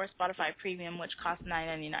account or Spotify Premium, which costs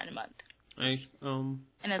 $9.99 a month. Nice. And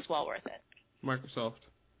it's well worth it. Microsoft,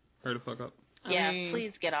 hurry the fuck up.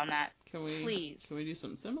 Please get on that. Can we do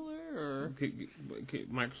something similar, or can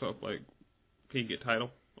Microsoft, like, can you get Tidal?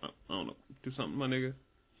 I don't know. Do something, my nigga.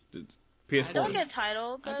 PS4. Don't get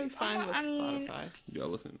Tidal. I'd be fine with Spotify. Yo,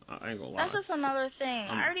 listen, I ain't gonna lie. That's just another thing.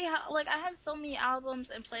 I already I have so many albums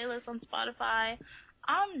and playlists on Spotify.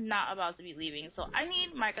 I'm not about to be leaving, so I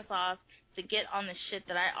need Microsoft to get on the shit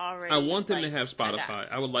that I already. I want them to have Spotify.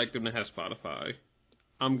 I would like them to have Spotify.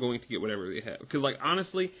 I'm going to get whatever they have. Because, like,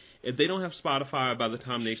 honestly, if they don't have Spotify by the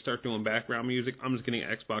time they start doing background music, I'm just getting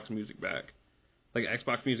Xbox Music back. Like,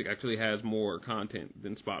 Xbox Music actually has more content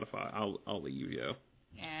than Spotify. I'll leave, yo.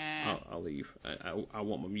 Yeah. I'll leave. I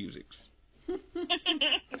want my musics.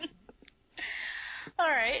 All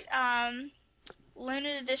right.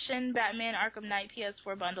 Limited Edition Batman Arkham Knight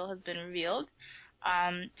PS4 bundle has been revealed.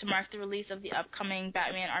 To mark the release of the upcoming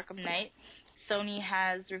Batman Arkham Knight, Sony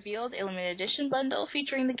has revealed a limited edition bundle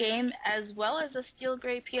featuring the game as well as a steel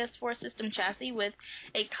gray PS4 system chassis with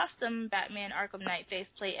a custom Batman Arkham Knight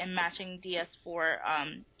faceplate and matching DS4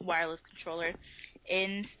 wireless controller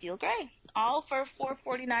in steel gray, all for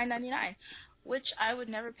 $449.99, which I would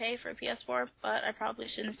never pay for a PS4, but I probably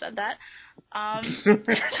shouldn't have said that.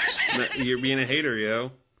 You're being a hater,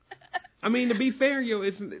 yo. I mean, to be fair, yo,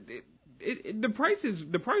 the price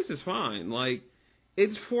is fine. Like,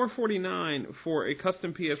 it's $449 for a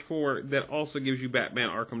custom PS4 that also gives you Batman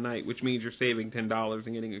Arkham Knight, which means you're saving $10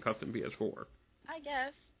 and getting a custom PS4. I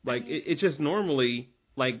guess. Like, it's just normally,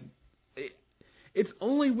 like, it's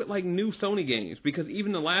only with, like, new Sony games, because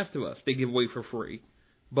even The Last of Us, they give away for free.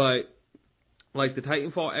 But, like, the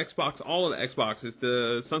Titanfall Xbox, all of the Xboxes,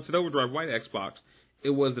 the Sunset Overdrive White Xbox, it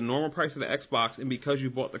was the normal price of the Xbox, and because you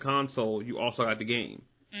bought the console, you also got the game.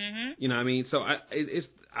 Mm-hmm. You know what I mean? So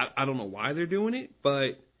I don't know why they're doing it,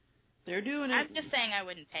 but they're doing it. I'm just saying I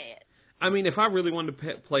wouldn't pay it. I mean, if I really wanted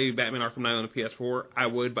to play Batman Arkham Knight on the PS4, I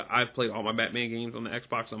would, but I've played all my Batman games on the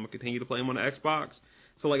Xbox, so I'm going to continue to play them on the Xbox.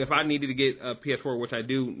 So, like, if I needed to get a PS4, which I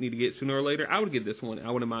do need to get sooner or later, I would get this one.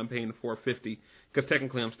 I wouldn't mind paying the $450, because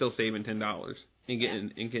technically I'm still saving $10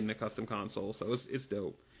 and getting a custom console, so it's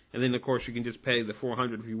dope. And then, of course, you can just pay the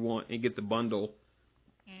 $400 if you want and get the bundle,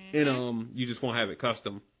 and you just won't have it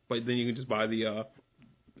custom. But then you can just buy the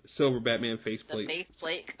silver Batman faceplate. The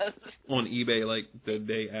faceplate. On eBay, like, the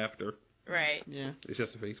day after. Right. Yeah. It's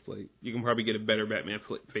just a faceplate. You can probably get a better Batman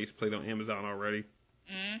faceplate on Amazon already.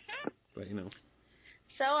 Mm-hmm. But, you know.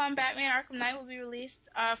 So, Batman Arkham Knight will be released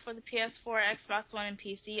for the PS4, Xbox One, and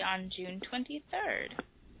PC on June 23rd.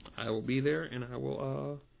 I will be there, and I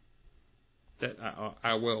will,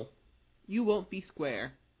 I will. You won't be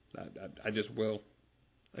square. I just will.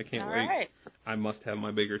 I can't wait. Right. I must have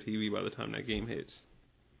my bigger TV by the time that game hits.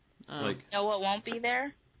 Like, know what won't be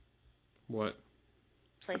there? What?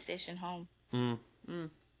 PlayStation Home. Mm.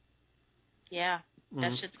 Yeah,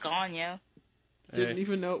 that shit's gone, yo. Didn't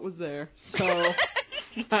even know it was there. So,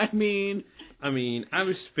 I mean,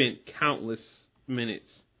 I've spent countless minutes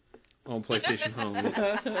on PlayStation Home.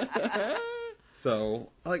 So,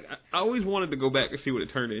 like, I always wanted to go back and see what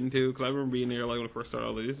it turned into, because I remember being there, like, when I first started, I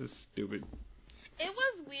was like, this is stupid. It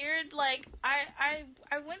was weird, like, I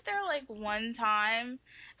went there, like, one time,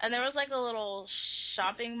 and there was, like, a little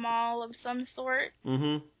shopping mall of some sort.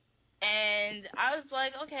 Mm-hmm. And I was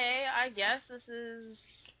like, okay, I guess this is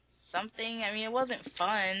something. I mean, it wasn't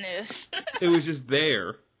fun. It was just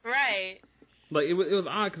there. Right. Like, it was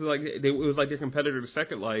odd, because, like, it was, like, their competitor to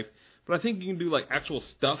Second Life. But I think you can do, like, actual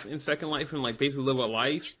stuff in Second Life and, like, basically live a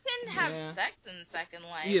life. You can have sex in Second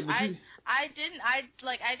Life. Yeah, but I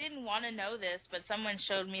didn't want to know this, but someone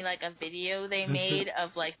showed me, like, a video they made of,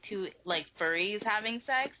 like, two, like, furries having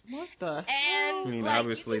sex. What the And, I mean, like,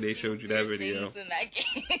 obviously they showed you that video. In that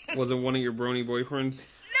game. Was it one of your brony boyfriends?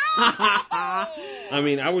 No! I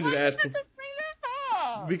mean, I was just asking.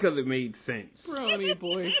 Because it made sense. brony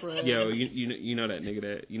boyfriend? Yo, you know that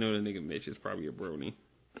nigga Mitch is probably a brony.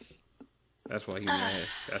 That's why he mad.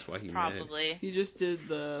 That's why he Probably. mad. He just did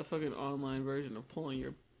the fucking online version of pulling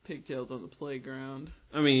your pigtails on the playground.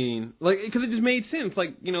 I mean, like, because it just made sense. Like,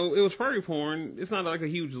 you know, it was furry porn. It's not like a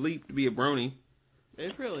huge leap to be a brony.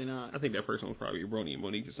 It's really not. I think that person was probably a brony, and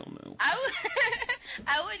Monique just don't know.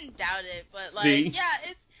 I wouldn't doubt it, but, like, See?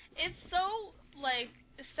 yeah, it's so, like,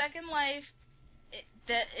 Second Life,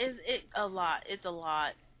 it's a lot. It's a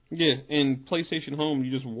lot. Yeah, and PlayStation Home,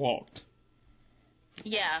 you just walked.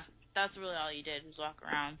 Yeah. That's really all you did was walk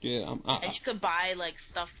around. Yeah, and you could buy, like,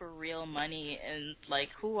 stuff for real money, and, like,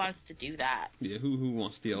 who wants to do that? Yeah, who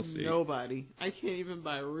wants DLC? Nobody. I can't even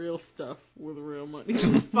buy real stuff with real money.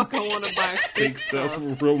 Fuck, I want to buy fake stuff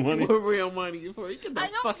with real money. With real money before you get the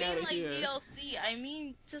fuck out of here. I don't mean, like, DLC. I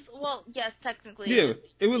mean, just, well, yes, technically. Yeah,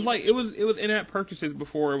 it was like, it was in-app purchases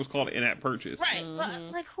before it was called an in-app purchase. Right,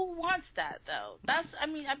 but, like, who wants that, though? I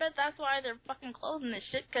bet that's why they're fucking closing this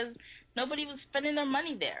shit, because nobody was spending their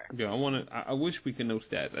money there. Yeah, I wish we could know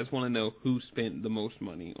stats. I just want to know who spent the most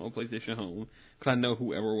money on PlayStation Home. Because I know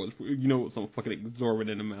whoever was, some fucking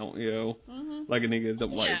exorbitant amount, Like a nigga ends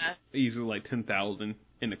up, like, easily like 10,000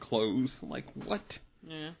 in the clothes. Like, what?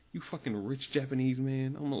 Yeah. You fucking rich Japanese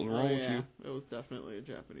man. I don't know what's wrong with you. It was definitely a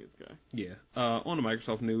Japanese guy. Yeah. On the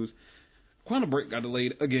Microsoft news, Quantum Break got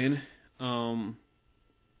delayed again.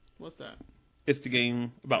 What's that? It's the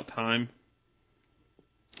game about time.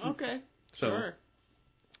 Okay. So, sure.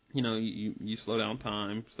 You slow down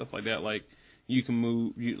time, stuff like that. Like, you can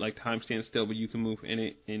move, time stands still, but you can move in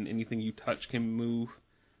it, and anything you touch can move,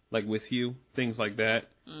 like, with you, things like that.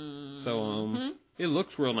 Mm-hmm. So, it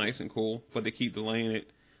looks real nice and cool, but they keep delaying it.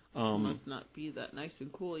 Must not be that nice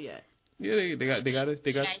and cool yet. Yeah, they got nice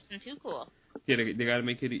and too cool. Yeah, they got to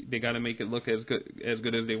make it look as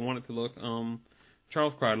good as they want it to look.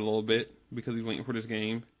 Charles cried a little bit because he's waiting for this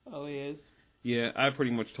game. Oh, he is. Yeah, I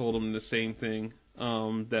pretty much told him the same thing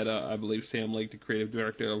that I believe Sam Lake, the creative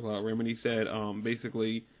director of Remedy, said.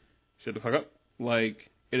 Basically, shut the fuck up. Like,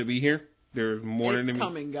 it'll be here. There's more it's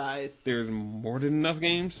coming, guys. There's more than enough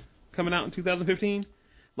games coming out in 2015.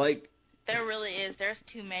 Like, there really is. There's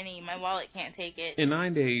too many. My wallet can't take it. In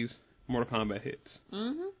 9 days, Mortal Kombat hits.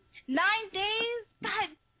 9 days? God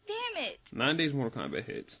damn it. 9 days Mortal Kombat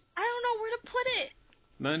hits. I don't know where to put it.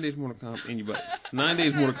 9 days Mortal Kombat in your butt. 9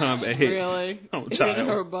 days Mortal Kombat hit. Really? I'm a child. In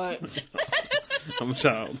her butt. I'm a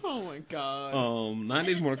child. Oh my god. 9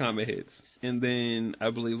 days Mortal Kombat hits. And then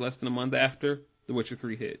I believe less than a month after, The Witcher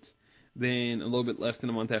 3 hits. Then a little bit less than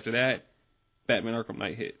a month after that, Batman Arkham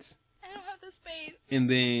Knight hits. I don't have the space. And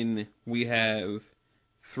then we have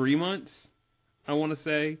 3 months, I want to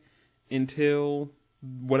say, until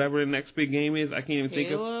whatever the next big game is. I can't even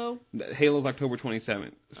think of. Halo's October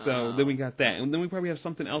 27th. So then we got that. And then we probably have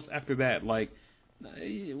something else after that. Like,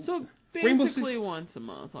 so basically once a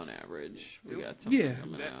month on average, we got something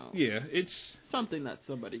coming out. Yeah, it's something that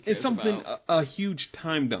somebody cares It's something, about. A huge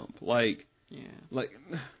time dump. Like, yeah.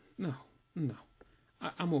 No.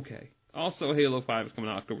 I'm okay. Also, Halo 5 is coming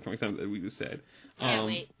out October 27th, as we just said.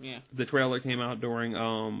 The trailer came out during,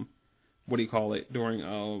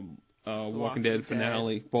 during, Walking Dead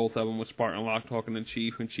finale. Both of them with Spartan Locke talking to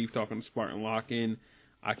Chief, and Chief talking to Spartan Locke, and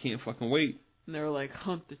I can't fucking wait. And they were like,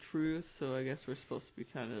 hunt the truth, so I guess we're supposed to be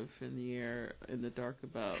kind of in the air, in the dark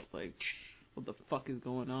about, like, what the fuck is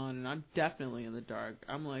going on, and I'm definitely in the dark.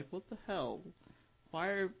 I'm like, what the hell?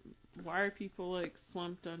 Why are people, like,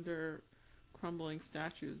 slumped under crumbling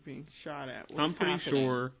statues being shot at? I'm pretty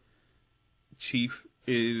sure Chief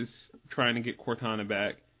is trying to get Cortana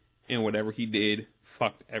back, and whatever he did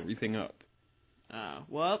fucked everything up.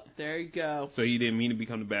 Well, there you go. So he didn't mean to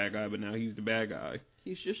become the bad guy, but now he's the bad guy.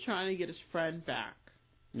 He's just trying to get his friend back.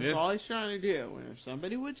 That's all he's trying to do. And if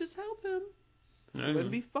somebody would just help him, he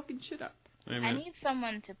wouldn't be fucking shit up. Amen. I need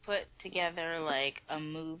someone to put together, like, a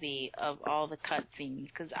movie of all the cutscenes,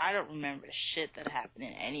 because I don't remember shit that happened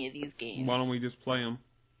in any of these games. Why don't we just play them?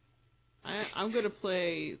 I'm going to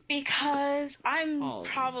play... Because I'm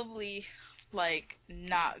probably, like,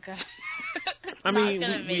 not going to... I mean,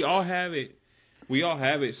 we all have it. We all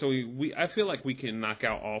have it, so I feel like we can knock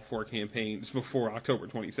out all 4 campaigns before October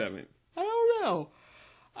 27th.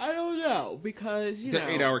 I don't know, because, They're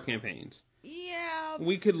 8-hour campaigns. Yeah.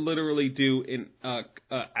 We could literally do an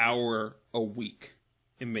hour a week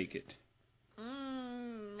and make it.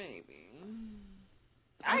 Maybe.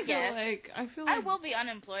 I guess. I feel like I will be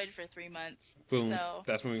unemployed for 3 months. Boom. So.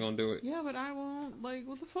 That's when we're going to do it. Yeah, but I won't,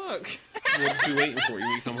 what the fuck? We'll be waiting for you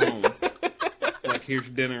when you come home. Like, here's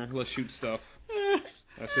dinner, let's shoot stuff.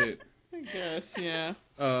 That's it. I guess, yeah.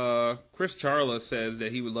 Chris Charla says that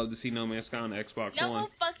he would love to see No Man's Sky on the Xbox One. No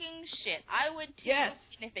fucking shit. I would too. Yes.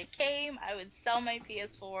 And if it came, I would sell my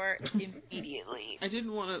PS4 immediately. I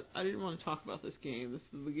didn't want to talk about this game. This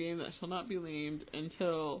is the game that shall not be named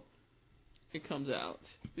until it comes out,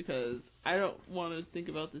 because I don't want to think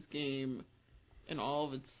about this game in all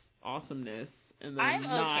of its awesomeness and then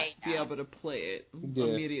not be able to play it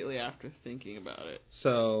immediately after thinking about it.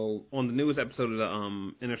 So, on the newest episode of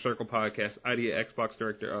the Inner Circle podcast, Idea Xbox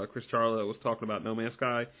director Chris Charla was talking about No Man's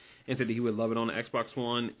Sky and said that he would love it on the Xbox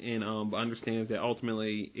One, and understands that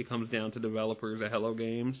ultimately it comes down to developers at Hello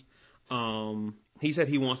Games. He said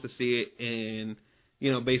he wants to see it,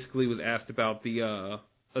 and basically was asked about the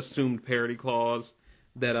assumed parity clause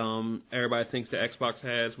that everybody thinks the Xbox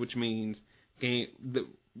has, which means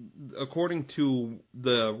according to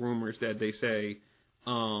the rumors that they say,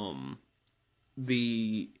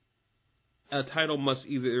 a title must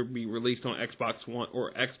either be released on Xbox One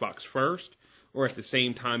or Xbox first, or at the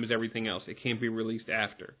same time as everything else. It can't be released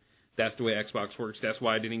after. That's the way Xbox works. That's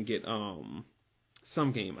why I didn't get some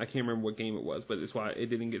game. I can't remember what game it was, but it's why it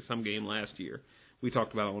didn't get some game last year. We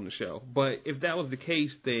talked about it on the show. But if that was the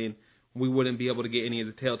case, then we wouldn't be able to get any of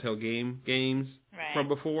the Telltale games from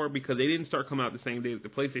before, because they didn't start coming out the same day as the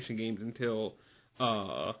PlayStation games until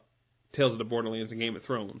Tales of the Borderlands and Game of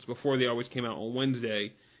Thrones. Before, they always came out on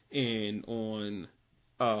Wednesday, and on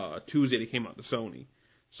Tuesday they came out to Sony.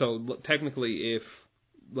 So technically, if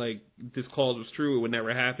this clause was true, it would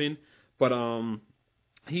never happen. But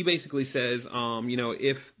he basically says,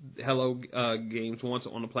 if Hello Games wants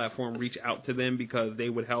it on the platform, reach out to them because they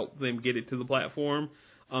would help them get it to the platform.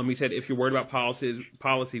 He said, if you're worried about policies,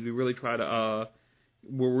 we really try to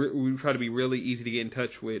we try to be really easy to get in touch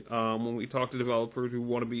with. When we talk to developers who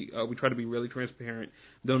want to be, we try to be really transparent.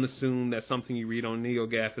 Don't assume that something you read on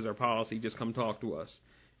NeoGAF is our policy. Just come talk to us.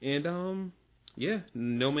 And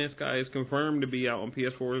No Man's Sky is confirmed to be out on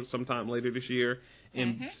PS4 sometime later this year,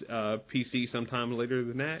 and PC sometime later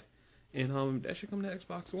than that. And that should come to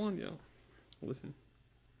Xbox One, yo. Listen,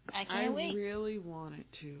 I can't wait. I really want it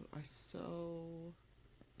to. I so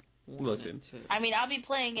want it to. I mean, I'll be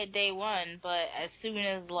playing it day one, but as soon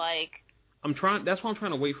as I'm trying. That's why I'm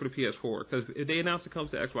trying to wait for the PS4, because if they announce it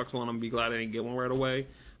comes to Xbox One, I'm gonna be glad I didn't get one right away.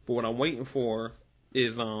 But what I'm waiting for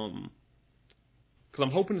is because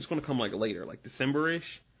I'm hoping it's gonna come later,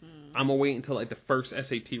 December-ish. I'm gonna wait until the first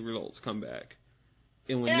SAT results come back,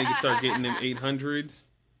 and when niggas start getting them 800s,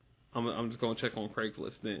 I'm just gonna check on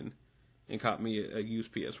Craigslist then and cop me a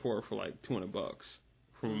used PS4 for $200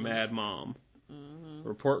 from a Mad Mom.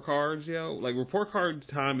 Report cards, yo. Report card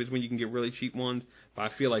time is when you can get really cheap ones, but I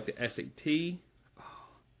feel like the SAT,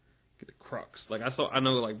 get the crux. I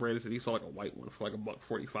know Brandon said he saw a white one for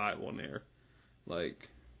 $1.45 on there. You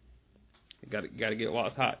gotta get it while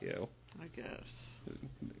it's hot, yo. I guess.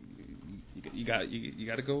 You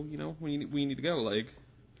gotta go, when you need to go,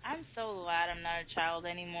 I'm so glad I'm not a child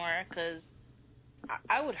anymore, because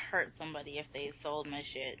I would hurt somebody if they sold my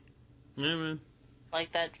shit. Yeah, man.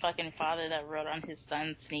 Like that fucking father that wrote on his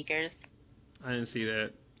son's sneakers. I didn't see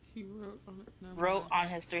that. He wrote on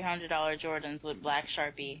his $300 Jordans with black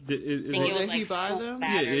Sharpie. Did he buy them?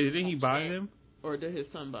 Yeah, didn't he buy them? Or did his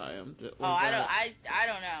son buy them? I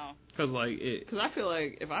don't know. Because I feel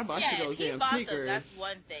like if I bought you those damn sneakers, that's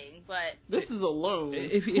one thing. But this is a loan.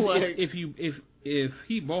 If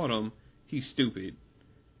he bought them, he's stupid.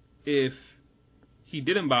 If he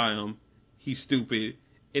didn't buy them, he's stupid.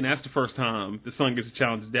 And that's the first time the son gets to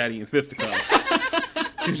challenge his daddy in fisticuffs.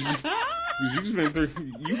 You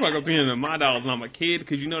fuck up into my dollars and I'm a kid,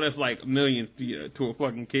 because that's millions to a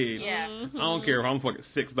fucking kid. Yeah. I don't care if I'm fucking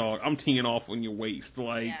 $6. I'm teeing off on your waist.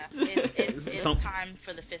 It's time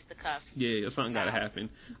for the fisticuffs. Yeah, something gotta happen.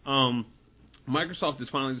 Microsoft has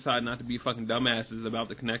finally decided not to be fucking dumbasses about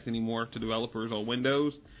the Kinect anymore to developers on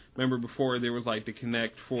Windows. Remember before there was like the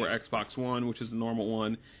Kinect for Xbox One, which is the normal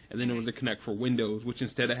one, and then there was the Kinect for Windows, which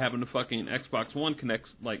instead of having the fucking Xbox One Kinect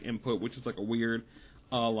like input, which is like a weird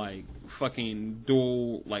like fucking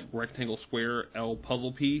dual like rectangle square L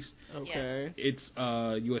puzzle piece. Okay. It's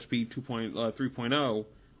USB 3.0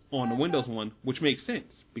 on the Windows one, which makes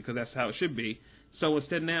sense because that's how it should be. So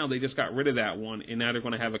instead now they just got rid of that one, and now they're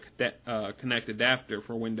going to have a Kinect adapter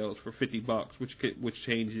for Windows for $50, which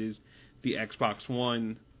changes the Xbox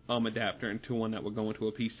One adapter into one that would go into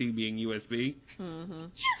a PC being USB. Mm-hmm.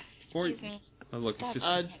 Or look, it's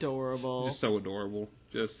just adorable. Just so adorable.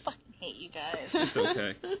 Just fucking hate you guys. It's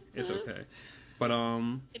okay. It's okay. But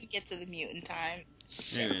Gonna get to the mutant time.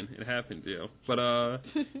 Yeah, man, it happens, yo. But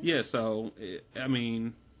yeah. So I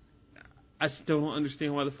mean, I still don't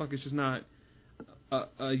understand why the fuck it's just not a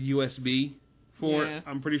USB for it.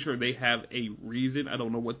 I'm pretty sure they have a reason. I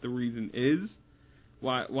don't know what the reason is.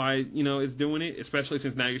 Why it's doing it, especially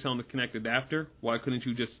since now you're selling the Kinect adapter. Why couldn't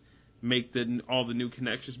you just make all the new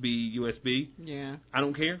Kinects just be USB? Yeah. I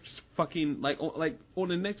don't care. Just fucking like on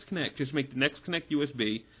the next Kinect, just make the next Kinect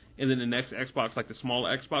USB, and then the next Xbox, like the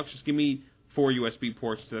smaller Xbox, just give me 4 USB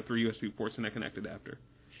ports instead of 3 USB ports in that Kinect adapter.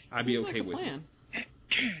 I'd be okay with it.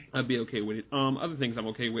 I'd be okay with it. Other things I'm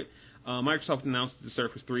okay with. Microsoft announced the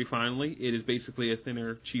Surface 3 finally. It is basically a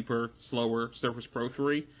thinner, cheaper, slower Surface Pro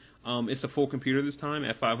 3. It's a full computer this time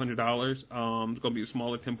at $500. It's going to be a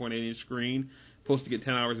smaller 10.8-inch screen. Supposed to get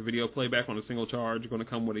 10 hours of video playback on a single charge. Going to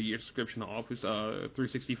come with a year subscription to Office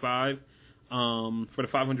 365. For the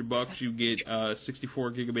 $500, you get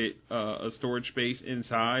 64 gigabit storage space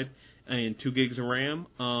inside and 2 gigs of RAM.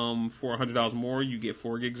 For $100 more, you get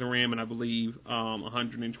 4 gigs of RAM and I believe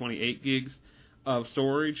 128 gigs of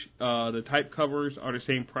storage. The type covers are the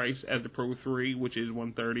same price as the Pro 3, which is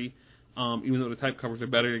 $130. Even though the type covers are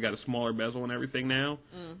better, they got a smaller bezel and everything now.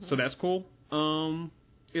 Mm-hmm. So that's cool.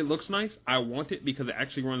 It looks nice. I want it because it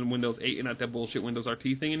actually runs Windows 8 and not that bullshit Windows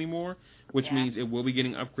RT thing anymore, which means it will be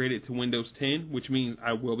getting upgraded to Windows 10, which means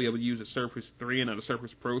I will be able to use a Surface 3 and not a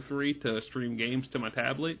Surface Pro 3 to stream games to my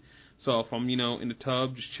tablet. So if I'm, in the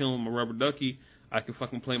tub just chilling with my rubber ducky, I can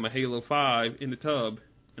fucking play my Halo 5 in the tub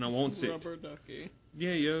and I won't sit. Rubber ducky.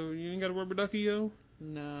 Yeah, yo. You ain't got a rubber ducky, yo?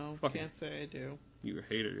 No, can't say I do. You a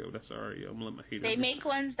hater, yo. That's alright, yo. I'm gonna let my hater. They make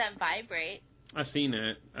ones that vibrate. I've seen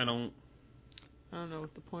that. I don't know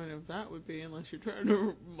what the point of that would be unless you're trying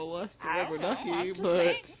to molest a rubber ducky, I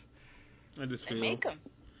just feel. They make them.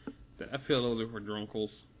 I feel those are for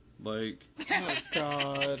drunkles. Like. Oh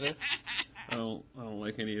God. I don't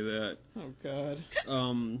like any of that. Oh God.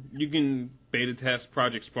 You can beta test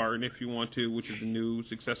Project Spartan if you want to, which is the new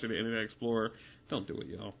successor to Internet Explorer. Don't do it,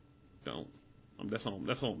 y'all. Don't. That's all I'm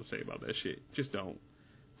gonna say about that shit. Just don't.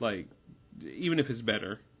 Like, even if it's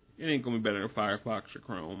better, it ain't gonna be better than Firefox or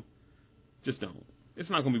Chrome. Just don't. It's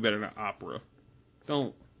not gonna be better than Opera.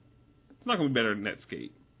 Don't. It's not gonna be better than Netscape.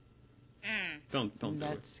 Don't do it.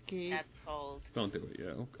 Netscape. That's cold. Don't do it,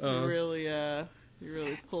 yo. You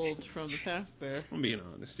really pulled from the past there. I'm being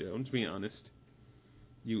honest, yo. I'm just being honest.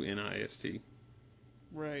 UNIST.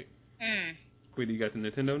 Right. Wait, do you got the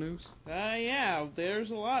Nintendo news? Yeah, there's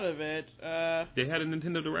a lot of it. They had a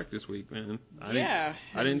Nintendo Direct this week, man. I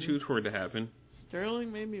didn't choose for it to happen.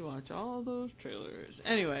 Sterling made me watch all those trailers.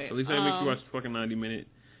 Anyway. At least I didn't make you watch the fucking 90-minute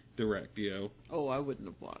Direct, yo. Oh, I wouldn't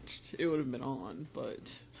have watched. It would have been on, but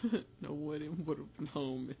no one would have been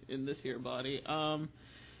home in this here body.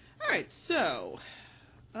 Alright, so,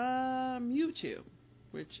 Mewtwo,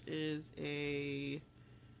 which is a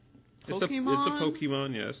Pokemon? It's a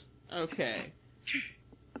Pokemon, yes. Okay.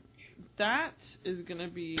 That is gonna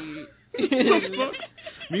be...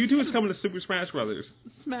 Mewtwo is coming to Super Smash Brothers.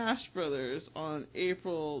 Smash Brothers on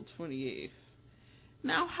April 28th.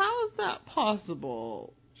 Now, how is that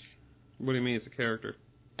possible? What do you mean it's a character?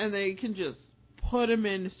 And they can just put him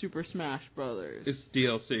into Super Smash Brothers. It's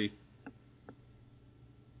DLC.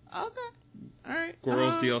 Okay. Alright.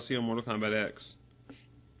 Goro's DLC on Mortal Kombat X.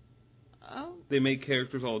 Oh. They make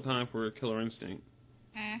characters all the time for Killer Instinct.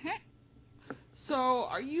 So,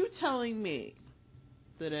 are you telling me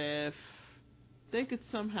that if they could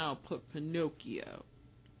somehow put Pinocchio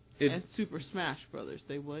in Super Smash Brothers,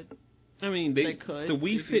 they would? I mean, they could. The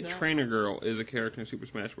Wii Fit Trainer Girl is a character in Super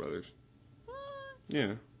Smash Brothers.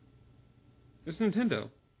 Yeah. It's Nintendo.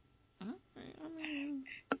 I mean,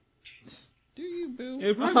 do you, boo?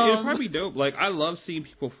 It'd probably be dope. Like, I love seeing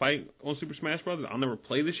people fight on Super Smash Brothers. I'll never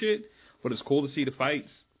play the shit, but it's cool to see the fights.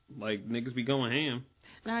 Like, niggas be going ham.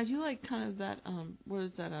 Now, I do like kind of that, what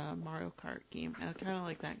is that, Mario Kart game? I kind of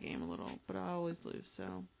like that game a little, but I always lose,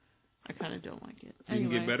 so I kind of don't like it. You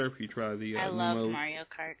can get better if you try the I new love mode. Mario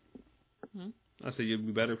Kart. I said you'd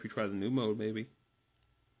be better if you try the new mode, maybe.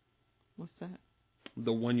 What's that?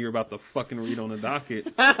 The one you're about to fucking read on the docket.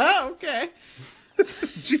 Okay.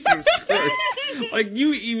 Jesus Christ. Like,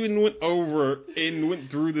 you even went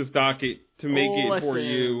through this docket to make it for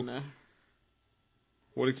you.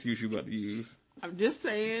 What excuse you about to use? I'm just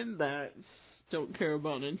saying that don't care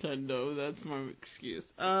about Nintendo. That's my excuse.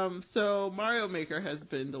 So Mario Maker has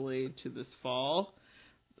been delayed to this fall.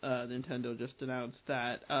 Nintendo just announced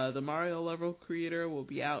that the Mario level creator will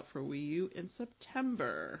be out for Wii U in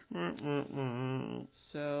September.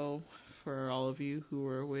 So for all of you who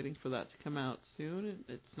are waiting for that to come out soon,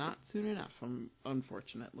 it's not soon enough,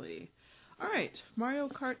 unfortunately. Alright, Mario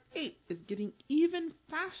Kart 8 is getting even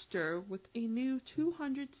faster with a new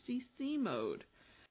 200cc mode.